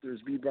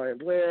 there's B. Brian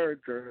Blair,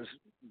 there's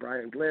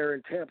Brian Blair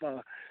in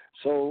Tampa.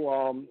 So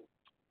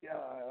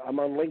I'm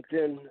on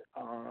LinkedIn.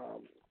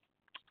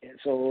 And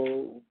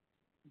so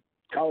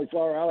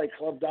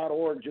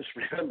caulifloweralleyclub.org, just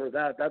remember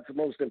that. That's the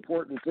most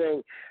important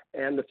thing.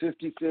 And the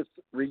 55th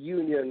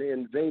reunion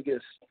in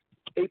Vegas,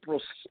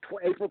 April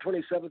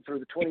 27th through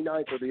the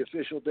 29th are the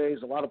official days.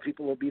 A lot of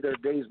people will be there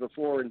days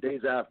before and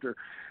days after.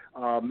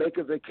 Make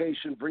a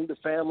vacation, bring the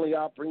family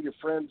out, bring your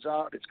friends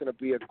out. It's going to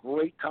be a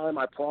great time,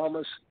 I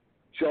promise.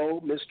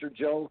 Joe, Mr.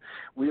 Joe,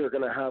 we are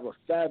going to have a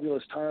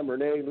fabulous time.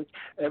 Renee,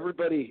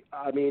 everybody,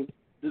 I mean,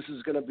 this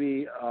is going to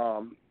be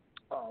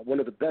one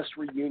of the best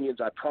reunions,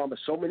 I promise.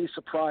 So many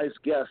surprise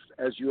guests,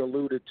 as you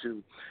alluded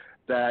to,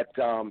 that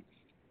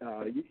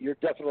you're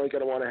definitely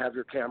going to want to have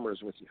your cameras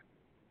with you.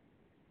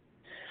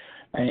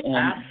 And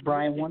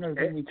Brian, one other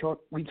thing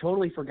we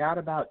totally forgot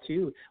about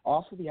too,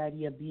 also the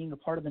idea of being a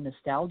part of the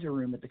nostalgia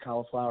room at the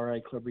Cauliflower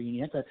Alley Club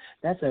reunion.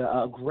 That's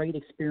a great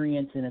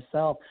experience in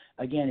itself.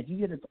 Again, if you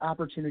get an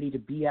opportunity to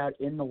be out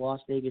in the Las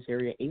Vegas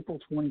area, April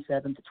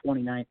 27th to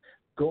 29th,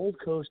 Gold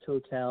Coast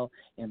Hotel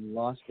in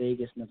Las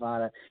Vegas,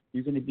 Nevada,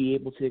 you're going to be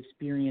able to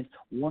experience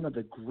one of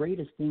the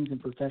greatest things in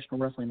professional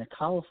wrestling, the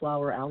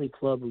Cauliflower Alley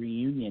Club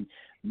reunion.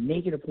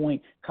 Make it a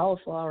point,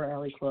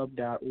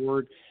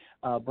 caulifloweralleyclub.org.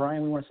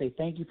 Brian, we want to say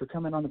thank you for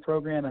coming on the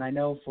program, and I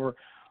know for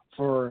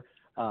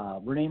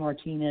Renee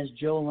Martinez,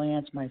 Joe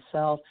Lance,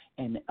 myself,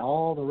 and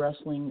all the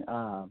wrestling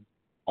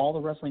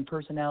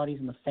personalities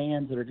and the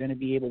fans that are going to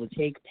be able to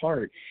take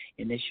part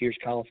in this year's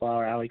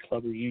Cauliflower Alley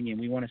Club reunion,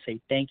 we want to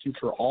say thank you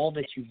for all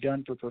that you've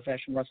done for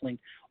professional wrestling,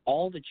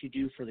 all that you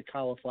do for the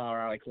Cauliflower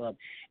Alley Club,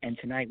 and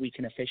tonight we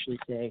can officially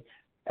say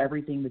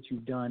everything that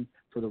you've done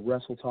for the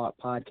Wrestle Talk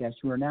podcast.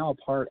 You are now a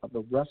part of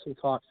the Wrestle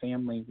Talk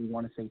family. We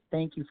want to say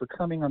thank you for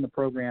coming on the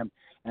program,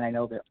 and I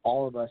know that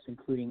all of us,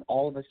 including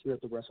all of us here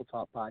at the Wrestle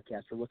Talk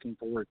podcast, are looking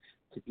forward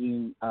to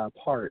being a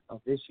part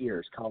of this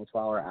year's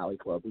Cauliflower Alley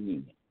Club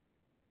reunion.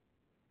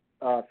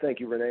 Thank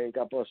you, Renee.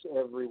 God bless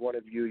every one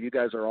of you. You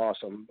guys are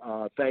awesome.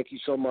 Thank you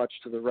so much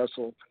to the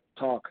Wrestle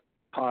Talk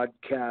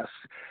podcast.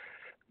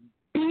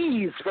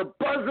 Bees for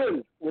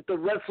buzzing with the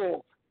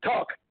Wrestle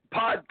Talk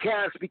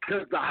podcast,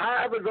 because the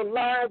Hive is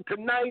alive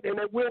tonight and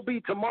it will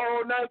be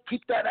tomorrow night.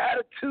 Keep that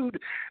attitude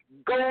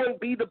going.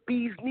 Be the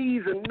bee's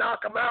knees and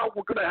knock them out.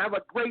 We're going to have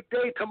a great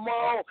day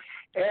tomorrow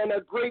and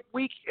a great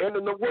week. And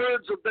in the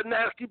words of the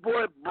nasty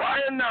boy,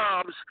 Brian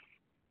Knobs,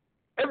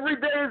 every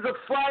day is a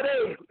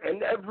Friday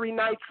and every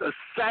night's a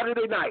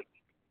Saturday night.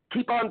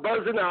 Keep on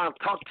buzzing. I'll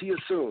talk to you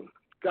soon.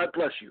 God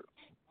bless you.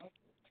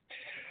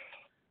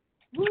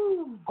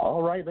 Woo.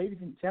 All right, ladies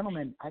and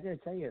gentlemen, I got to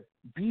tell you,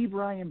 B.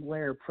 Brian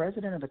Blair,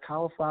 president of the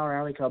Cauliflower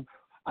Alley Club.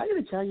 I got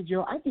to tell you,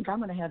 Joe, I think I'm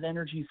going to have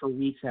energy for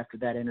weeks after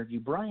that interview.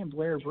 Brian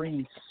Blair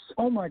bringing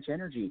so much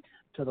energy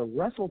to the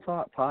Wrestle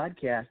Talk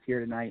podcast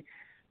here tonight.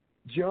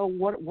 Joe,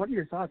 what are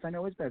your thoughts? I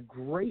know it's been a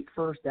great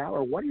first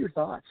hour. What are your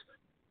thoughts?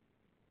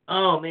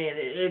 Oh, man,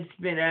 it's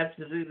been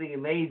absolutely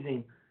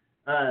amazing.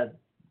 The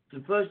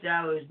first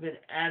hour has been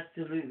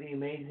absolutely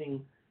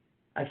amazing.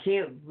 I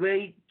can't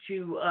wait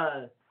to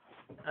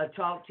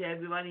talk to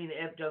everybody in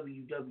the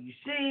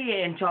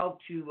FWWC and talk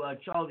to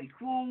Charlie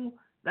Kruel.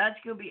 That's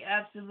going to be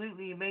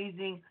absolutely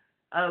amazing.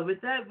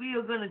 With that, we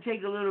are going to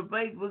take a little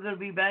break. We're going to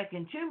be back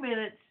in 2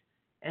 minutes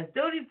and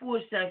 34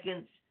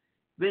 seconds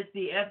with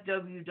the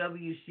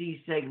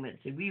FWWC segments.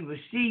 And we will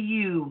see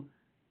you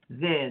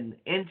then.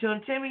 Until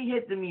Timmy,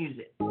 hit the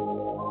music.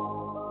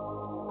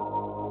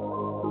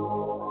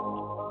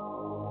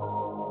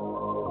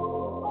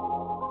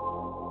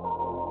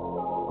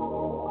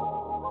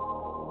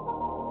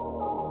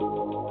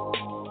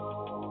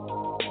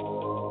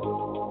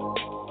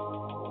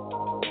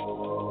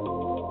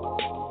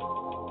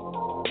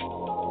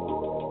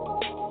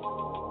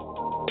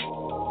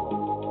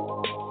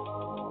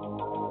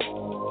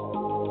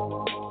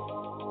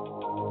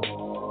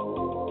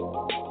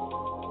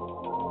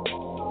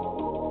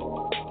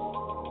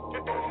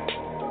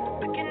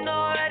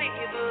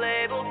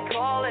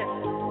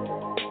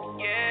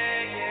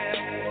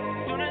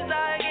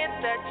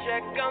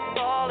 I'm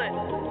ballin'.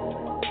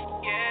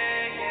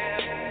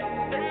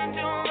 Yeah. Spend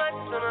too much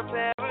on a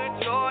pair of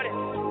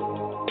Jordans.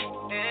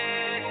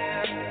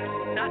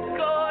 Yeah. Not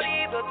gold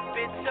either,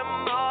 bitch,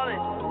 I'm all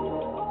in.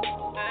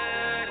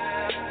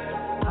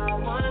 I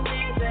want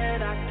things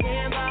that I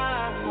can't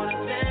buy. Wanna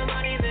spend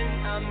money,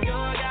 then I'm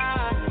your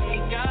guy.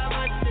 Ain't got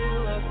much to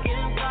look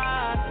and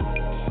buy.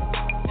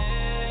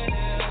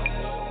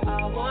 I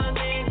want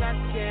things I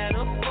can't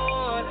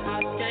afford. I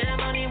spend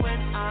money when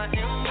I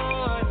am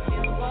bored.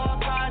 In four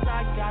cars,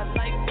 I got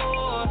like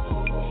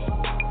 400.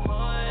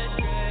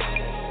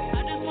 I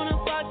just wanna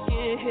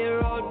fucking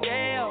hear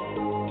Rodeo.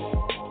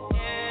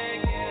 Yeah.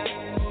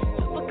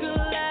 Super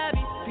collab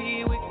EP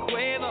with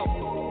Quavo.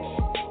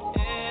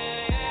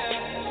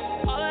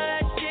 Yeah. All of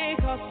that shit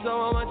costs so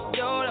much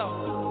dodo.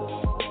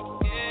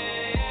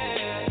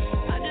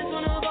 Yeah. I just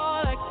wanna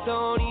ball like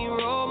Tony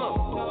Romo.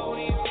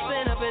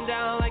 Spin up and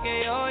down like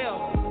a yo-yo.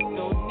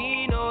 Don't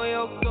need no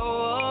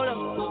Yoko Ono.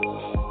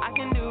 I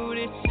can do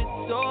this shit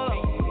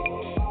solo.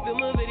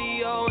 Film a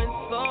video in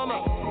slow-mo.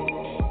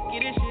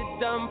 Get this shit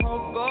done pro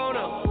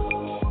bono.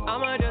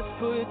 I'ma just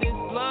put this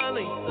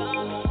bluntly.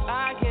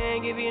 I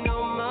can't give you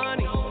no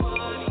money.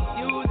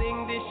 You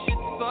think this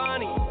shit's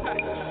funny.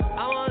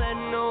 I won't let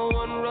no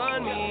one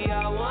run me.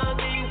 I want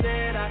things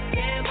that I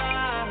can't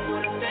buy.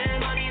 Wanna spend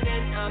money,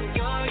 then I'm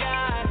your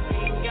guy.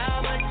 Ain't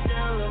got much to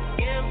look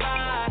and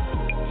buy.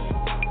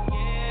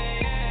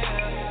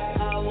 Yeah.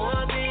 I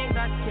want things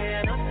I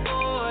can't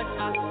afford.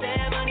 I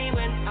spend money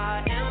when I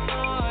am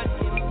bored.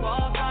 In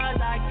four cars,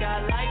 I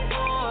got like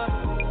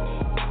 400.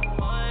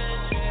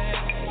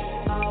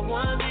 I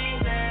want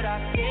things that I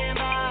can't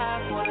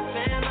buy. Wanna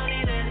spend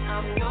money, then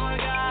I'm your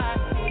guy.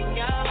 Ain't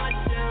got much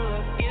to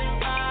look and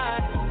buy.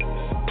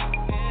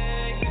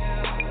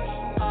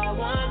 Yeah. I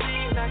want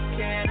things I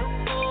can't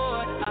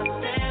afford. I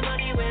spend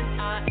money when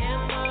I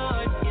am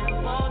bored. In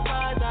four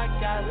cars, I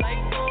got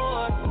like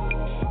 400.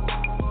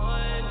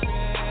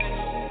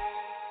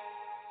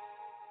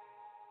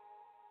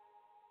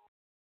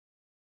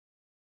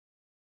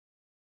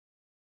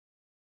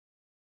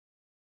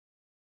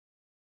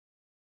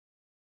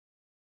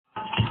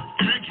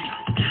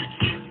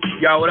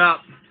 Yo, what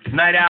up?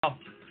 Night Owl,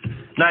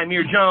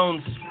 Nightmare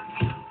Jones.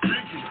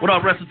 What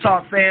up, Wrestle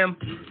Talk fam?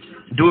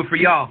 Do it for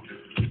y'all.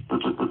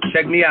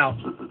 Check me out.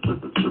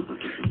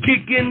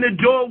 Kick in the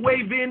door,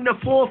 waving the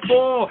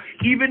 4-4.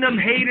 Even them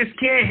haters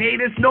can't hate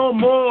us no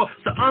more.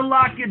 So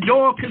unlock your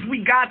door, cause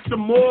we got some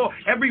more.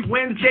 Every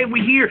Wednesday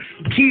we here,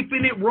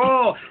 keeping it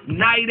raw.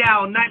 Night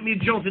Owl, Nightmare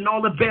Jones, and all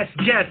the best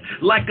jets.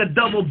 Like a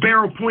double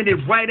barrel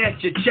pointed right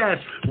at your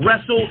chest.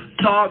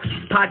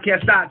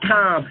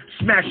 WrestleTalkPodcast.com.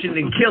 Smashing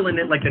and killing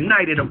it like the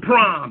night of the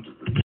prom.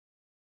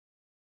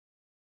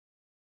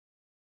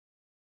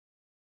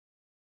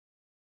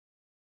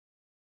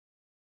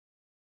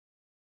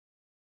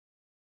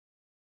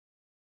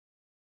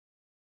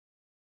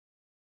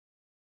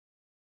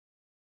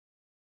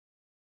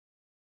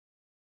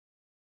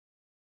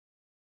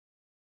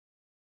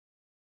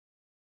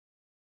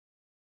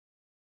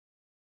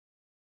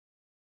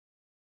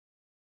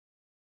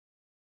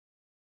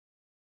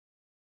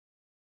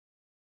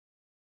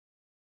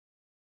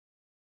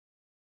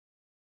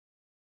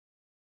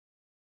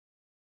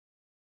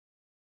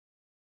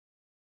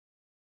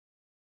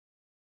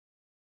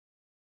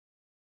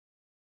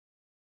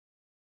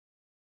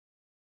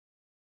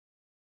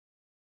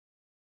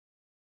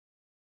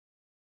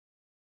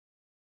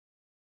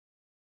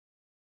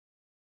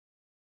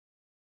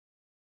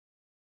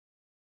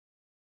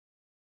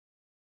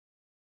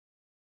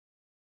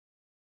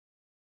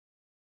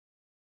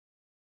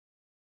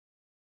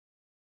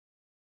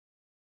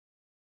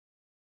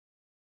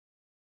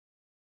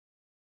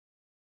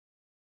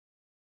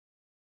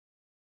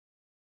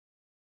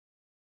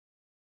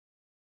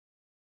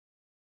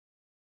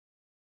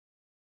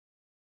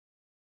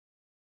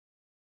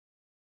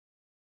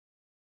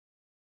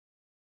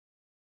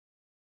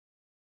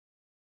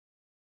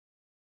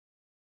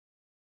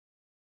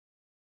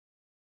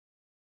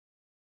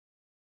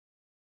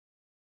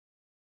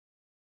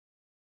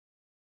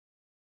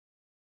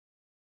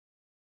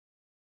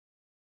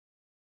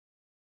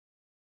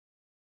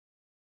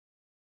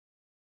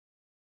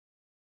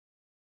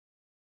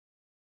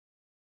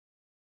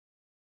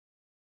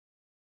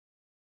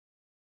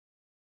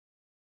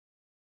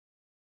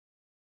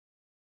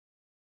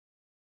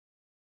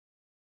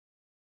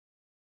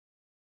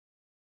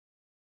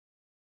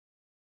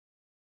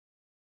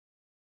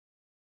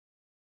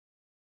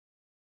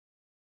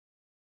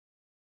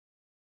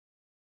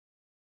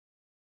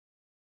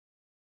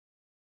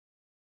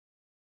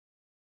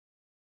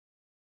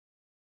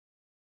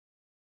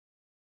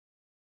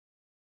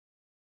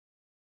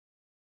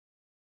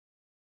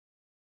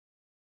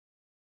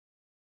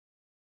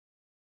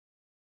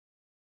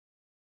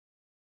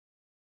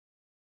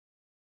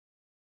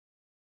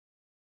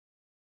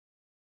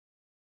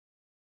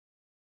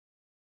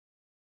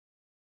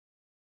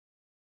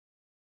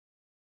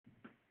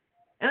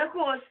 And of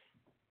course,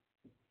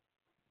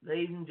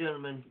 ladies and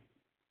gentlemen,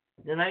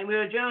 the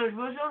Nightmare Jones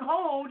was on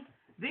hold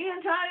the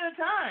entire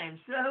time.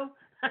 So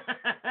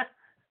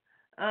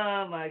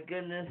Oh my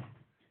goodness.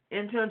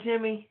 Intern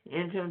Timmy.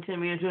 It's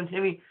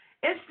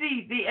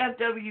the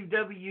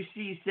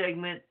FWWC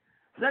segment.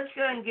 Let's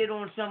go ahead and get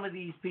on some of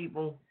these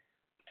people.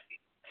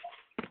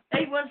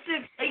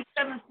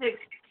 816-876.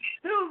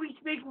 Who are we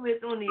speaking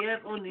with on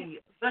the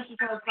Special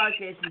Talk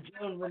Podcast with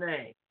Joe and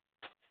Renee?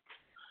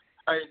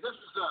 Hey, this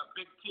is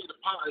Big T the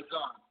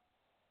Pizon.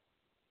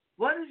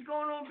 What is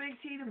going on, Big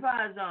T the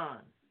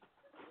Pizon?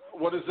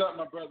 What is up,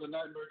 my brother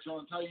Nightmare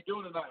Jones? How you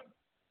doing tonight?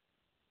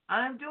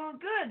 I'm doing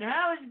good.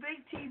 How has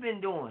Big T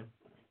been doing?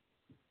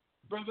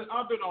 Brother,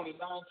 I've been on a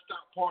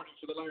non-stop party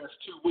for the last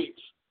 2 weeks,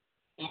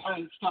 and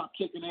I ain't stopped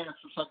kicking ass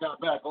since I got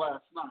back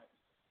last night.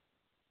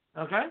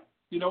 Okay.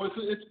 You know, it's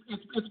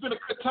been a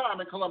good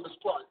time in Columbus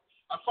Park.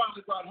 I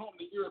finally brought home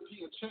the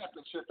European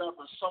Championship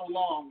after so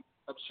long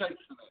of chasing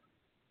it.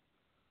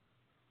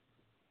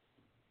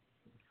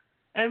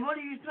 And what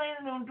are you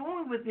planning on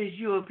doing with this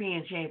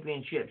European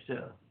Championship,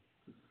 sir?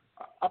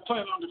 I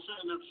plan on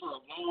defending it for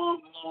a long,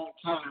 long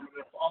time, and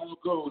if all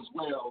goes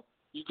well,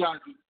 you guys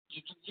are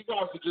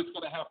just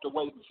going to have to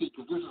wait and see,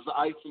 because this is the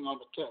icing on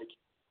the cake.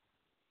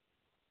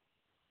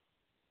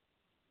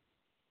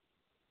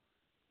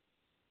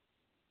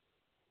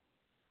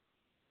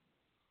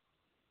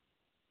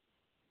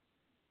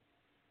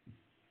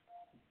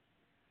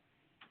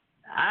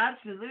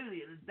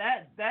 Absolutely.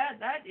 That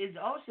is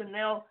awesome.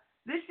 Now,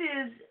 this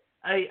is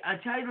a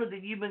title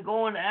that you've been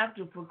going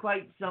after for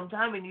quite some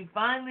time, and you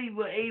finally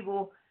were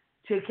able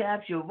to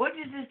capture. What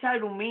does this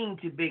title mean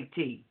to Big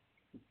T?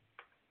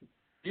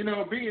 You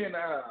know, being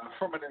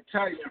from an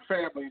Italian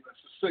family and a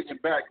Sicilian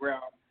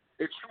background,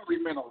 it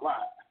truly meant a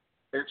lot.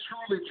 It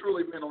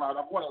truly meant a lot.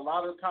 I've won a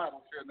lot of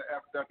titles here in the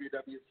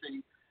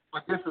FWWC,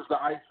 but this is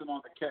the icing on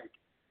the cake.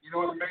 You know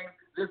what I mean?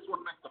 This one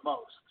meant the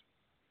most.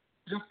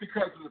 Just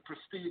because of the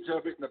prestige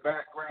of it and the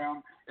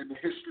background and the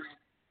history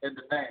and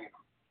the name.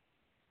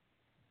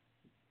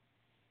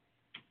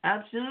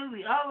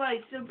 Absolutely. All right.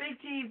 So, Big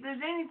T, if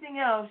there's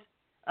anything else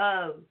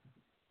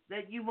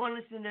that you want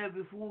us to know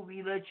before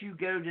we let you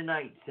go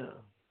tonight, sir.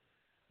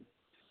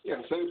 Yes,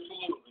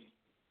 absolutely.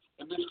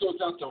 And this goes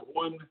out to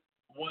one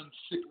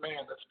sick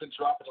man that's been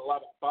dropping a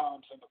lot of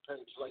bombs on the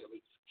page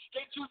lately.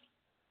 Stitches,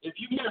 if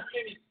you have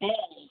any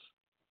balls,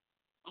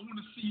 I want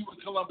to see you in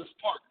Columbus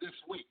Park this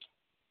week.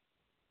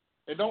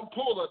 And don't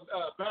pull a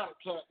battle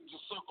cat and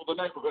just circle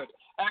the neighborhood.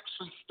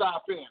 Actually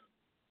stop in.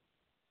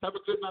 Have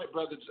a good night,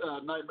 brother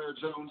Nightmare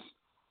Jones.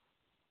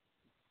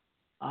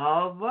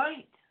 All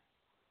right.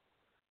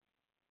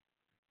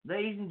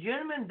 Ladies and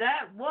gentlemen,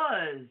 that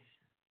was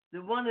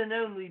the one and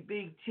only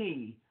Big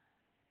T.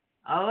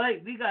 All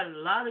right, we got a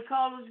lot of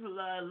callers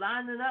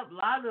lining up. A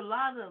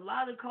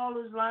lot of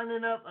callers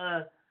lining up.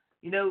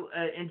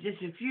 In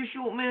just a few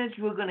short minutes,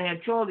 we're going to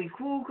have Charlie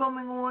Kruel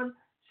coming on.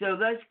 So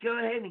let's go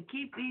ahead and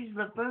keep these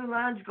phone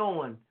lines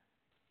going.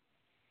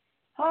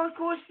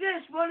 Hardcore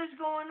Sis, what is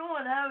going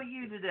on? How are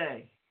you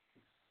today?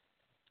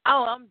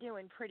 Oh, I'm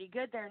doing pretty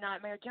good there,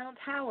 Nightmare Jones.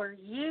 How are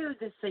you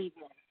this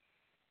evening?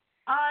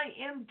 I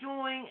am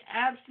doing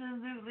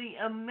absolutely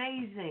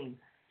amazing.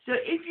 So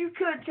if you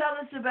could tell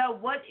us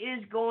about what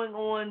is going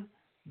on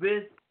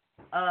with,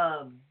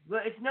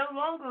 it's no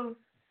longer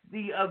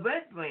the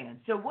Red brand.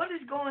 So what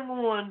is going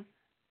on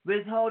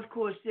with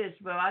Hardcore Sis?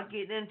 Well, I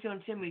get into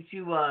Timmy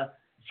to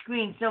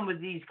screen some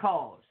of these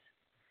calls.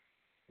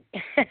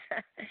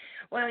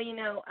 Well,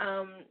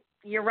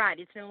 you're right.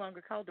 It's no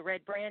longer called the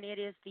Red brand. It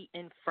is the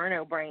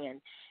Inferno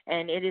brand.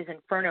 And it is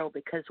Inferno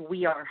because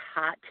we are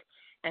hot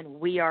and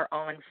we are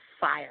on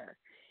fire.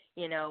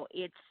 You know,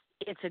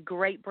 it's a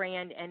great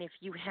brand. And if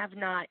you have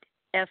not,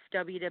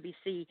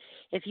 FWWC,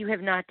 if you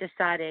have not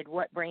decided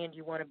what brand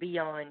you want to be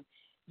on,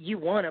 you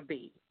want to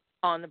be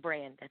on the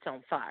brand that's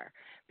on fire.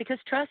 Because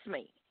trust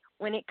me,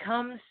 when it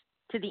comes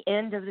to the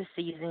end of the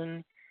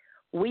season,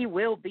 we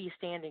will be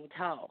standing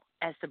tall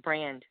as the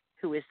brand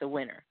who is the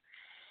winner.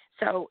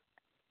 So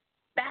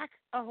back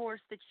a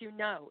horse that you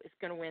know is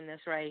going to win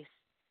this race,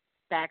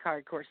 back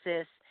Hardcore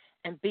Sis,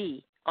 and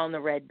be on the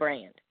Red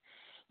brand.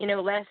 You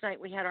know, last night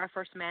we had our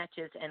first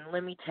matches, and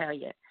let me tell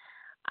you,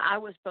 I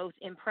was both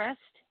impressed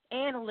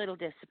and a little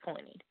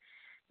disappointed.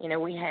 You know,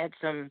 we had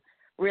some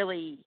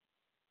really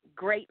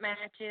great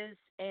matches,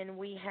 and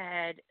we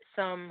had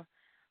some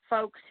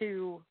folks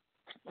who,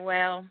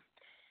 well,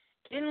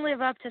 didn't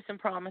live up to some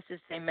promises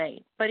they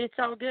made, but it's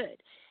all good.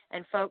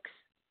 And folks,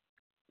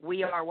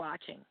 we are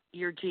watching.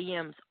 Your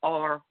GMs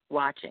are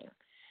watching.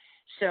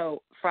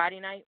 So Friday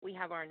night, we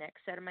have our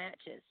next set of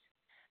matches.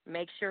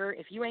 Make sure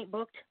if you ain't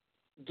booked,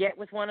 get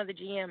with one of the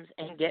GMs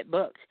and get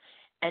booked.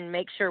 And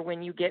make sure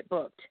when you get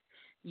booked,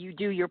 you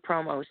do your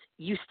promos,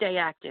 you stay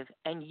active,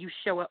 and you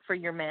show up for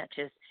your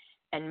matches,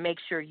 and make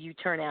sure you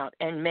turn out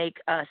and make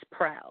us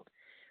proud,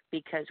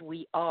 because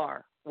we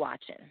are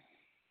watching.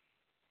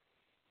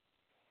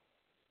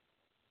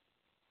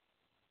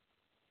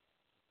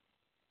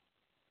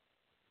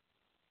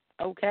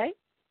 Okay.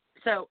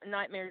 So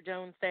Nightmare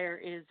Jones there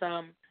is,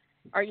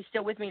 are you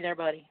still with me there,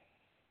 buddy?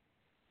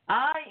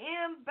 I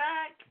am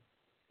back.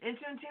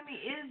 Intern Timmy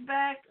is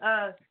back.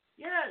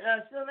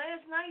 So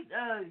last night,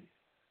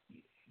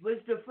 was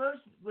the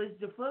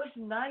first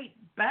night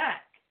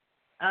back.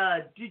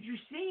 Did you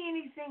see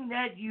anything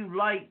that you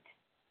liked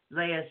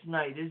last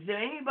night? Is there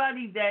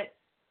anybody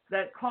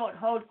that caught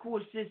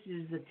Hardcore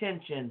Sisters'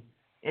 attention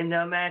in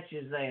their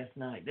matches last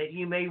night that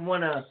you may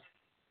want to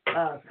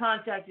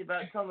contact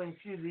about coming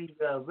to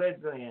the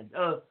Red Brand,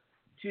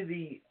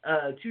 to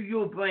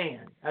your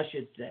brand, I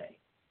should say.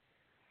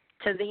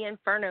 To the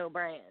Inferno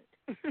brand.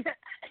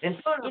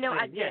 Inferno you know,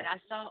 brand, I did. yeah.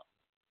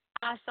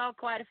 I saw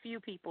quite a few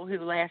people who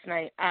last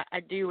night, I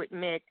do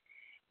admit,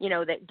 you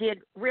know, that did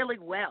really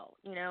well,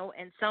 you know,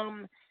 and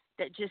some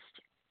that just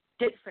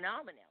did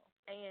phenomenal.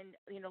 And,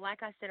 you know,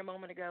 like I said a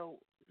moment ago,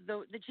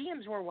 the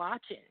GMs were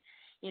watching.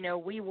 You know,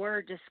 we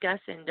were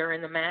discussing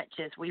during the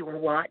matches. We were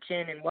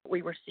watching and what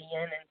we were seeing.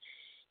 And,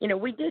 you know,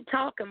 we did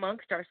talk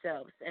amongst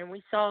ourselves, and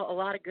we saw a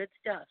lot of good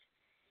stuff.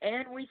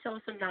 And we saw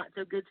some not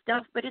so good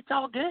stuff, but it's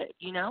all good,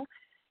 you know.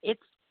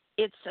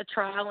 It's a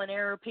trial and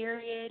error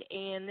period,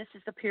 and this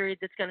is the period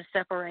that's going to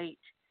separate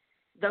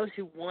those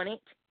who want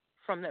it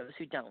from those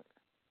who don't.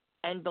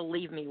 And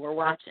believe me, we're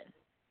watching.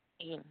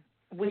 And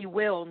we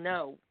will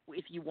know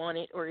if you want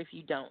it or if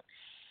you don't.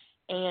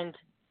 And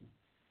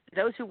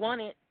those who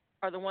want it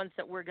are the ones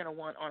that we're going to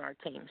want on our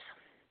teams.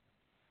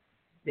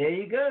 There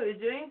you go. Is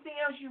there anything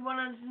else you want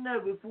us to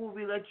know before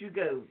we let you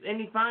go?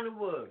 Any final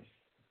words?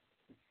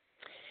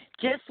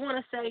 Just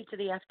want to say to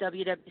the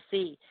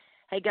FWWC,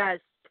 hey, guys,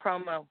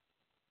 promo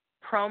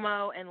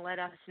and let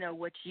us know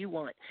what you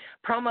want.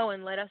 Promo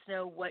and let us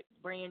know what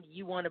brand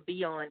you want to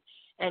be on,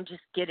 and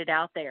just get it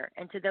out there.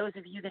 And to those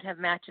of you that have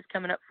matches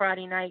coming up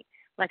Friday night,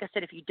 like I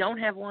said, if you don't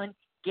have one,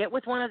 get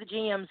with one of the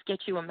GMs,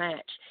 get you a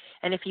match.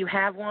 And if you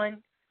have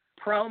one,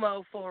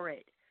 promo for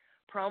it.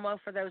 Promo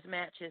for those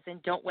matches,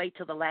 and don't wait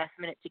till the last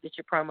minute to get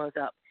your promos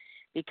up,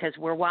 because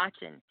we're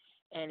watching.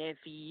 And if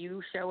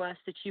you show us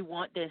that you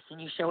want this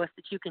and you show us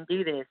that you can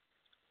do this,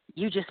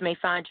 you just may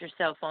find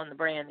yourself on the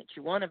brand that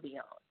you want to be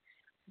on.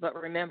 But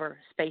remember,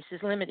 space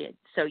is limited,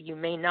 so you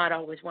may not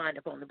always wind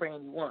up on the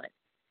brand you want.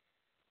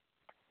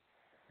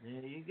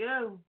 There you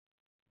go.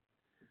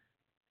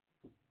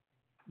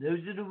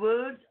 Those are the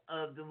words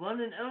of the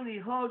one and only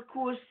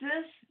Hardcore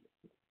Sis.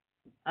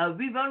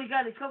 We've only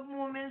got a couple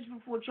more minutes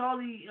before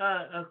Charlie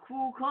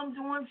Kruel comes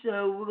on,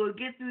 so we're going to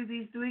get through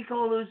these three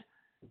callers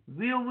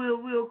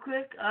real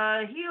quick.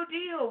 Heel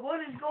Deal, what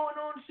is going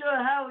on,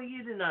 sir? How are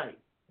you tonight?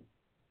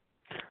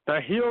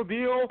 The Heel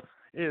Deal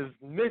is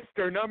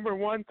Mr. Number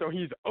One, so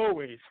he's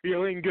always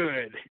feeling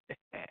good.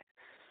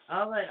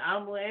 All right,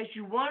 I'm going to ask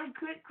you one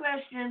quick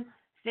question.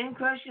 Same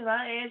question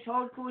I asked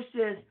Hardcore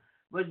Sis.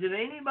 Was there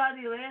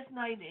anybody last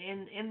night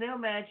in their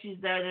matches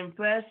that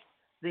impressed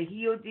the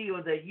Heel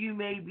Deal that you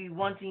may be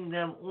wanting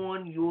them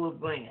on your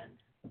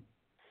brand?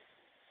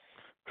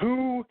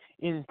 Who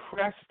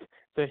impressed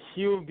the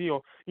Heel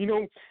Deal?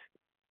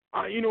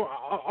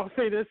 I'll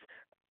say this: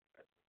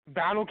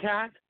 Battle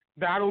Cat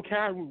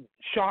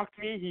shocked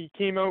me. He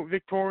came out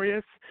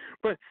victorious,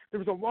 but there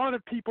was a lot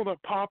of people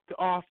that popped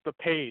off the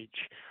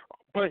page.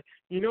 But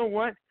you know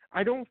what?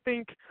 I don't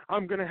think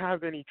I'm going to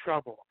have any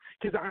trouble,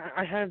 because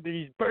I have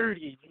these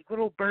birdies, these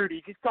little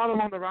birdies. You saw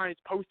them on the Rise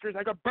posters.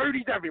 I got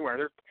birdies everywhere.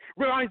 There's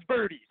Rise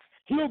birdies,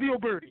 Heel Deal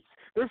birdies.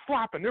 They're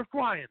flapping, they're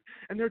flying,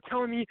 and they're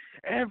telling me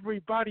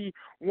everybody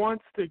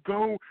wants to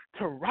go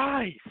to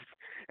Rise.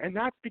 And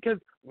that's because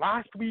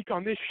last week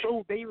on this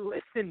show, they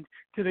listened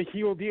to the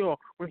Heel Deal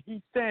when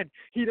he said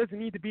he doesn't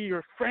need to be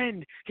your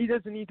friend. He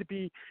doesn't need to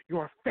be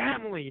your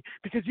family,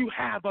 because you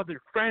have other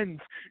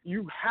friends.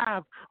 You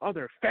have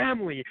other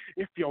family.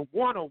 If you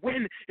want to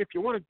win, if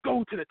you want to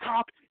go to the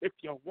top, if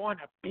you want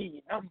to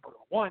be number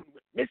one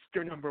with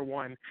Mr. Number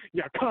One,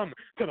 you come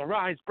to the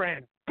Rise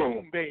brand.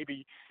 Boom,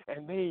 baby.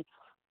 And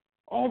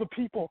all the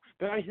people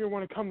that I hear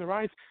want to come to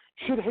Rise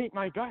should hate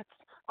my guts.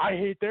 I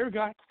hate their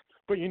guts.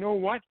 But you know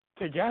what?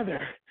 Together,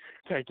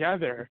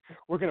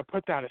 we're going to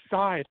put that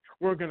aside.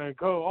 We're going to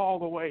go all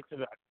the way to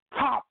the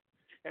top,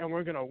 and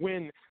we're going to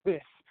win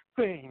this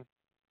thing.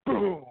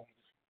 Boom.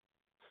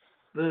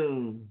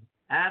 Boom.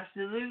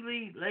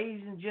 Absolutely,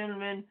 ladies and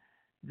gentlemen,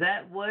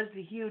 that was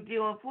the Heel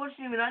Deal.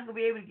 Unfortunately, we're not going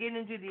to be able to get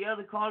into the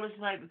other callers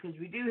tonight because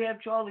we do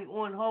have Charlie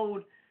on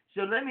hold.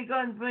 So let me go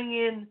ahead and bring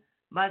in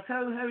my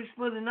co-host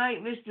for the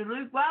night, Mr.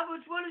 Luke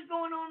Roberts. What is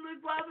going on,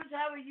 Luke Roberts?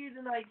 How are you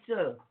tonight,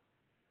 sir?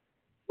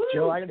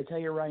 Joe, I got to tell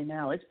you right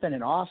now, it's been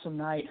an awesome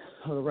night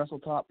of the Wrestle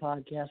Talk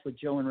podcast with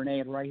Joe and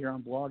Renee, right here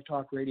on Blog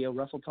Talk Radio,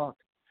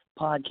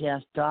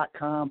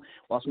 WrestleTalkPodcast.com.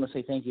 Also want to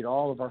say thank you to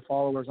all of our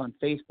followers on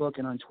Facebook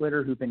and on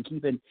Twitter who've been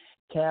keeping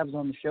tabs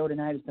on the show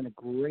tonight. It's been a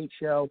great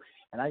show.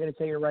 And I got to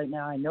tell you right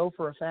now, I know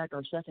for a fact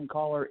our second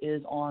caller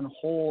is on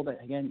hold.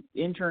 Again,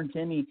 intern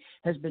Timmy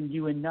has been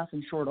doing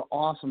nothing short of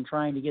awesome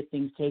trying to get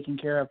things taken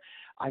care of.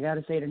 I got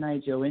to say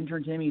tonight, Joe,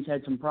 intern Timmy's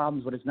had some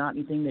problems, but it's not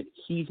anything that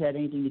he's had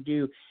anything to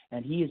do.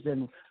 And he has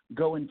been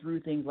going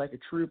through things like a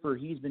trooper.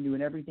 He's been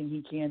doing everything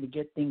he can to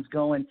get things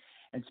going.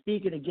 And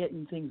speaking of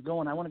getting things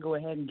going, I want to go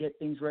ahead and get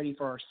things ready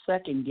for our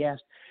second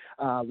guest.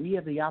 We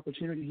have the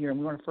opportunity here, and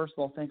we want to first of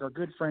all thank our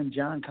good friend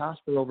John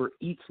Cosper over at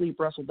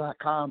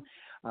EatSleepWrestle.com.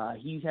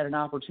 He's had an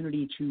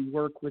opportunity to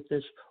work with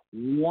this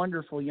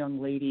wonderful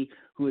young lady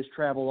who has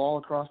traveled all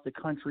across the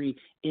country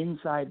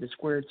inside the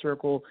squared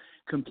circle,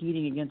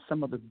 competing against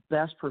some of the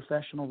best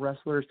professional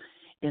wrestlers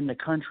in the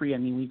country. I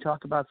mean, we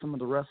talk about some of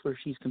the wrestlers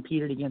she's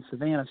competed against: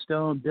 Savannah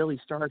Stone, Billy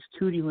Starks,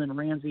 Tootie Lynn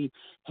Ramsey,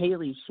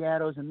 Haley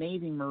Shadows,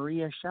 Amazing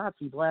Maria,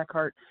 Shotzi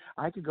Blackheart.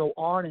 I could go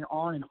on and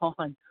on and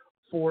on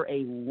for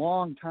a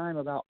long time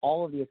about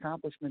all of the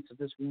accomplishments of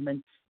this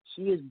woman.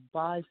 She is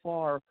by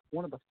far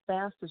one of the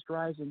fastest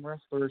rising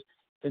wrestlers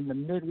in the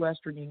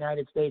Midwestern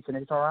United States, and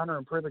it's our honor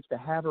and privilege to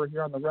have her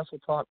here on the Wrestle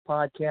Talk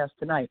podcast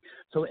tonight.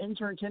 So,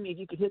 intern Timmy, if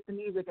you could hit the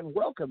music, and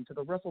welcome to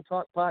the Wrestle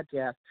Talk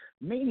podcast,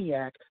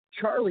 Maniac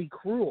Charlie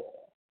Kruel.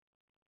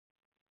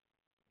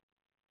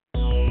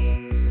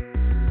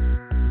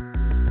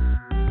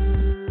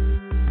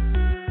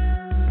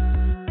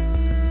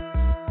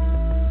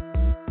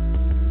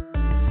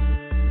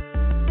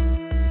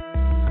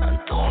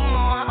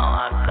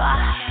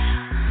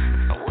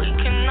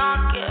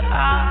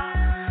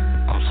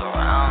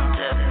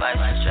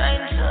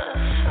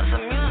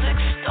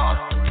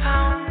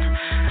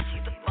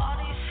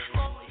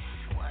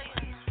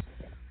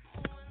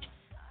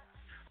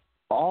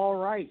 All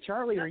right,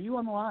 Charlie, are you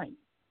on the line?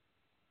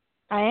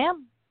 I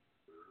am.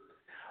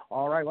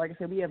 All right, like I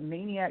said, we have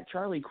Maniac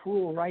Charlie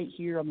Kruel right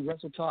here on the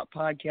Wrestle Talk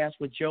podcast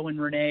with Joe and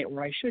Renee,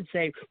 or I should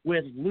say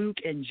with Luke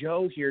and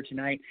Joe here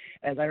tonight.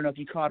 As I don't know if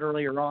you caught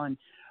earlier on,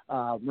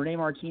 Renee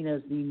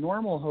Martinez, the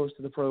normal host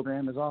of the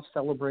program, is off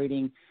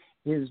celebrating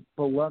his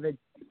beloved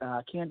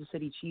Kansas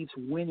City Chiefs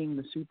winning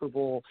the Super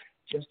Bowl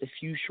just a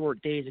few short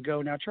days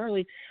ago. Now,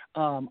 Charlie,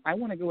 I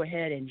want to go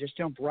ahead and just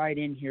jump right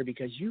in here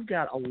because you've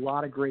got a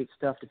lot of great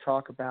stuff to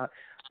talk about.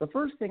 The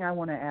first thing I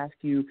want to ask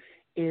you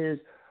is,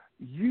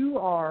 you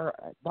are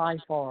by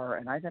far,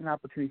 and I've had an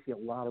opportunity to see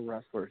a lot of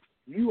wrestlers,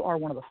 you are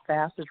one of the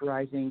fastest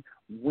rising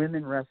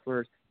women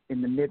wrestlers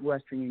in the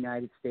Midwestern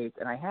United States.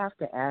 And I have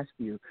to ask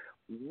you,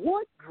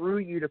 what drew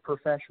you to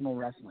professional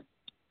wrestling?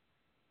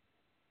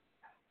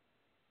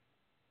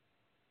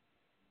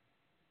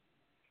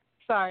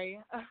 Sorry.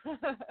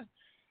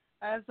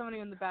 I have somebody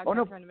in the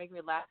background trying to make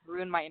me laugh,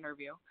 ruin my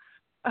interview.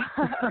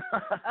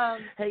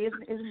 Hey,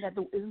 isn't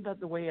that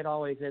the way it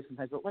always is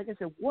sometimes? But like I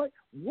said, what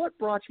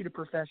brought you to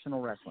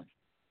professional wrestling?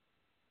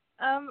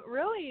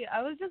 Really,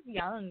 I was just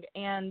young,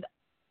 and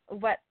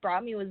what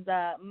brought me was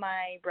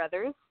my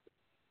brothers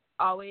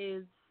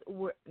always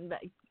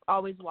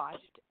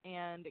watched,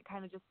 and it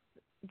kind of just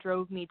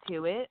drove me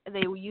to it.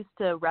 They used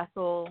to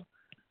wrestle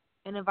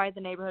and invite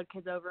the neighborhood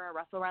kids over and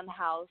wrestle around the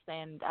house,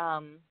 and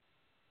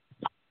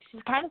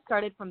just kind of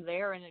started from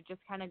there, and it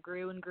just kind of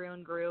grew and grew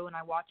and grew, and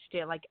I watched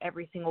it like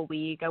every single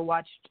week. I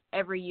watched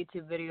every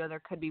YouTube video there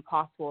could be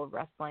possible of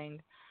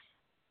wrestling.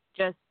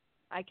 Just,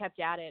 I kept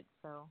at it,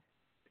 so.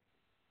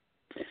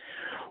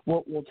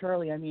 Well,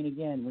 Charlie, I mean,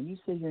 again, when you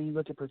sit here and you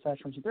look at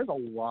professionals, there's a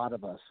lot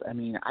of us. I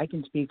mean, I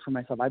can speak for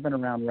myself. I've been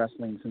around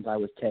wrestling since I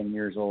was 10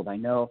 years old. I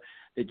know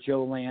that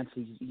Joe Lance,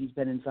 he's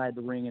been inside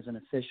the ring as an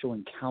official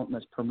in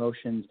countless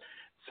promotions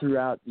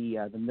throughout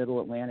the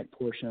Middle Atlantic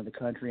portion of the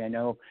country. I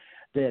know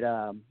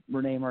that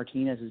Renee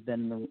Martinez has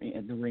been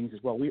in the rings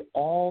as well. We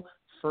all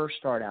first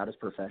start out as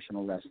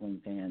professional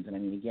wrestling fans. And, I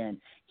mean, again,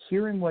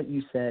 hearing what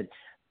you said,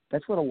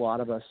 that's what a lot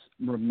of us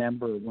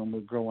remember when we're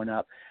growing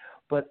up.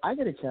 But I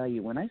got to tell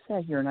you, when I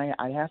sat here, and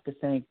I have to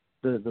thank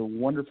the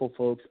wonderful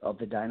folks of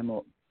the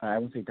Dynamo, I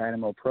wouldn't say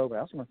Dynamo Pro, but I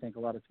also want to thank a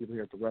lot of people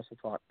here at the Wrestle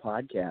Talk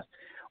podcast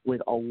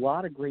with a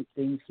lot of great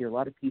things here, a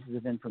lot of pieces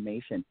of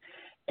information.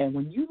 And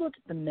when you look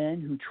at the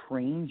men who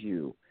trained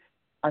you,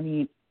 I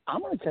mean,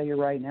 I'm going to tell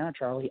you right now,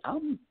 Charlie,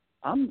 I'm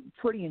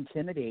pretty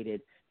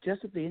intimidated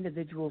just at the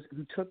individuals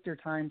who took their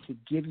time to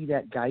give you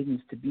that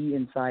guidance to be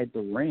inside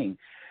the ring.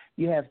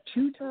 You have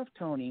Too Tough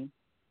Tony,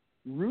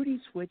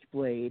 Rudy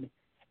Switchblade,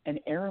 and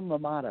Aaron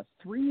LaMotta,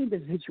 three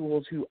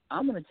individuals who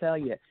I'm going to tell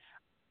you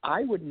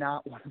I would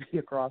not want to be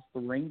across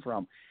the ring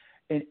from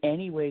in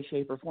any way,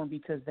 shape, or form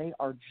because they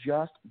are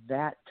just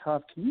that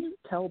tough. Can you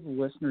tell the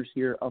listeners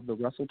here of the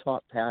Wrestle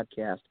Talk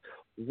podcast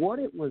what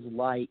it was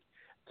like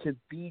to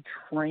be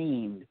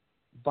trained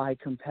by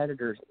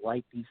competitors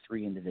like these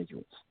three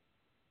individuals?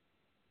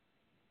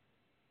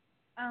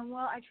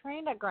 Well, I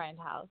trained at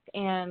Grindhouse,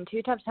 and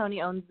Too Tough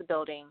Tony owns the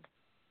building.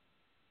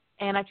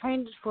 And I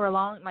trained for a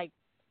long,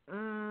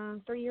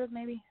 3 years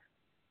maybe.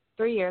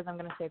 3 years, I'm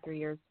going to say 3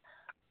 years.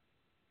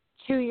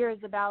 2 years,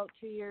 about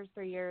 2 years,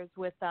 3 years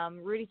with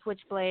Rudy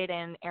Switchblade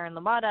and Aaron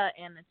LaMotta.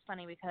 And it's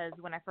funny because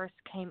when I first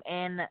came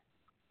in,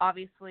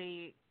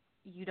 obviously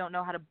you don't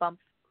know how to bump.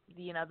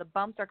 The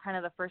bumps are kind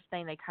of the first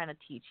thing they kind of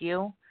teach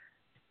you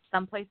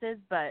some places,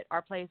 but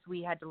our place,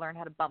 we had to learn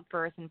how to bump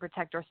first and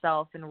protect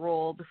ourselves and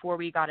roll before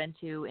we got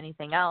into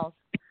anything else.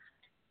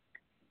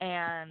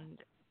 And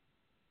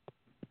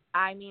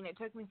I mean, it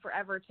took me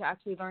forever to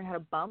actually learn how to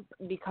bump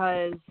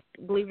because,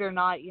 believe it or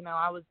not,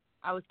 I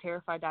was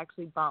terrified to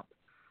actually bump.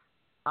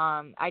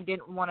 I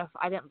didn't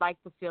like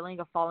the feeling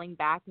of falling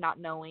back, not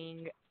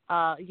knowing,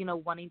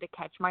 wanting to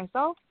catch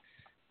myself.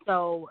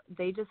 So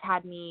they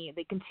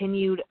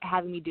continued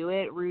having me do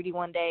it. Rudy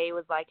one day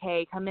was like,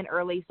 hey, come in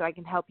early so I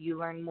can help you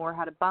learn more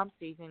how to bump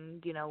so you can,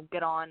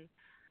 get on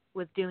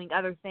with doing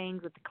other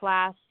things with the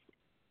class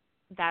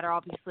that are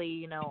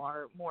obviously,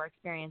 are more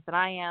experienced than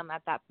I am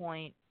at that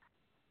point.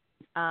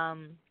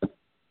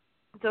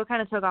 So it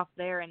kind of took off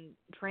there, and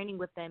training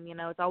with them,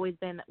 it's always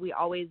been, we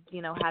always,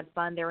 had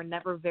fun. They were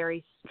never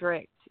very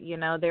strict, they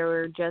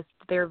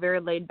were very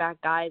laid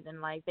back guys,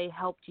 and like they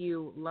helped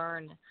you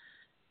learn.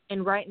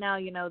 And right now,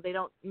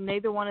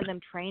 neither one of them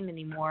train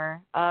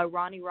anymore.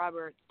 Ronnie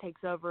Roberts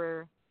takes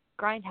over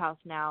Grindhouse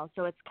now,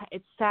 so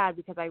it's sad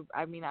because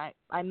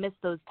I miss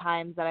those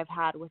times that I've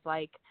had with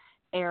like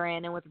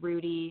Aaron and with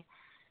Rudy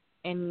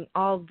and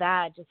all of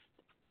that.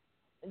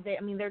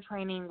 Their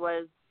training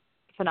was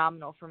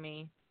phenomenal for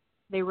me.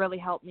 They really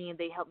helped me.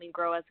 They helped me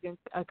grow as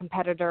a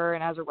competitor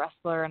and as a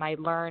wrestler, and I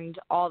learned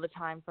all the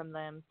time from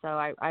them. So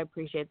I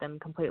appreciate them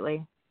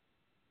completely.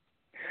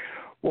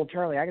 Well,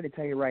 Charlie, I got to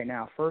tell you right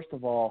now, first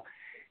of all,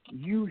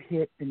 you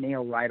hit the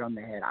nail right on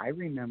the head. I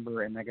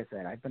remember, and like I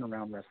said, I've been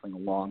around wrestling a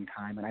long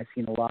time, and I've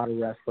seen a lot of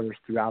wrestlers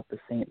throughout the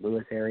St.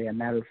 Louis area.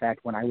 Matter of fact,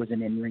 when I was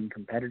an in-ring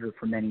competitor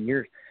for many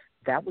years,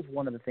 that was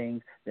one of the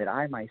things that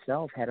I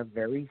myself had a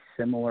very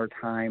similar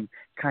time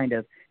kind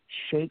of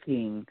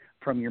shaking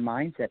from your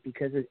mindset,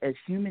 because as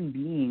human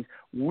beings,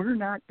 we're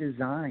not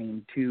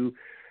designed to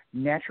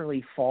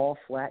naturally fall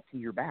flat to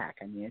your back.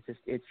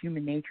 It's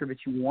human nature, but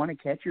you want to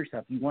catch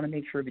yourself. You want to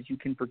make sure that you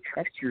can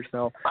protect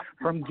yourself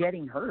from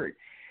getting hurt.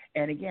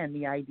 And again,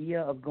 the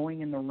idea of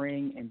going in the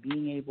ring and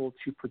being able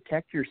to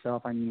protect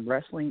yourself,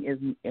 wrestling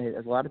isn't,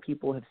 as a lot of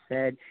people have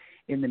said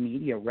in the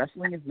media,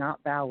 wrestling is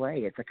not ballet.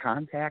 It's a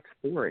contact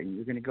sport, and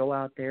you're going to go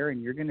out there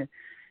and you're going to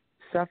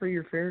suffer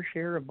your fair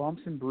share of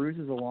bumps and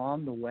bruises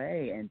along the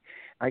way. And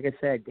like I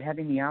said,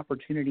 having the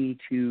opportunity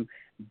to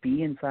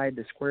be inside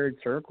the squared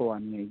circle,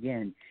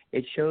 again,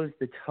 it shows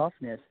the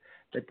toughness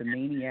that the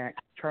maniac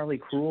Charlie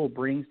Kruel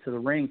brings to the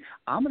ring.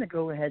 I'm going to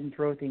go ahead and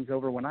throw things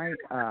over. When I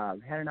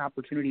had an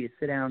opportunity to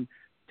sit down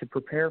to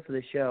prepare for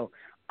the show,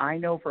 I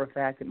know for a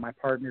fact that my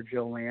partner,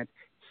 Joe Lance,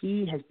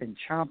 he has been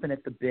chomping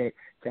at the bit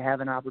to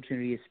have an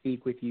opportunity to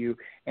speak with you.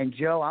 And,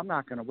 Joe, I'm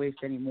not going to waste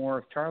any more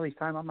of Charlie's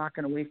time. I'm not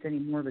going to waste any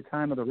more of the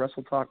time of the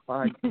Wrestle Talk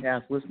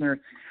podcast listeners.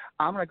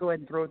 I'm going to go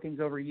ahead and throw things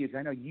over to you, because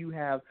I know you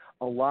have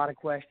a lot of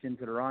questions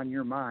that are on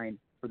your mind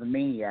for the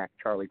maniac,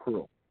 Charlie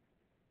Kruel.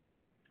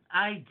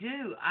 I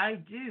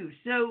do.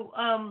 So,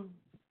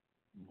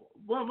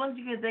 once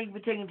again, thank you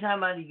for taking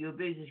time out of your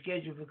busy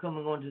schedule for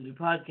coming on to the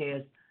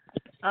podcast.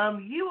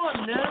 You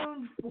are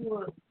known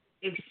for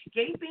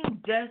escaping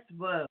death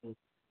row.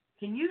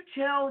 Can you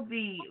tell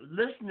the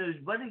listeners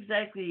what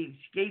exactly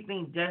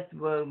escaping death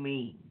row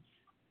means?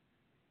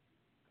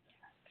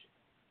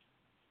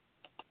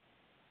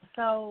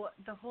 So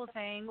the whole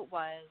thing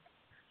was,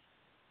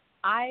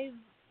 I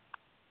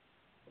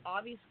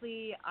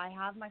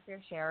have my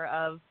fair share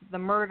of the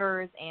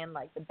murders and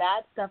like the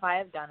bad stuff I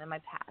have done in my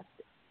past,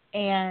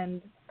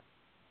 and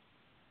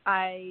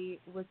I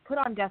was put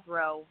on death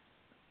row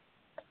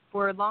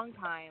for a long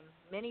time,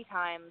 many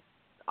times,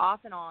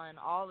 off and on,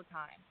 all the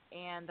time.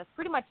 And that's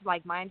pretty much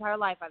like my entire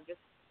life. I've just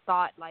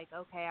thought like,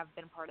 okay, I've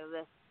been part of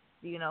this,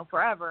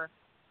 forever.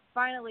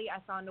 Finally, I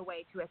found a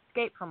way to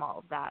escape from all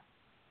of that.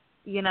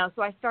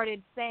 So I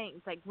started saying,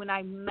 it's like when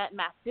I met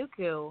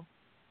Masuku,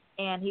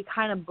 and he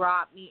kind of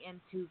brought me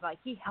into, like,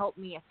 he helped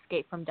me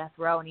escape from death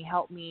row, and he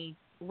helped me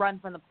run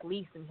from the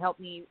police, and helped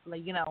me,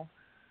 like,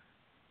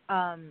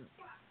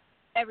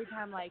 every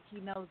time, like,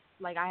 he knows,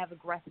 like, I have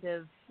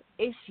aggressive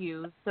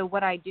issues. So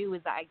what I do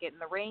is that I get in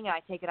the ring and I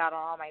take it out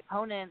on all my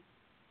opponents,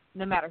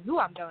 no matter who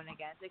I'm going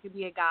against. It could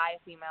be a guy, a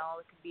female,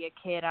 it could be a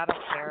kid, I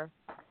don't care.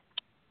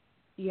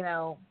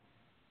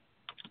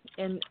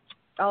 And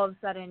all of a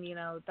sudden,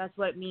 that's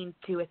what it means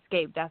to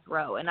escape death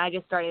row. And I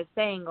just started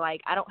saying,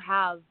 like, I don't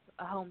have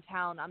a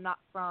hometown. I'm not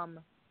from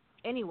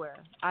anywhere.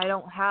 I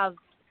don't have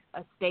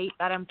a state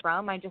that I'm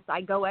from.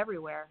 I go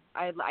everywhere.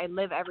 I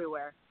live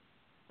everywhere.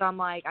 So I'm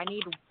like, I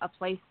need a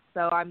place.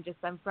 So I'm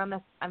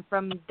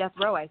from death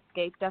row. I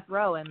escaped death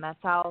row, and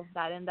that's how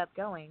that ended up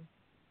going.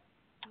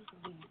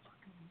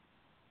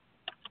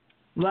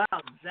 Wow,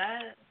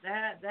 that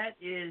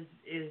is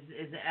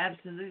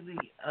absolutely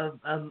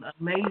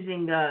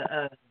amazing.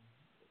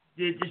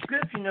 The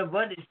description of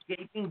what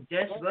escaping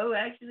death row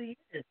actually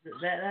is.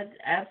 That's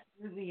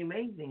absolutely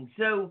amazing.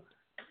 So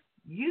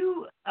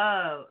you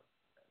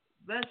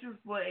wrestled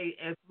for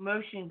a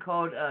promotion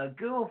called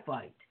Girl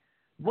Fight.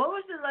 What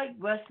was it like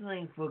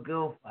wrestling for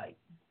Girl Fight?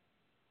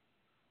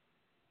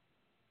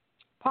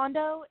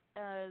 Pondo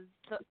is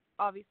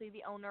obviously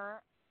the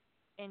owner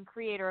and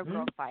creator of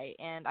Girl Fight,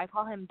 and I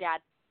call him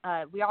Dad.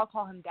 We all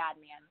call him Dad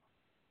Man,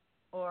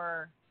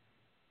 or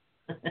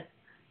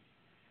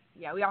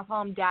yeah, we all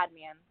call him Dad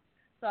Man.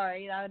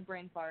 Sorry, that would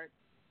brain fart.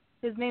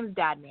 His name's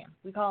Dad Man.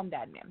 We call him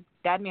Dad Man.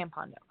 Dad Man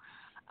Pondo.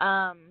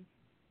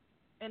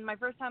 And my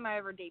first time I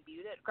ever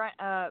debuted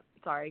at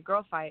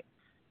Girl Fight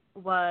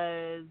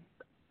was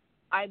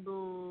I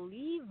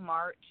believe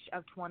March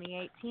of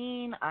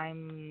 2018,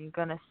 I'm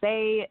going to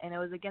say, and it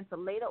was against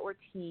Aleda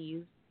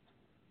Ortiz,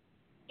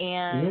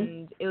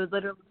 and it was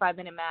literally a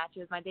 5-minute match. It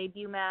was my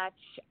debut match.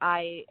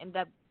 I ended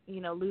up,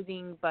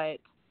 losing, but,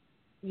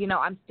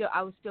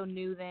 I was still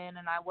new then,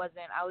 and I was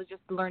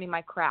just learning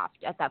my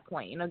craft at that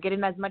point,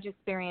 getting as much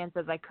experience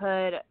as I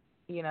could,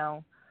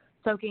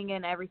 soaking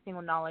in every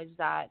single knowledge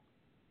that,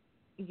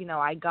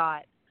 I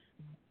got.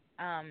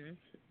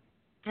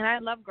 And I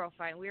love Girl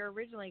Fight. We were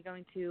originally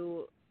going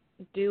to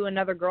do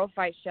another Girl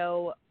Fight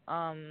show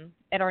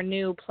at our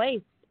new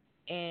place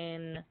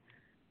in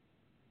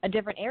a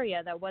different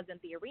area that wasn't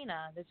the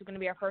arena. This was going to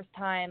be our first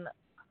time,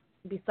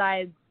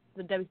 besides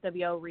the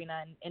WCWO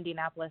arena in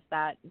Indianapolis,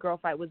 that Girl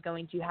Fight was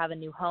going to have a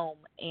new home.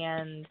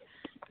 And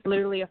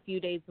literally a few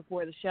days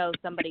before the show,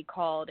 somebody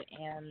called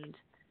and,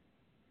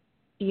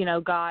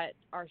 got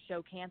our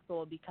show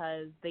canceled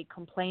because they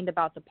complained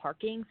about the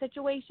parking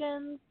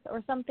situations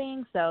or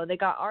something. So they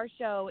got our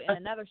show and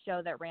another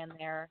show that ran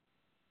there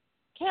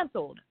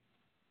canceled.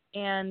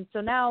 And so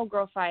now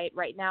Girl Fight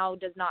right now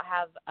does not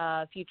have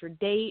a future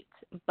date,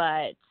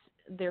 but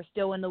they're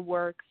still in the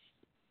works.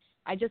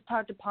 I just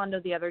talked to Pondo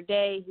the other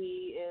day.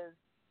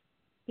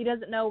 He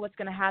doesn't know what's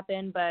going to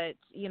happen, but,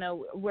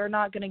 we're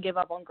not going to give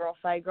up on Girl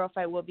Fight. Girl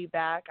Fight will be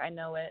back. I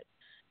know it.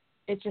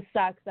 It just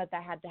sucks that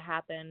had to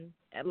happen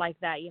like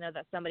that,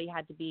 that somebody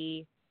had to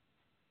be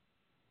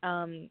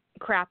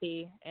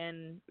crappy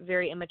and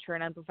very immature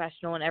and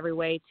unprofessional in every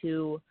way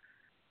to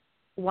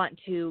want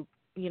to,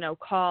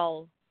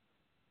 call,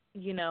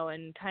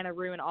 and kind of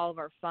ruin all of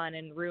our fun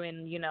and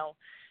ruin,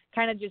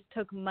 kind of just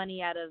took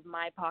money out of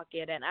my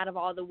pocket and out of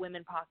all the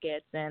women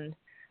pockets and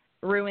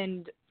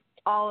ruined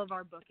all of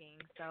our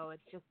bookings. So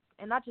it's just,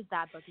 and not just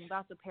that booking, but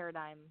also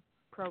Paradigm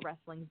Pro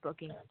Wrestling's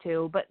bookings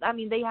too. But I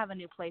mean, they have a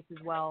new place as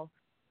well.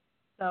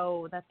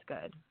 So that's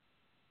good.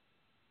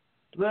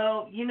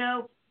 Well,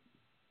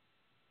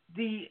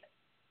 the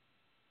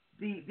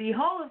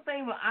Hall of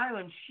Famer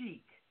Iron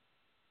Sheik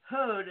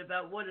heard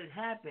about what had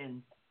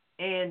happened,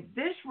 and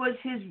this was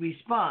his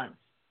response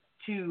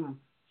to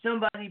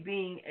somebody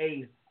being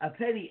a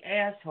petty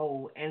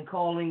asshole and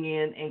calling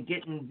in and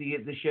getting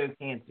the show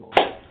canceled.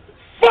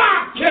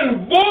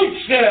 Fucking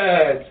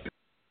bullshit!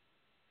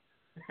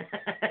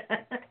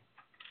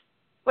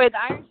 Wait, the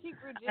Iron Sheik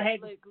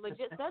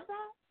legit said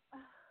that?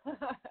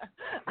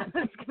 I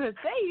was gonna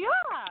say,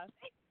 yeah.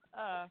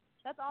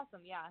 That's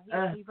awesome. Yeah,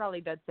 he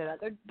probably did say that.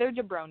 They're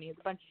jabronis,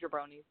 a bunch of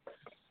jabronis.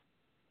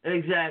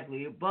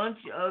 Exactly, a bunch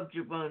of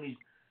jabronis.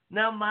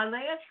 Now, my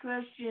last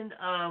question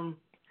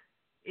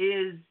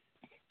is,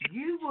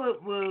 you were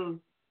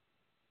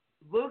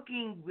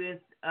working with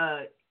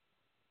a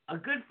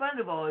good friend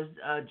of ours,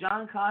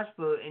 John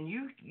Cosper, and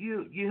you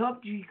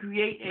helped to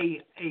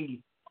create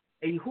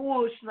a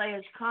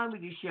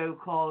horror/comedy show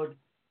called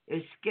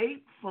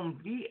Escape from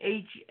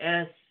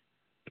VHS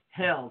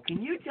Hell.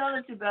 Can you tell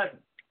us about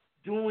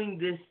doing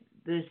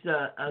this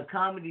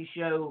comedy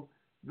show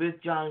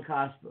with John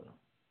Cosper?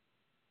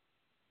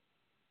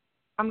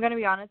 I'm going to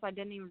be honest, I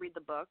didn't even read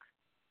the book.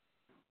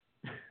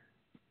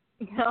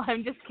 No,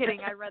 I'm just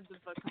kidding. I read the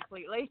book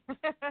completely.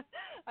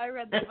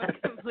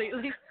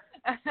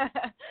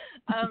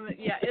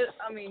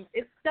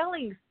 It's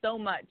selling so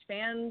much.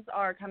 Fans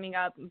are coming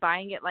up,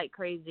 buying it like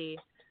crazy.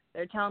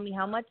 They're telling me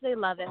how much they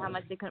love it, how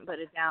much they couldn't put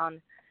it down.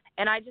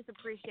 And I just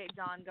appreciate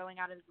John going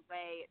out of his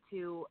way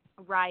to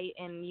write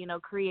and,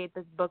 create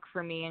this book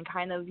for me and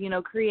kind of,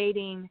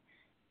 creating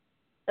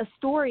a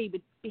story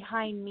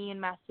behind me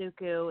and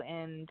Masuku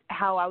and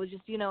how I was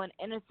just, an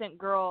innocent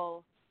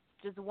girl,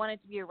 just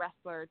wanted to be a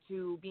wrestler,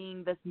 to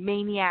being this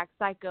maniac,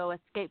 psycho,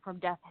 escape from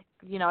death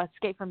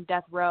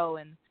row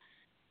and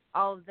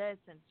all of this.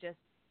 And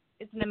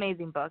it's an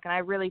amazing book. And I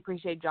really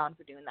appreciate John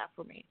for doing that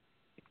for me.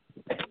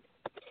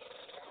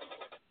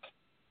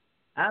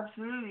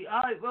 Absolutely.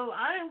 All right. Well,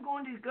 I am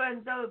going to go ahead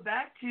and throw it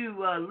back to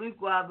Luke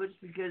Roberts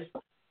because,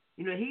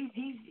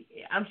 he's.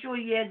 I'm sure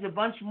he has a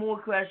bunch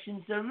more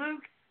questions. So,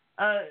 Luke,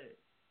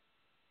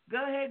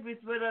 go ahead with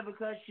whatever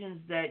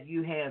questions that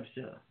you have,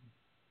 sir.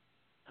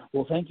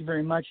 Well, thank you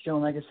very much, Joe.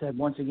 And like I said,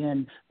 once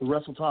again, the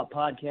Wrestle Talk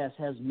podcast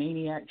has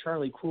Maniac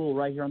Charlie Kruel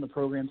right here on the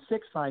program,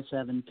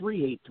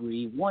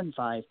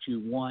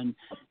 657-383-1521.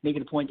 Make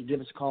it a point to give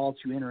us a call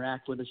to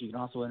interact with us. You can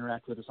also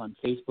interact with us on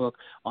Facebook,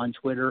 on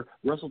Twitter,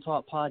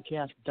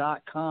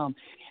 WrestleTalkPodcast.com.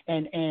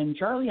 And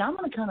Charlie, I'm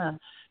going to kind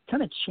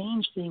of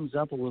change things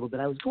up a little bit.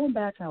 I was going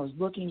back and I was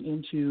looking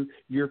into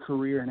your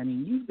career, and I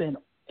mean, you've been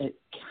at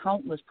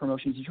countless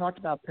promotions. You talked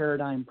about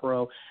Paradigm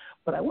Pro,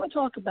 but I want to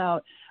talk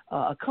about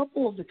a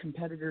couple of the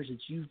competitors that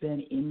you've been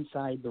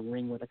inside the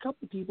ring with, a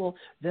couple of people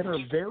that are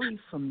very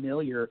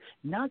familiar,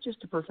 not just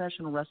to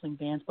professional wrestling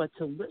fans, but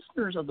to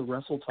listeners of the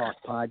Wrestle Talk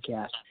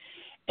podcast.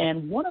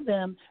 And one of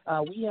them,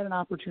 we had an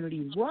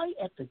opportunity right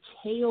at the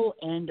tail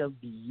end of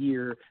the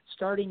year,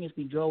 starting as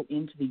we go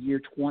into the year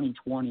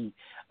 2020,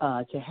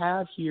 to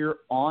have here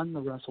on the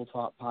Wrestle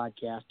Talk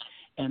podcast.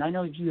 And I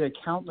know you had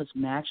countless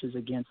matches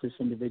against this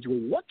individual.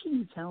 What can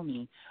you tell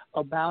me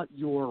about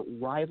your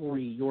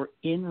rivalry, your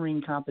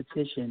in-ring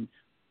competition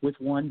with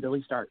one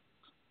Billy Stark?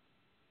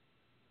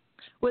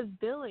 With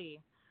Billy,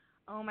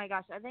 oh my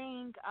gosh, I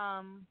think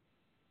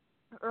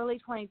early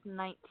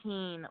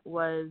 2019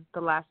 was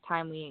the last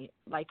time we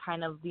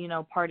kind of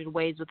parted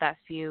ways with that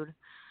feud.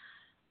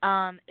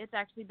 It's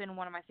actually been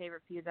one of my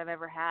favorite feuds I've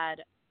ever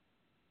had,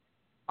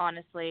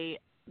 honestly,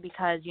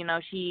 because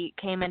she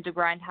came into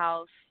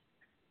Grindhouse.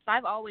 So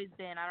I've always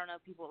been, I don't know,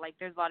 people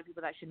there's a lot of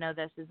people that should know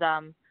this, is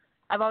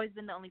I've always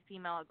been the only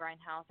female at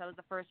Grindhouse. I was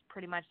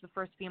pretty much the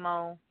first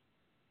female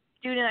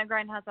student at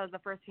Grindhouse. I was the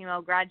first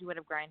female graduate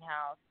of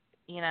Grindhouse.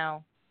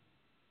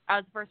 I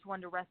was the first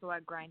one to wrestle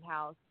at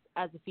Grindhouse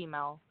as a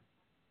female.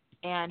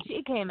 And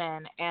she came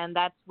in, and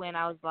that's when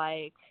I was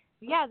like,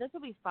 yeah, this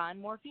will be fun.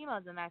 More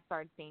females than I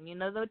started seeing.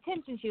 The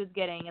attention she was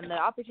getting and the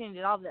opportunity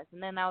and all of this.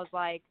 And then I was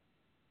like,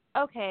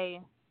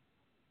 okay,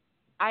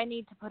 I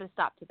need to put a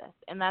stop to this.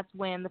 And that's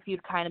when the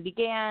feud kind of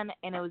began,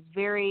 and it was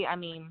very,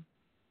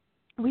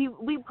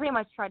 we pretty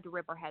much tried to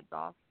rip our heads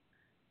off.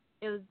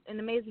 It was an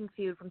amazing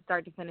feud from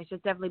start to finish.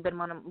 It's definitely been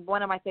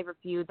one of my favorite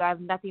feuds. I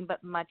have nothing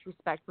but much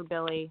respect for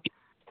Billy.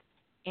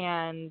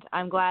 And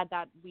I'm glad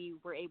that we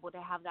were able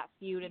to have that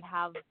feud and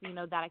have,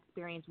 that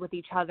experience with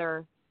each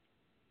other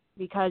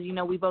because,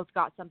 we both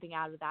got something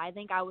out of that. I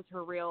think I was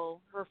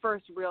her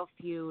first real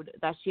feud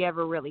that she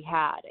ever really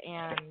had.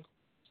 And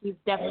she's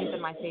definitely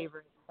been my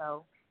favorite,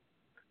 so.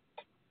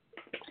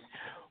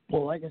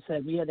 Well, like I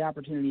said, we had the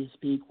opportunity to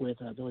speak with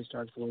Billy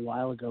Starks a little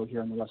while ago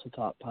here on the Wrestle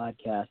Talk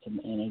podcast.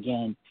 And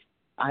again,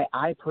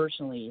 I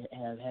personally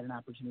have had an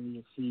opportunity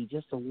to see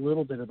just a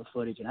little bit of the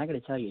footage. And I got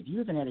to tell you, if you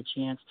haven't had a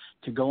chance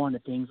to go onto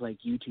things like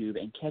YouTube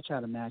and catch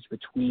out a match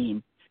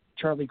between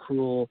Charlie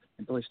Kruel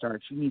and Billy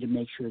Starks, you need to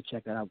make sure to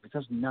check that out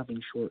because that's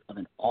nothing short of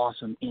an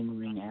awesome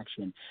in-ring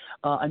action.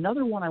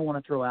 Another one I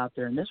want to throw out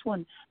there, and this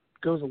one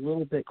goes a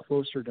little bit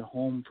closer to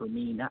home for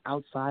me, not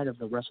outside of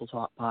the Wrestle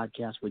Talk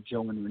podcast with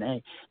Joe and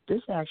Renee.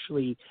 This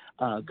actually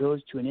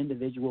goes to an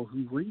individual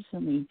who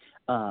recently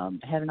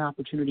had an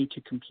opportunity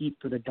to compete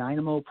for the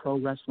Dynamo Pro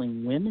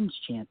Wrestling Women's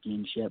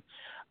Championship,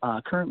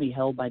 currently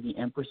held by the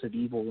Empress of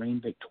Evil, Reign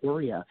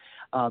Victoria.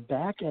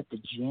 Back at the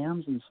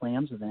Jams and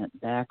Slams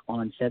event back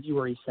on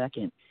February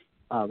 2nd,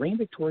 Reign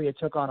Victoria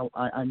took on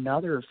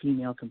another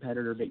female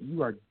competitor that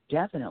you are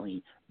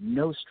definitely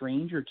no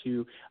stranger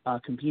to,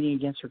 competing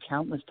against her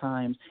countless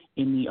times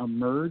in the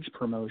Emerge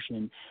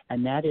promotion,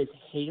 and that is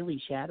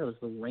Haley Shadows,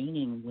 the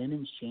reigning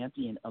women's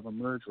champion of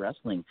Emerge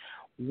Wrestling.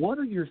 What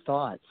are your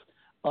thoughts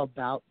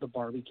about the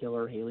Barbie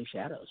Killer, Haley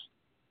Shadows?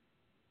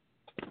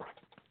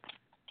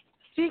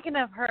 Speaking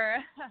of her,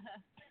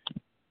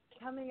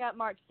 coming up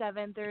March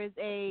 7th, there is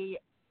a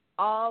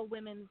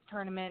all-women's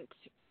tournament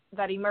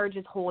that Emerge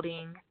is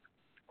holding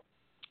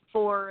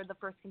for the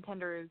First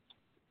Contenders.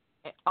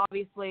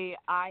 Obviously,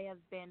 I have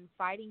been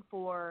fighting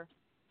for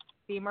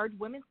the Emerge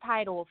Women's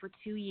title for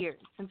 2 years.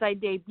 Since I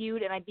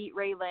debuted and I beat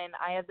Raylan,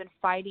 I have been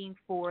fighting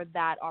for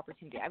that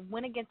opportunity. I've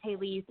won against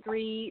Haley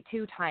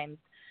two times.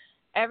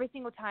 Every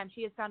single time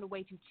she has found a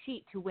way to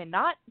cheat to win.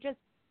 Not just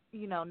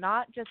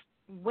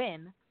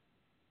win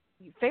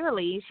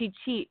fairly. She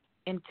cheat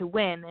and to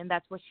win, and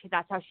that's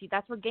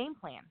her game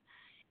plan.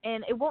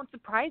 And it won't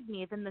surprise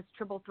me if in this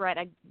triple threat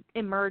at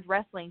Emerge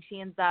Wrestling, she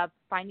ends up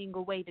finding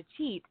a way to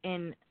cheat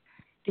in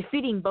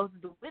defeating both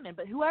of the women.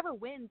 But whoever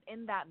wins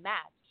in that match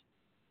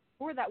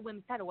for that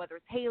women's title, whether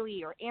it's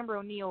Haley or Amber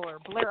O'Neal or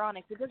Blair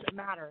Onyx, it doesn't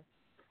matter.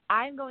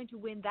 I'm going to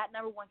win that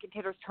number one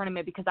contenders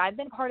tournament because I've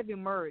been part of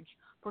Emerge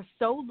for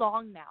so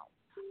long now.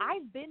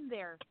 I've been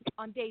there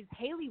on days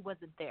Haley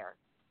wasn't there.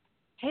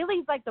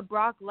 Haley's like the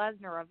Brock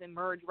Lesnar of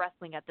Emerge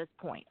Wrestling at this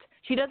point.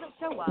 She doesn't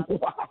show up.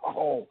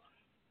 Wow.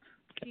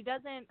 She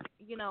doesn't,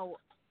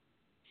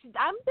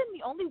 I've been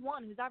the only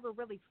one who's ever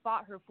really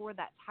fought her for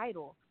that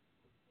title.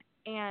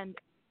 And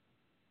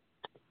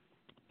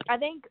I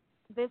think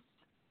this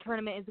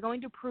tournament is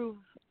going to prove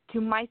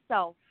to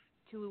myself,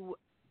 to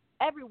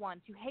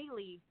everyone, to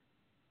Haley,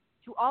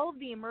 to all of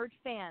the Emerge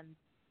fans,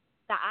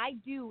 that I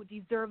do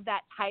deserve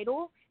that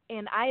title,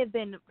 and I have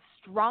been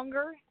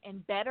stronger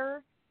and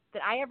better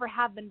than I ever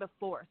have been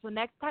before. So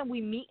next time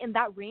we meet in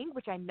that ring,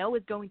 which I know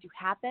is going to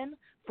happen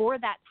for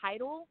that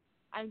title,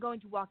 I'm going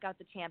to walk out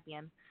the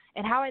champion.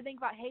 And how I think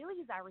about Haley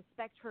is I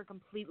respect her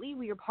completely.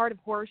 We were part of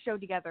Horror Show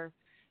together.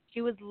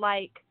 She was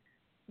like,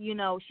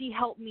 she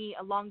helped me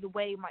along the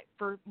way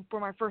for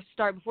my first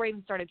start before I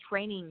even started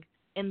training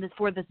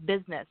for this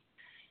business.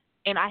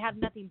 And I have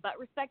nothing but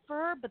respect for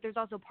her, but there's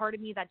also part of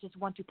me that just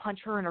wants to punch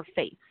her in her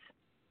face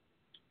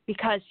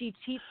because she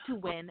cheats to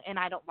win, and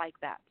I don't like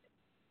that.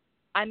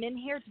 I'm in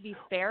here to be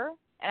fair,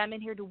 and I'm in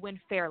here to win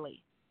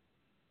fairly.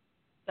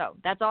 So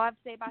that's all I have to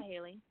say about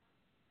Haley.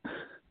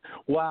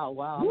 Wow!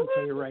 I'm gonna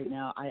tell you right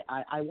now,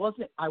 I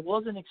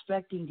wasn't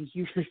expecting to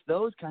hear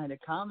those kind of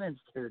comments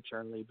there,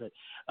 Charlie. But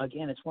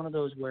again, it's one of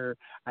those where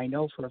I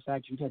know for a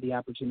fact you've had the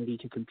opportunity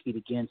to compete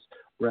against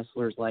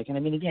wrestlers and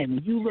again,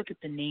 when you look at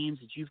the names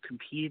that you've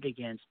competed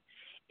against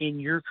in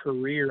your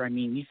career,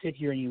 you sit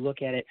here and you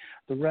look at it,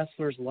 the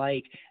wrestlers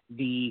like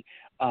you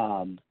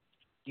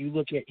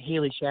look at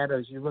Haley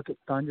Shadows, you look at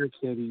Thunder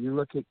Kitty, you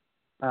look at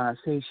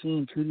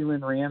Sheen, Tootie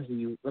Lynn Ramsey.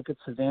 You look at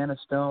Savannah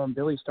Stone,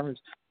 Billy Starks,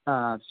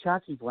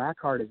 Shotzi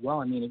Blackheart as well.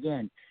 I mean,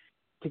 again,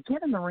 to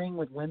get in the ring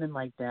with women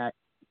like that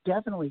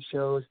definitely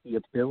shows the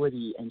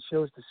ability and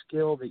shows the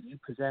skill that you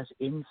possess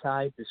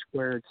inside the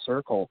squared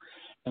circle.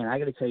 And I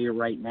got to tell you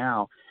right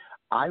now,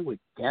 I would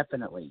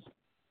definitely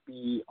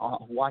be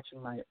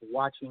watching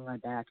my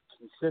back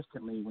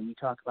consistently when you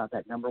talk about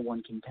that number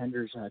one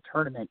contenders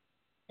tournament,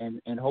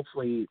 and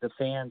hopefully the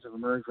fans of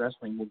Emerge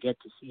Wrestling will get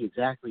to see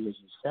exactly as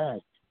you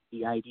said,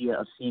 the idea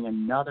of seeing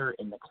another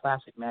in the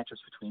classic matchups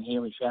between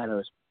Haley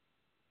Shadows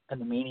and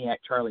the Maniac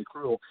Charlie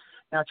Kruel.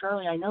 Now,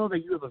 Charlie, I know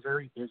that you have a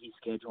very busy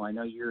schedule. I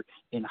know you're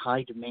in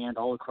high demand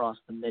all across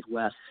the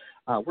Midwest.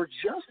 We're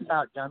just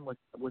about done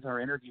with our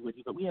interview with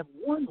you, but we have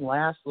one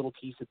last little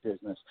piece of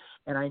business.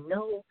 And I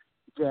know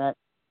that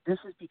this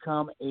has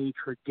become a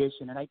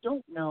tradition, and I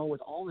don't know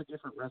with all the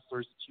different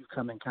wrestlers that you've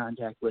come in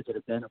contact with that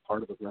have been a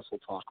part of the Wrestle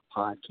Talk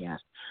podcast.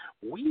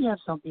 We have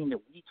something that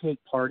we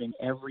take part in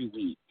every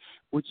week,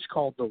 which is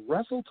called the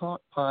Wrestle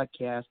Talk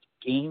Podcast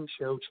Game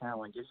Show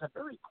Challenge. It's a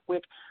very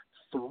quick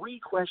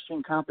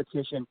 3-question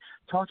competition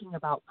talking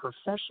about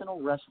professional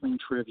wrestling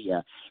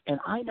trivia. And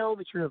I know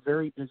that you're a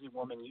very busy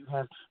woman. You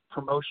have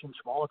promotions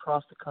from all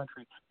across the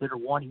country that are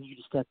wanting you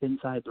to step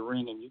inside the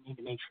ring, and you need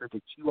to make sure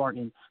that you are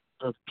in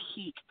the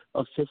peak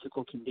of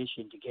physical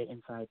condition to get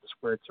inside the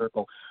squared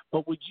circle.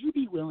 But would you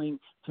be willing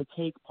to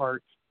take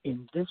part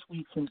in this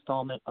week's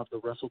installment of the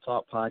Wrestle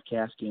Talk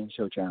Podcast Game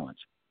Show Challenge?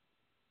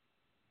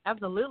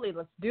 Absolutely.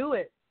 Let's do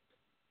it.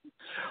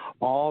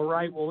 All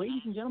right. Well,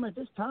 ladies and gentlemen, at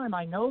this time,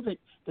 I know that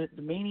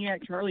the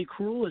Maniac Charlie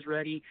Kruel is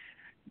ready.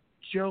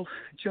 Joe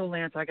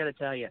Lance, I got to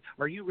tell you,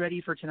 are you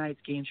ready for tonight's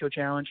Game Show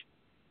Challenge?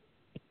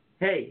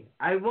 Hey,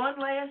 I won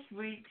last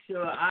week, so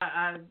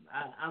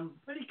I'm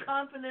pretty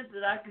confident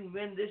that I can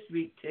win this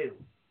week too.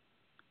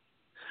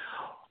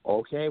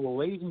 Okay, well,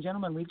 ladies and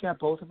gentlemen, we've got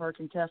both of our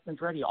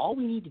contestants ready. All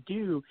we need to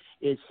do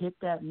is hit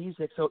that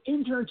music. So,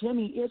 intern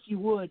Timmy, if you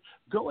would,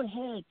 go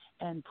ahead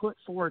and put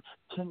forward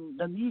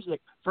the music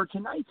for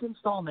tonight's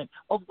installment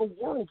of the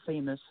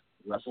world-famous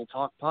Wrestle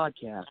Talk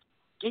Podcast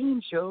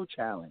Game Show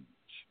Challenge.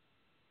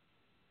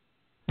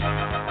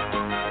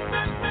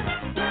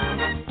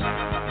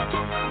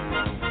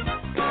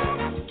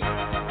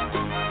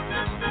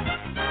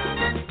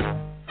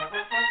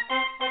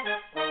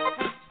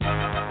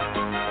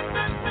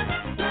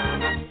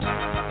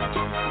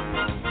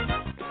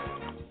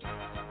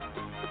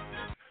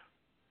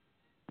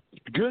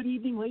 Good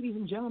evening, ladies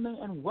and gentlemen,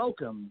 and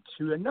welcome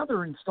to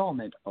another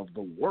installment of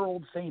the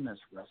world-famous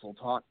Wrestle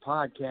Talk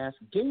Podcast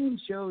Game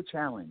Show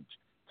Challenge.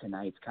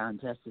 Tonight's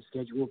contest is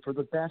scheduled for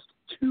the best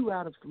 2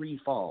 out of 3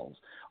 falls.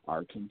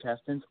 Our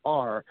contestants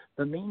are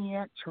the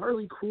Maniac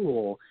Charlie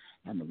Kruel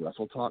and the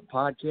Wrestle Talk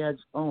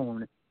Podcast's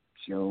own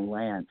Joe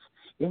Lance.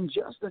 In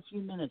just a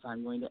few minutes,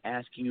 I'm going to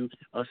ask you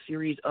a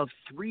series of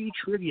 3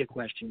 trivia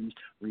questions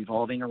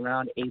revolving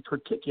around a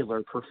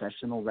particular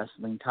professional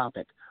wrestling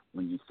topic.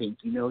 When you think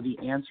you know the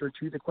answer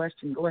to the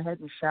question, go ahead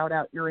and shout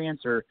out your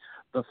answer.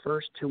 The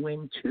first to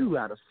win 2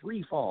 out of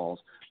 3 falls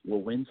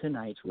will win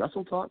tonight's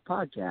Wrestle Talk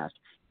Podcast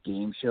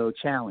Game Show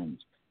Challenge.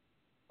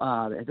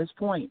 At this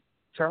point,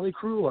 Charlie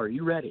Kruel, are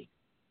you ready?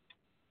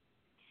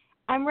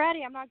 I'm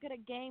ready. I'm not good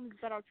at games,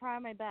 but I'll try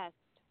my best,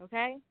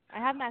 okay? I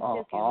have my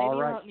skills here. All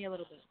Maybe right. you'll help me a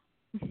little bit.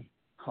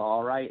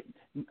 All right.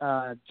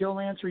 Joe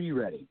Lance, are you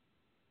ready?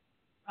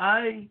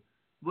 I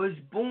was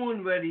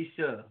born ready,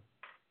 sir.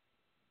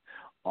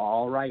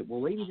 All right.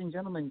 Well, ladies and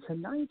gentlemen,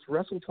 tonight's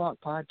Wrestle Talk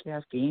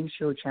Podcast Game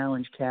Show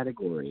Challenge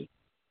category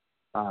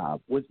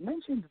was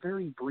mentioned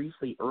very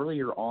briefly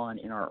earlier on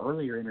in our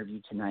earlier interview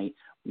tonight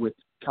with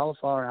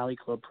Cauliflower Alley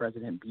Club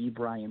President B.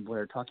 Brian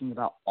Blair, talking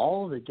about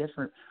all of the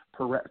different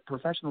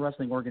professional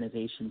wrestling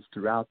organizations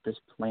throughout this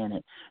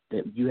planet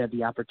that you have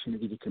the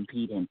opportunity to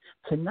compete in.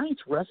 Tonight's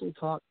Wrestle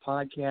Talk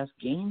Podcast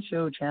Game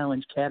Show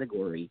Challenge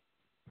category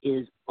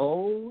is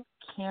O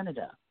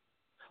Canada.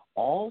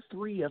 All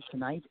 3 of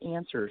tonight's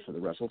answers for the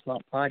Wrestle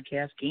Talk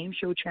Podcast Game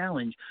Show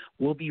Challenge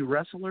will be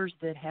wrestlers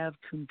that have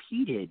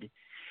competed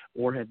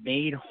or have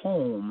made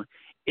home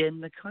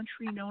in the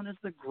country known as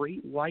the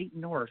Great White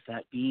North,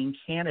 that being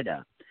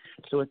Canada.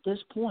 So at this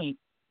point,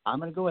 I'm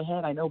going to go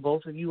ahead. I know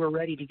both of you are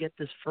ready to get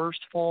this first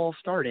fall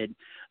started.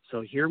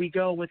 So here we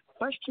go with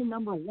question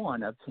number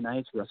 1 of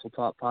tonight's Wrestle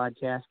Talk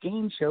Podcast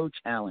Game Show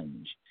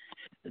Challenge.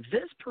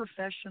 This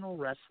professional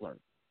wrestler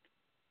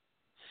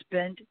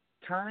spent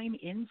time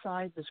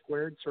inside the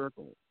squared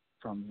circle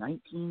from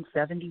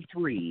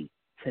 1973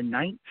 to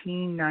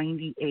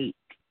 1998.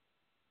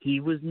 He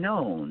was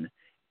known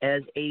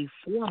as a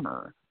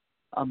former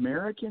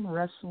American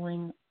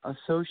Wrestling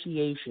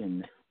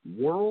Association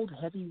World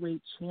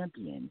Heavyweight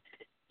Champion.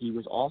 He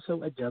was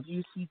also a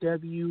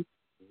WCW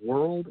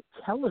World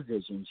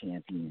Television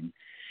Champion,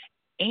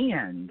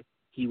 and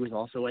he was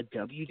also a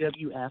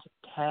WWF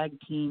Tag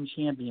Team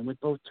Champion with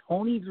both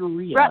Tony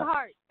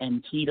Gurria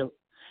and Tito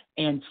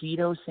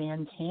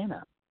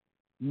Santana.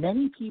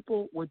 Many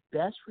people would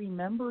best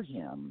remember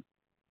him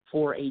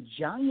for a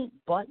giant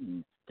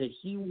button that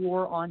he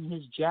wore on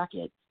his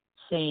jacket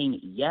saying,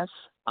 "Yes,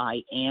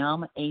 I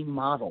am a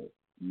model.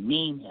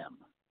 Name him.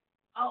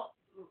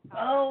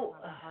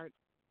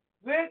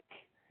 Rick.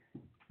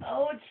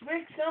 Oh, it's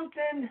Rick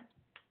something.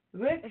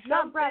 Rick It's something.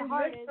 not Bret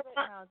Hart, Rick is it?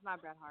 No, it's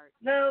not Bret Hart.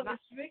 No, not,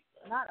 it's Rick.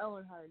 Not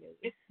Owen Hart, is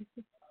it?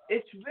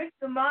 It's Rick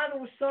the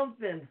model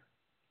something.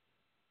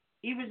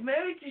 He was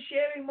married to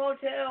Sherry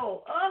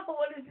Martel. Oh,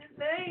 what is his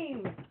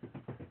name?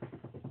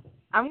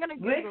 I'm going to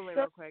Google it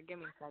real quick. Give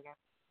me a second.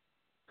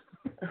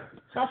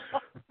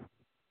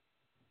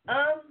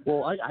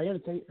 Well, I got to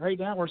tell you, right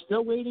now, we're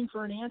still waiting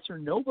for an answer.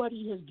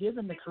 Nobody has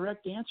given the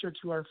correct answer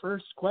to our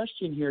first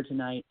question here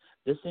tonight.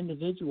 This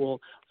individual,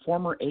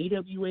 former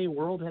AWA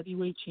World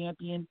Heavyweight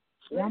Champion,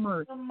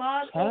 former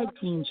tag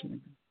team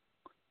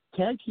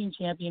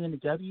champion in the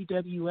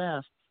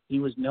WWF. He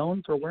was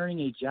known for wearing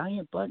a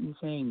giant button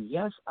saying,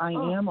 "Yes, I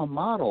am a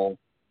model."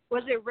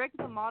 Was it Rick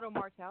the Model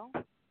Martel?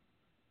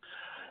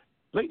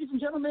 Ladies and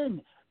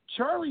gentlemen,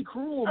 Charlie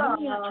Kruel,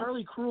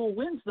 Charlie Kruel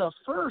wins the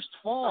first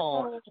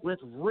fall with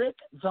Rick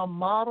the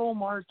Model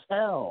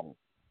Martel.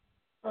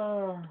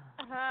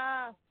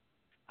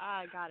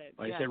 I got it.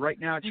 Like I said, right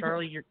now,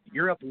 Charlie,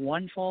 you're up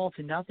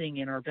 1-0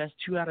 in our best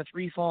 2 out of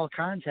 3 fall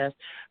contest.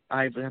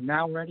 I'm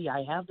now ready.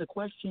 I have the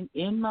question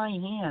in my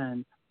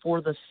hand for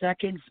the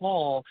second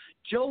fall.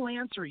 Joe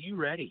Lance, are you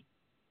ready?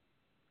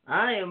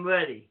 I am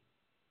ready.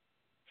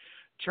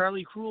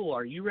 Charlie Kruel,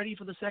 are you ready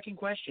for the second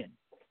question?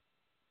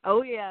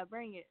 Oh, yeah,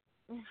 bring it.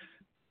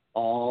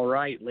 All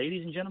right,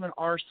 ladies and gentlemen,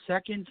 our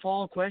second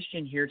fall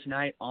question here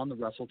tonight on the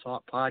Wrestle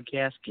Talk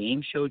Podcast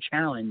Game Show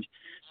Challenge.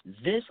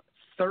 This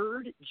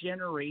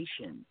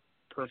third-generation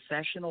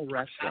professional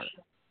wrestler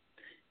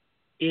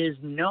is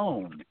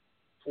known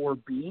for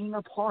being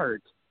a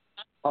part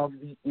of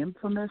the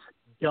infamous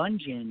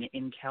Dungeon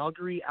in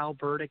Calgary,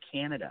 Alberta,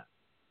 Canada.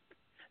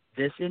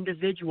 This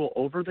individual,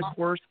 over the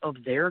course of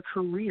their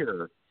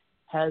career,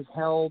 has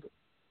held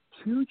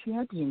 2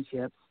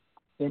 championships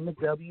in the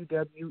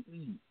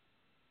WWE,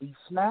 the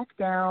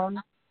SmackDown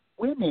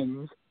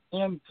Women's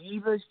and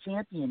Divas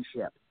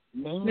Championship.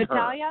 Name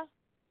Natalia?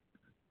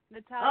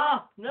 her.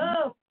 Oh,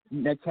 no.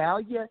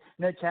 Natalia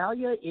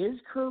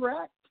is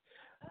correct.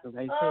 So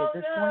they say at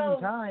this point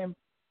in time,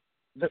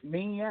 the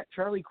Maniac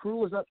Charlie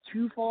Kruel is up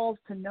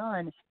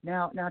 2-0.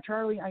 Now,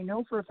 Charlie, I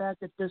know for a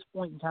fact at this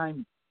point in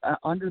time,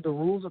 under the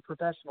rules of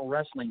professional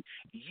wrestling,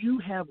 you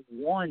have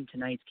won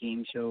tonight's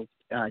game show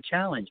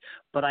challenge.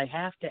 But I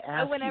have to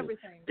ask I win you,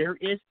 everything.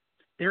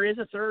 there is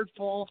a third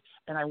fall,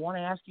 and I want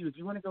to ask you if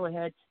you want to go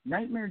ahead.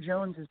 Nightmare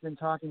Jones has been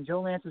talking,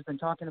 Joe Lance has been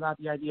talking about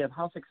the idea of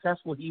how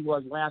successful he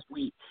was last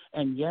week.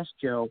 And yes,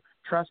 Joe,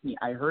 trust me,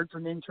 I heard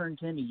from intern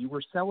Timmy, you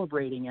were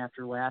celebrating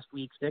after last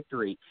week's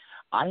victory.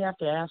 I have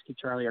to ask you,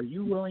 Charlie, are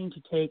you willing to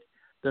take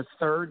the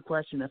third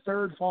question, the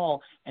third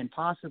fall, and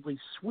possibly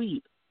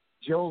sweep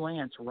Joe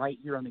Lance right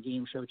here on the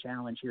Game Show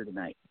Challenge here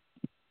tonight?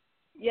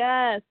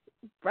 Yes,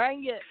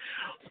 bring it.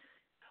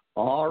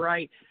 All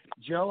right.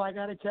 Joe, I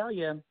got to tell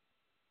you,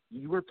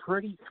 you were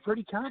pretty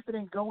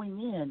confident going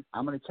in.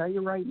 I'm going to tell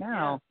you right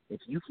now, if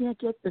you can't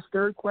get this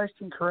third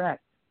question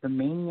correct, the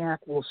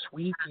Maniac will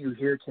sweep you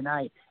here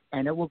tonight.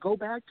 And it will go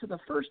back to the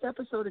first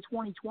episode of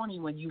 2020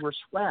 when you were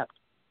swept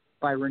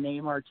by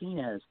Renee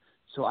Martinez.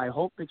 So I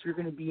hope that you're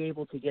going to be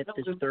able to get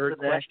this third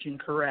question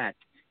correct.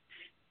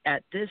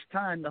 At this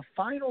time, the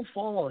final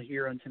fall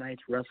here on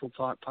tonight's Wrestle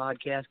Talk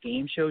Podcast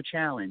Game Show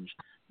Challenge,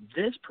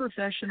 this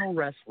professional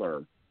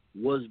wrestler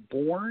was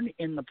born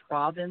in the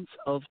province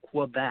of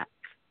Quebec.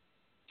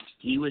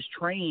 He was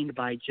trained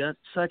by just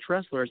such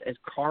wrestlers as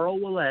Carl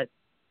Ouellet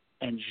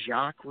and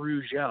Jacques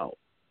Rougeau.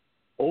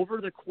 Over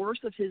the course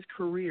of his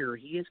career,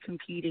 he has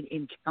competed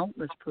in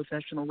countless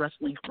professional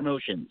wrestling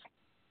promotions,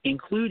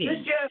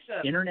 including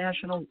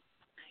International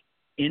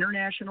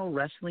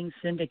Wrestling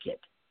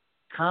Syndicate,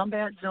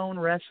 Combat Zone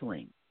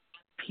Wrestling,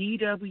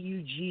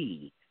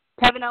 PWG.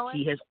 Kevin Owens.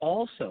 He has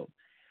also,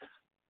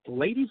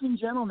 ladies and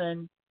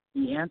gentlemen,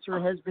 the answer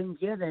has been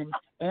given,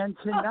 and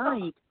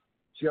tonight,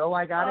 Joe,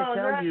 I got to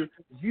tell you,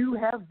 you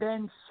have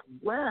been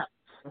swept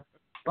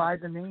by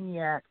the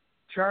Maniac,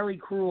 Charlie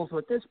Kruel. So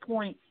at this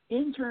point,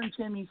 intern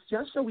Timmy,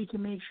 just so we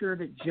can make sure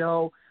that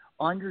Joe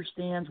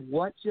understands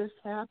what just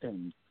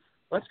happened,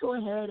 let's go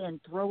ahead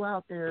and throw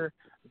out there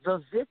the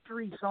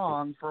victory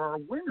song for our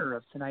winner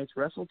of tonight's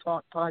Wrestle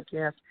Talk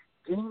Podcast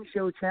Game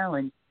Show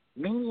Challenge,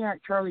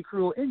 Maniac Charlie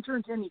Kruel.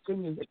 Intern Timmy,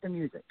 can you hit the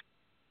music?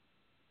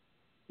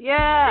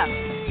 Yeah.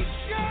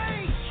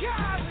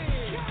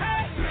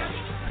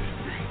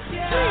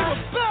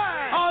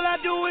 All I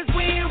do is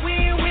win,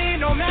 win, win,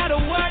 no matter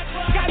what.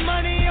 Got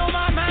money on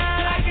my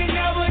mind, I can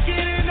never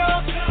get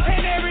enough.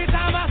 And every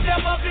time I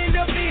step up in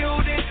the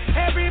building,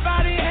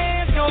 everybody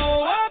hands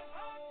go up.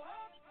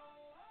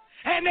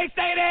 And they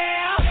stay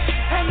there,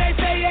 and they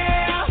say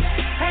yeah,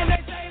 and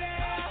they say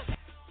there.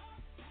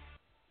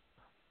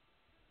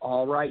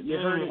 All right, you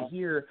heard it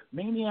here.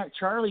 Maniac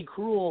Charlie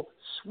Kruel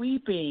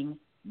sweeping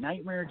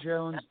Nightmare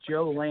Jones,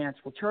 Joe Lance.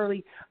 Well,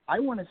 Charlie, I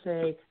want to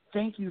say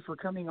thank you for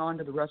coming on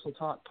to the Wrestle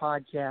Talk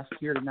Podcast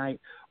here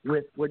tonight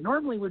with what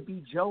normally would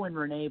be Joe and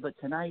Renee, but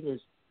tonight is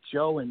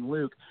Joe and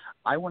Luke,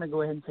 I want to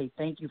go ahead and say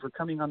thank you for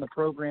coming on the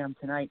program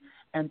tonight.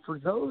 And for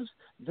those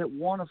that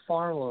want to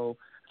follow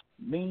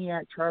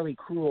Maniac Charlie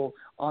Kruel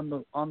on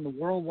the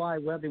World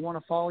Wide Web, they want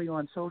to follow you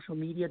on social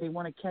media, they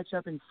want to catch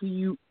up and see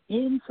you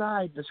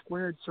inside the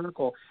squared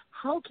circle,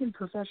 how can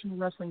professional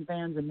wrestling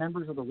fans and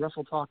members of the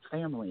Wrestle Talk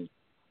family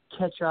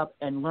catch up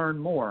and learn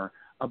more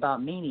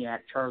about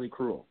Maniac Charlie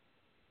Kruel?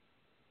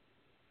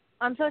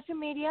 On social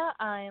media,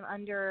 I'm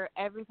under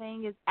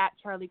everything is at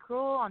Charlie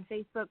Kruel on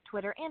Facebook,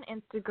 Twitter, and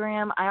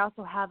Instagram. I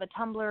also have a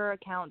Tumblr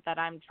account that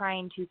I'm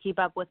trying to keep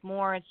up with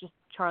more. It's just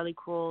Charlie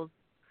Kruel's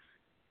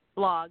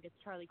blog. It's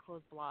Charlie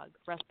Kruel's blog,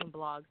 wrestling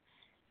blog.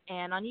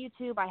 And on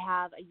YouTube, I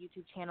have a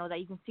YouTube channel that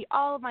you can see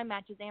all of my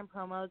matches and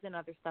promos and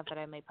other stuff that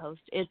I may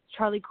post. It's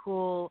Charlie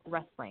Kruel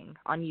Wrestling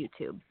on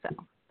YouTube. So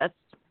that's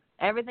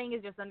everything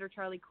is just under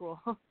Charlie Kruel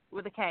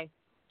with a K.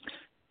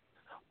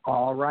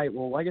 All right.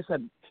 Well, like I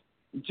said,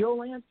 Joe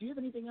Lance, do you have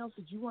anything else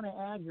that you want to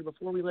add here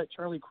before we let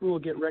Charlie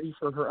Kruel get ready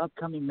for her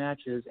upcoming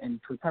matches and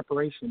for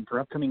preparation for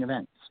upcoming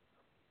events?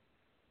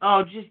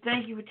 Oh, just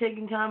thank you for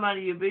taking time out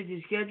of your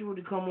busy schedule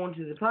to come on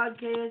to the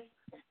podcast.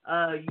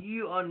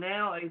 You are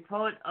now a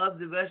part of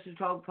the Wrestle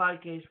Talk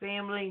podcast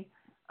family.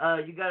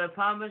 You got to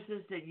promise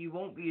us that you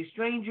won't be a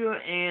stranger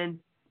and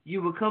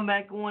you will come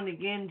back on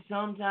again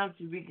sometime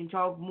so we can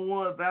talk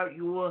more about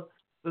your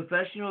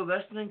professional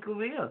wrestling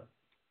career.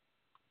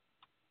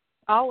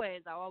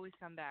 Always. I'll always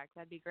come back.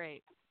 That'd be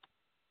great.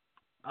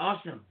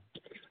 Awesome.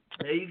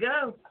 There you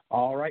go.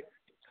 All right.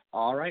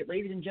 All right,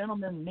 ladies and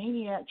gentlemen,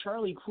 Maniac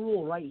Charlie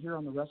Kruel right here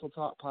on the Wrestle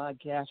Talk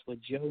podcast with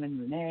Joe and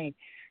Renee.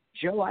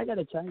 Joe, I got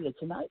to tell you,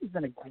 tonight has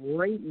been a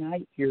great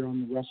night here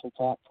on the Wrestle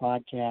Talk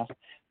podcast.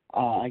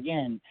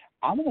 Again,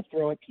 I'm going to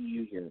throw it to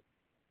you here.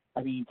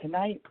 I mean,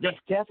 tonight is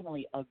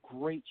definitely a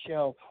great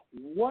show.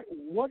 What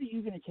are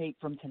you going to take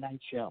from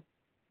tonight's show?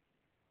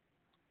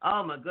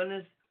 Oh, my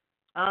goodness.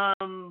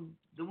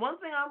 The one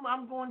thing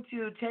I'm going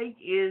to take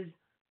is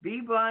B.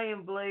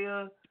 Brian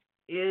Blair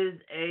is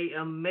a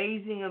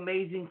amazing,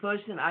 amazing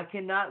person. I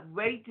cannot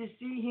wait to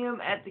see him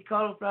at the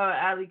Cauliflower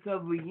Alley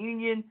Club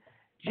reunion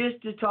just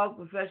to talk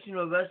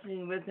professional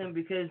wrestling with him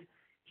because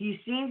he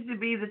seems to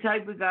be the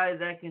type of guy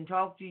that can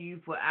talk to you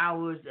for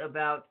hours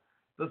about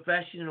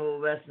professional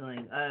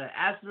wrestling.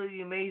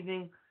 Absolutely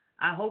amazing.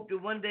 I hope to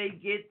one day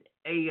get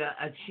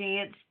a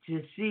chance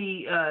to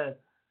see a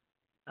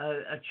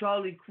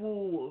Charlie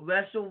Kruel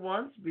wrestle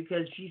once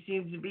because she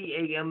seems to be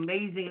an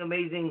amazing,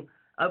 amazing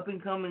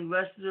up-and-coming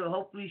wrestler.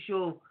 Hopefully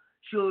she'll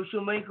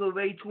make her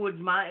way towards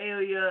my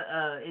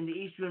area in the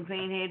Eastern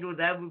Panhandle.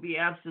 That would be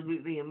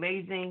absolutely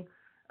amazing.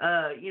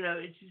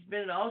 It's just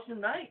been an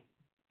awesome night.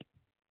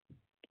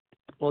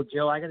 Well,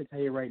 Joe, I got to tell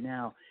you right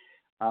now,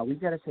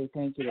 we've got to say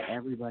thank you to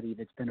everybody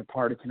that's been a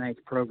part of tonight's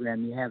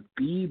program. You have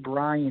B.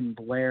 Brian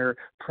Blair,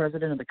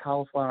 president of the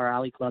Cauliflower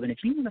Alley Club. And if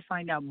you want to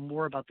find out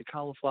more about the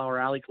Cauliflower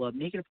Alley Club,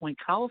 make it a point,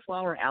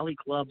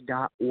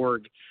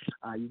 caulifloweralleyclub.org.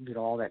 You can get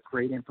all that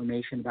great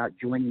information about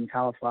joining the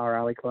Cauliflower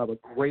Alley Club, a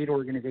great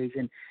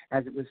organization.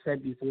 As it was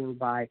said before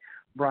by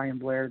Brian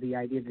Blair, the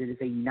idea that it is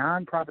a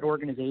nonprofit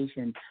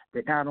organization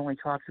that not only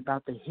talks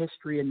about the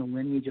history and the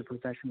lineage of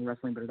professional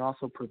wrestling, but it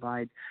also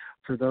provides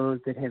for those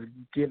that have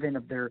given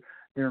of their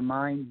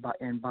mind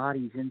and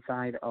bodies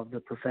inside of the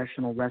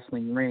professional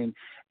wrestling ring.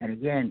 And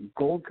again,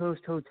 Gold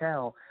Coast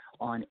Hotel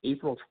on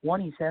April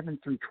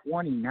 27th through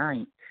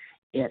 29th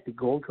at the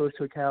Gold Coast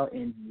Hotel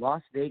in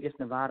Las Vegas,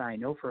 Nevada. I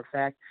know for a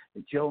fact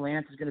that Joe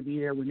Lance is going to be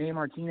there. Renee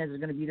Martinez is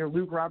going to be there.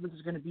 Luke Roberts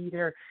is going to be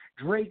there.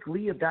 Drake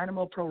Lee of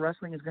Dynamo Pro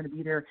Wrestling is going to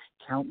be there.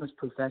 Countless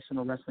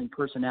professional wrestling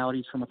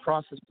personalities from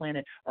across this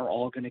planet are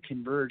all going to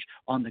converge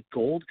on the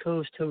Gold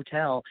Coast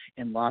Hotel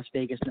in Las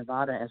Vegas,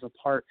 Nevada as a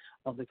part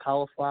of the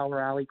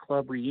Cauliflower Alley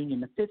Club reunion,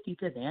 the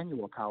 55th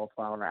annual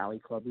Cauliflower Alley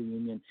Club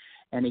reunion.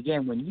 And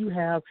again, when you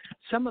have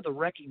some of the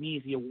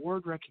recognees, the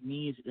award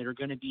recognees that are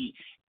going to be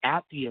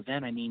at the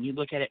event, I mean, you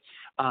look at it,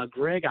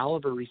 Greg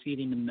Oliver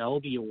receiving the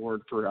Melby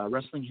Award for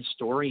Wrestling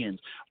Historians,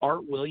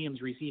 Art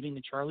Williams receiving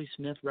the Charlie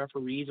Smith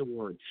Referees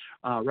Award,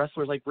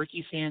 wrestlers like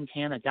Ricky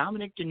Santana,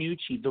 Dominic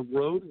DiNucci, the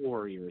Road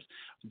Warriors,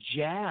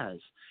 Jazz,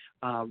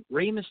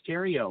 Rey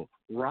Mysterio,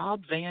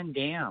 Rob Van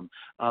Dam,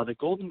 the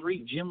Golden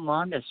Greek Jim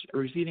Londas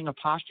receiving a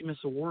posthumous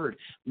award,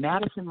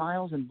 Madison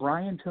Miles and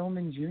Brian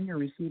Pillman Jr.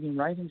 receiving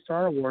Rising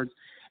Star Awards,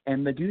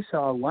 and Medusa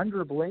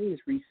Alundra Blaze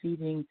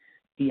receiving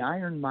the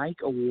Iron Mike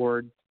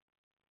Award.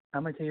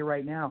 I'm going to tell you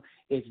right now,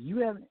 if you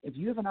have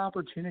an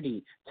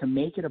opportunity to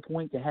make it a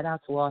point to head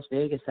out to Las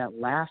Vegas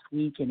that last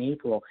week in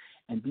April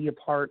and be a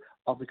part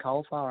of the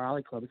Cauliflower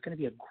Alley Club, it's going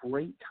to be a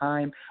great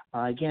time.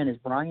 Again, as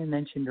Brian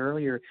mentioned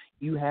earlier,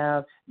 you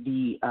have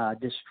the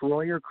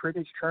Destroyer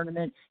Cribbage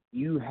Tournament,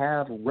 you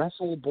have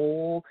Wrestle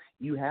Bowl,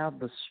 you have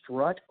the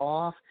Strut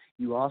Off,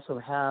 you also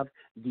have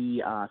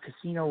the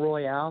Casino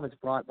Royale that's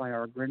brought by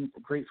our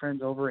great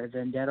friends over at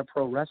Vendetta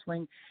Pro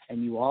Wrestling,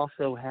 and you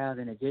also have,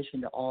 in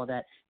addition to all of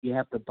that, you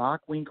have the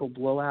Bachwinkle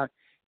Blowout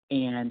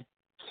and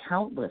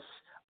countless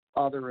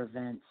other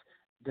events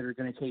that are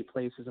going to take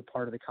place as a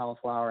part of the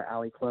Cauliflower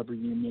Alley Club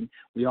reunion.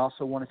 We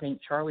also want to thank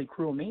Charlie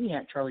Kruel,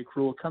 Maniac Charlie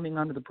Kruel, coming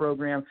onto the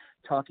program,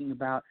 talking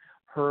about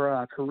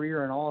her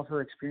career and all of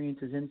her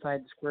experiences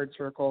inside the squared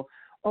circle.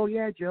 Oh,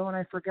 yeah, Joe, and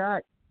I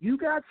forgot, you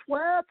got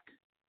swept.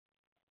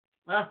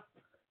 Well,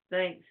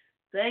 thanks.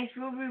 Thanks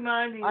for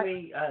reminding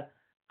me. I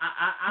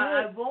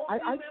won't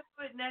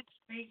remember it next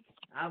week.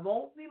 I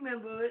won't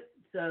remember it,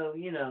 so,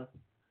 you know.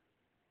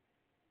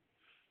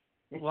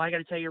 Well, I got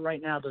to tell you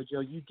right now, though,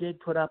 Joe, you did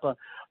put up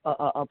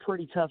a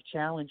pretty tough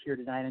challenge here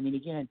tonight. I mean,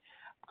 again,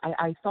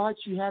 I thought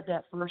you had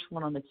that first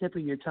one on the tip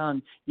of your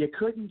tongue. You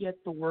couldn't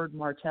get the word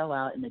Martell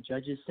out, and the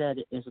judges said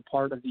as a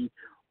part of the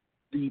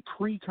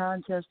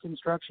pre-contest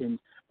instructions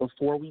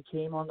before we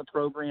came on the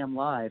program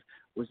live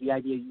was the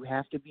idea you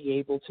have to be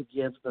able to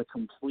give the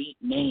complete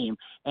name.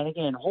 And,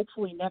 again,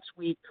 hopefully next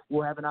week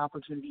we'll have an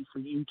opportunity for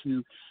you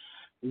to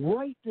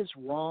right this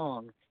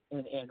wrong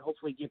and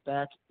hopefully get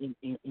back in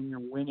your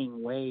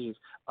winning ways.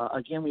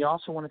 Again, we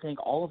also want to thank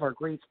all of our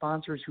great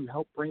sponsors who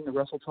help bring the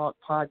Wrestle Talk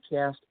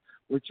podcast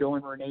with Joe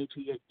and Renee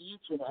to you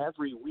each and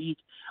every week.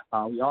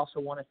 We also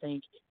want to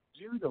thank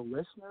you, the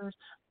listeners,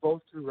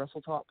 both through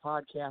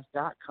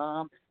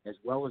WrestleTalkPodcast.com as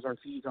well as our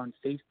feeds on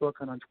Facebook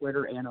and on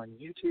Twitter and on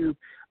YouTube.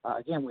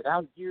 Again,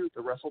 without you,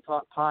 the Wrestle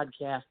Talk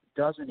podcast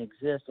doesn't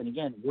exist. And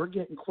again, we're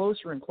getting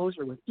closer and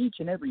closer with each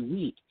and every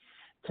week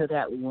to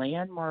that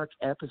landmark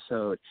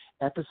episode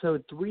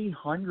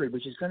 300,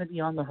 which is going to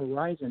be on the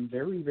horizon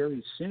very,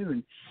 very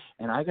soon.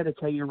 And I got to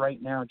tell you right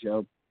now,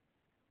 Joe,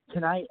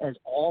 tonight, as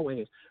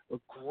always, a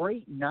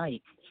great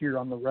night here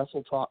on the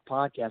Wrestle Talk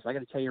podcast. I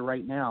got to tell you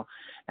right now,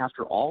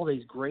 after all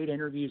these great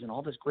interviews and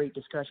all this great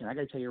discussion, I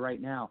got to tell you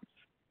right now,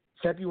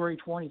 February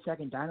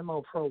 22nd,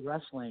 Dynamo Pro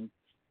Wrestling,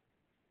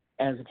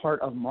 as a part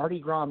of Mardi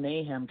Gras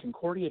Mayhem,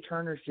 Concordia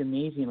Turner's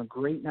Gymnasium, a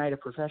great night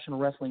of professional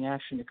wrestling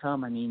action to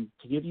come. I mean,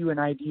 to give you an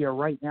idea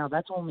right now,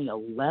 that's only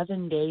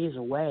 11 days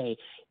away.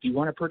 If you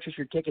want to purchase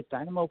your tickets,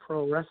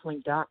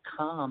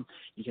 DynamoProWrestling.com.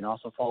 You can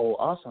also follow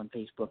us on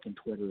Facebook and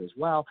Twitter as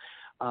well.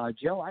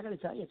 Joe, I got to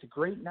tell you, it's a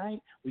great night.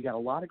 We got a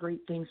lot of great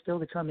things still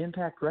to come.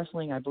 Impact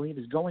Wrestling, I believe,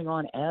 is going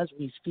on as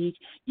we speak.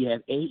 You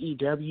have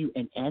AEW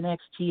and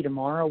NXT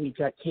tomorrow. We've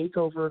got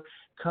TakeOver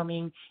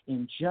coming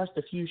in just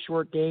a few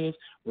short days.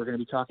 We're going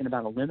to be talking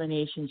about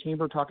Elimination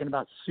Chamber, talking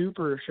about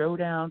Super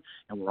Showdown,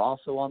 and we're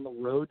also on the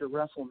road to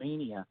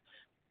WrestleMania.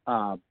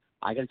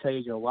 I got to tell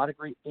you, Joe, a lot of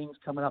great things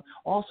coming up.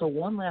 Also,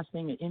 one last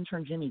thing that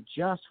intern Jimmy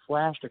just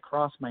flashed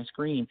across my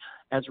screen.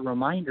 As a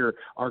reminder,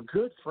 our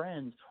good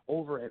friends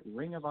over at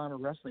Ring of Honor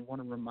Wrestling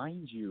want to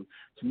remind you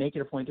to make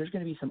it a point. There's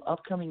going to be some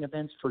upcoming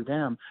events for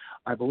them.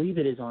 I believe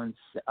it is on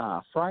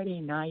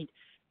Friday night,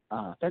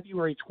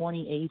 February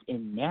 28th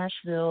in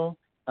Nashville,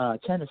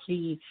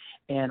 Tennessee,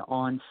 and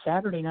on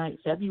Saturday night,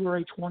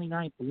 February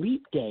 29th,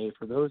 Leap Day,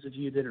 for those of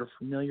you that are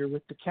familiar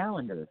with the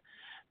calendar.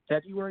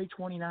 February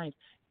 29th,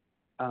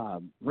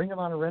 Ring of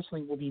Honor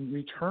Wrestling will be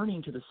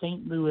returning to the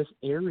St. Louis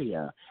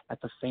area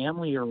at the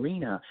Family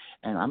Arena.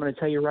 And I'm going to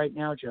tell you right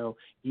now, Joe,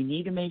 you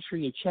need to make sure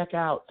you check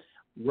out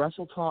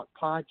Wrestle Talk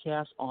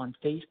Podcast on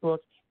Facebook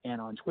and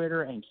on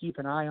Twitter, and keep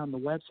an eye on the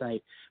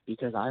website,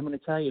 because I'm going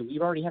to tell you,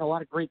 we've already had a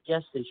lot of great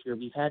guests this year.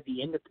 We've had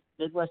the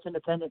Midwest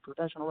Independent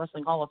Professional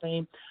Wrestling Hall of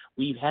Fame.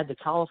 We've had the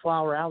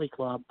Cauliflower Alley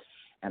Club.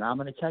 And I'm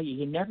going to tell you,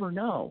 you never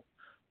know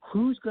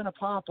who's going to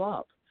pop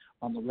up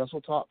on the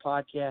Wrestle Talk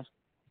Podcast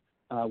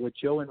with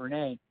Joe and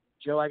Renee.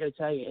 Joe, I got to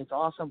tell you, it's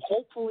awesome.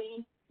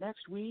 Hopefully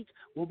next week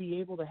we'll be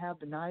able to have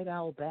the Night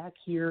Owl back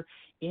here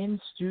in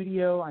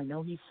studio. I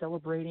know he's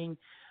celebrating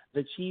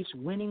the Chiefs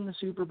winning the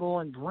Super Bowl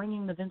and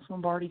bringing the Vince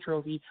Lombardi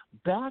Trophy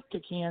back to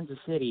Kansas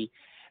City.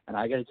 And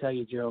I got to tell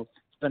you, Joe,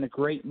 it's been a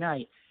great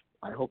night.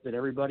 I hope that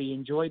everybody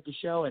enjoyed the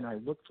show, and I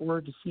look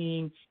forward to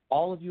seeing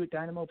all of you at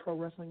Dynamo Pro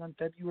Wrestling on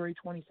February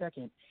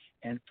 22nd.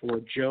 And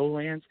for Joe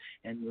Lance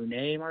and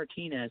Renee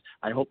Martinez,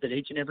 I hope that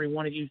each and every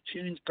one of you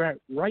tunes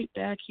right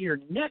back here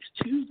next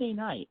Tuesday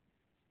night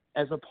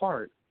as a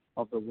part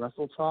of the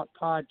Wrestle Talk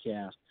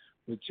podcast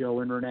with Joe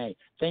and Renee.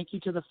 Thank you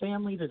to the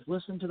family that's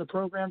listened to the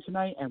program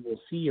tonight, and we'll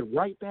see you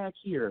right back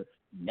here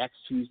next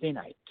Tuesday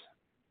night.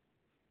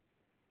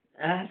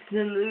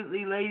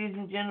 Absolutely, ladies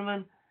and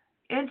gentlemen.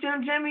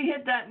 Intern Jimmy,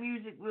 hit that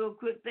music real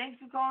quick. Thanks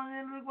for calling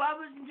in, Luke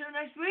Roberts. Until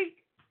next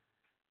week.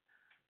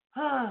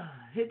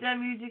 Hit that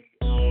music.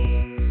 All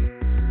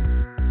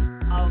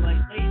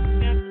right, ladies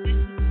and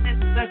gentlemen, this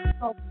is Special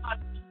Talk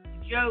Podcast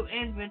with Joe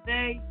and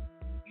Renee.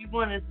 We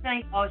want to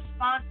thank our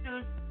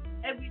sponsors,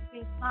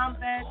 Everything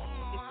Combat,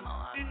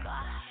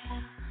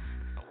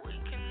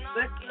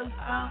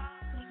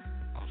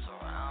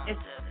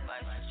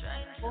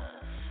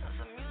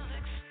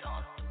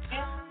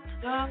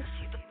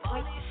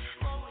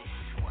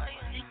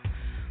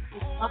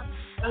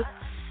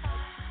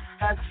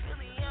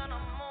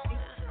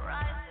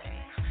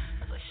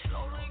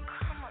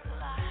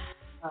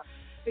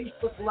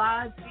 Facebook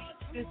Live,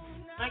 this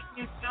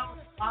Nightmare Show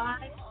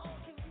Live,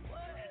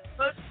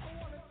 put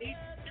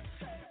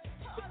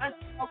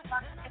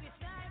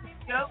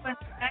Joe and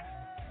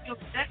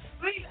next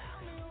week.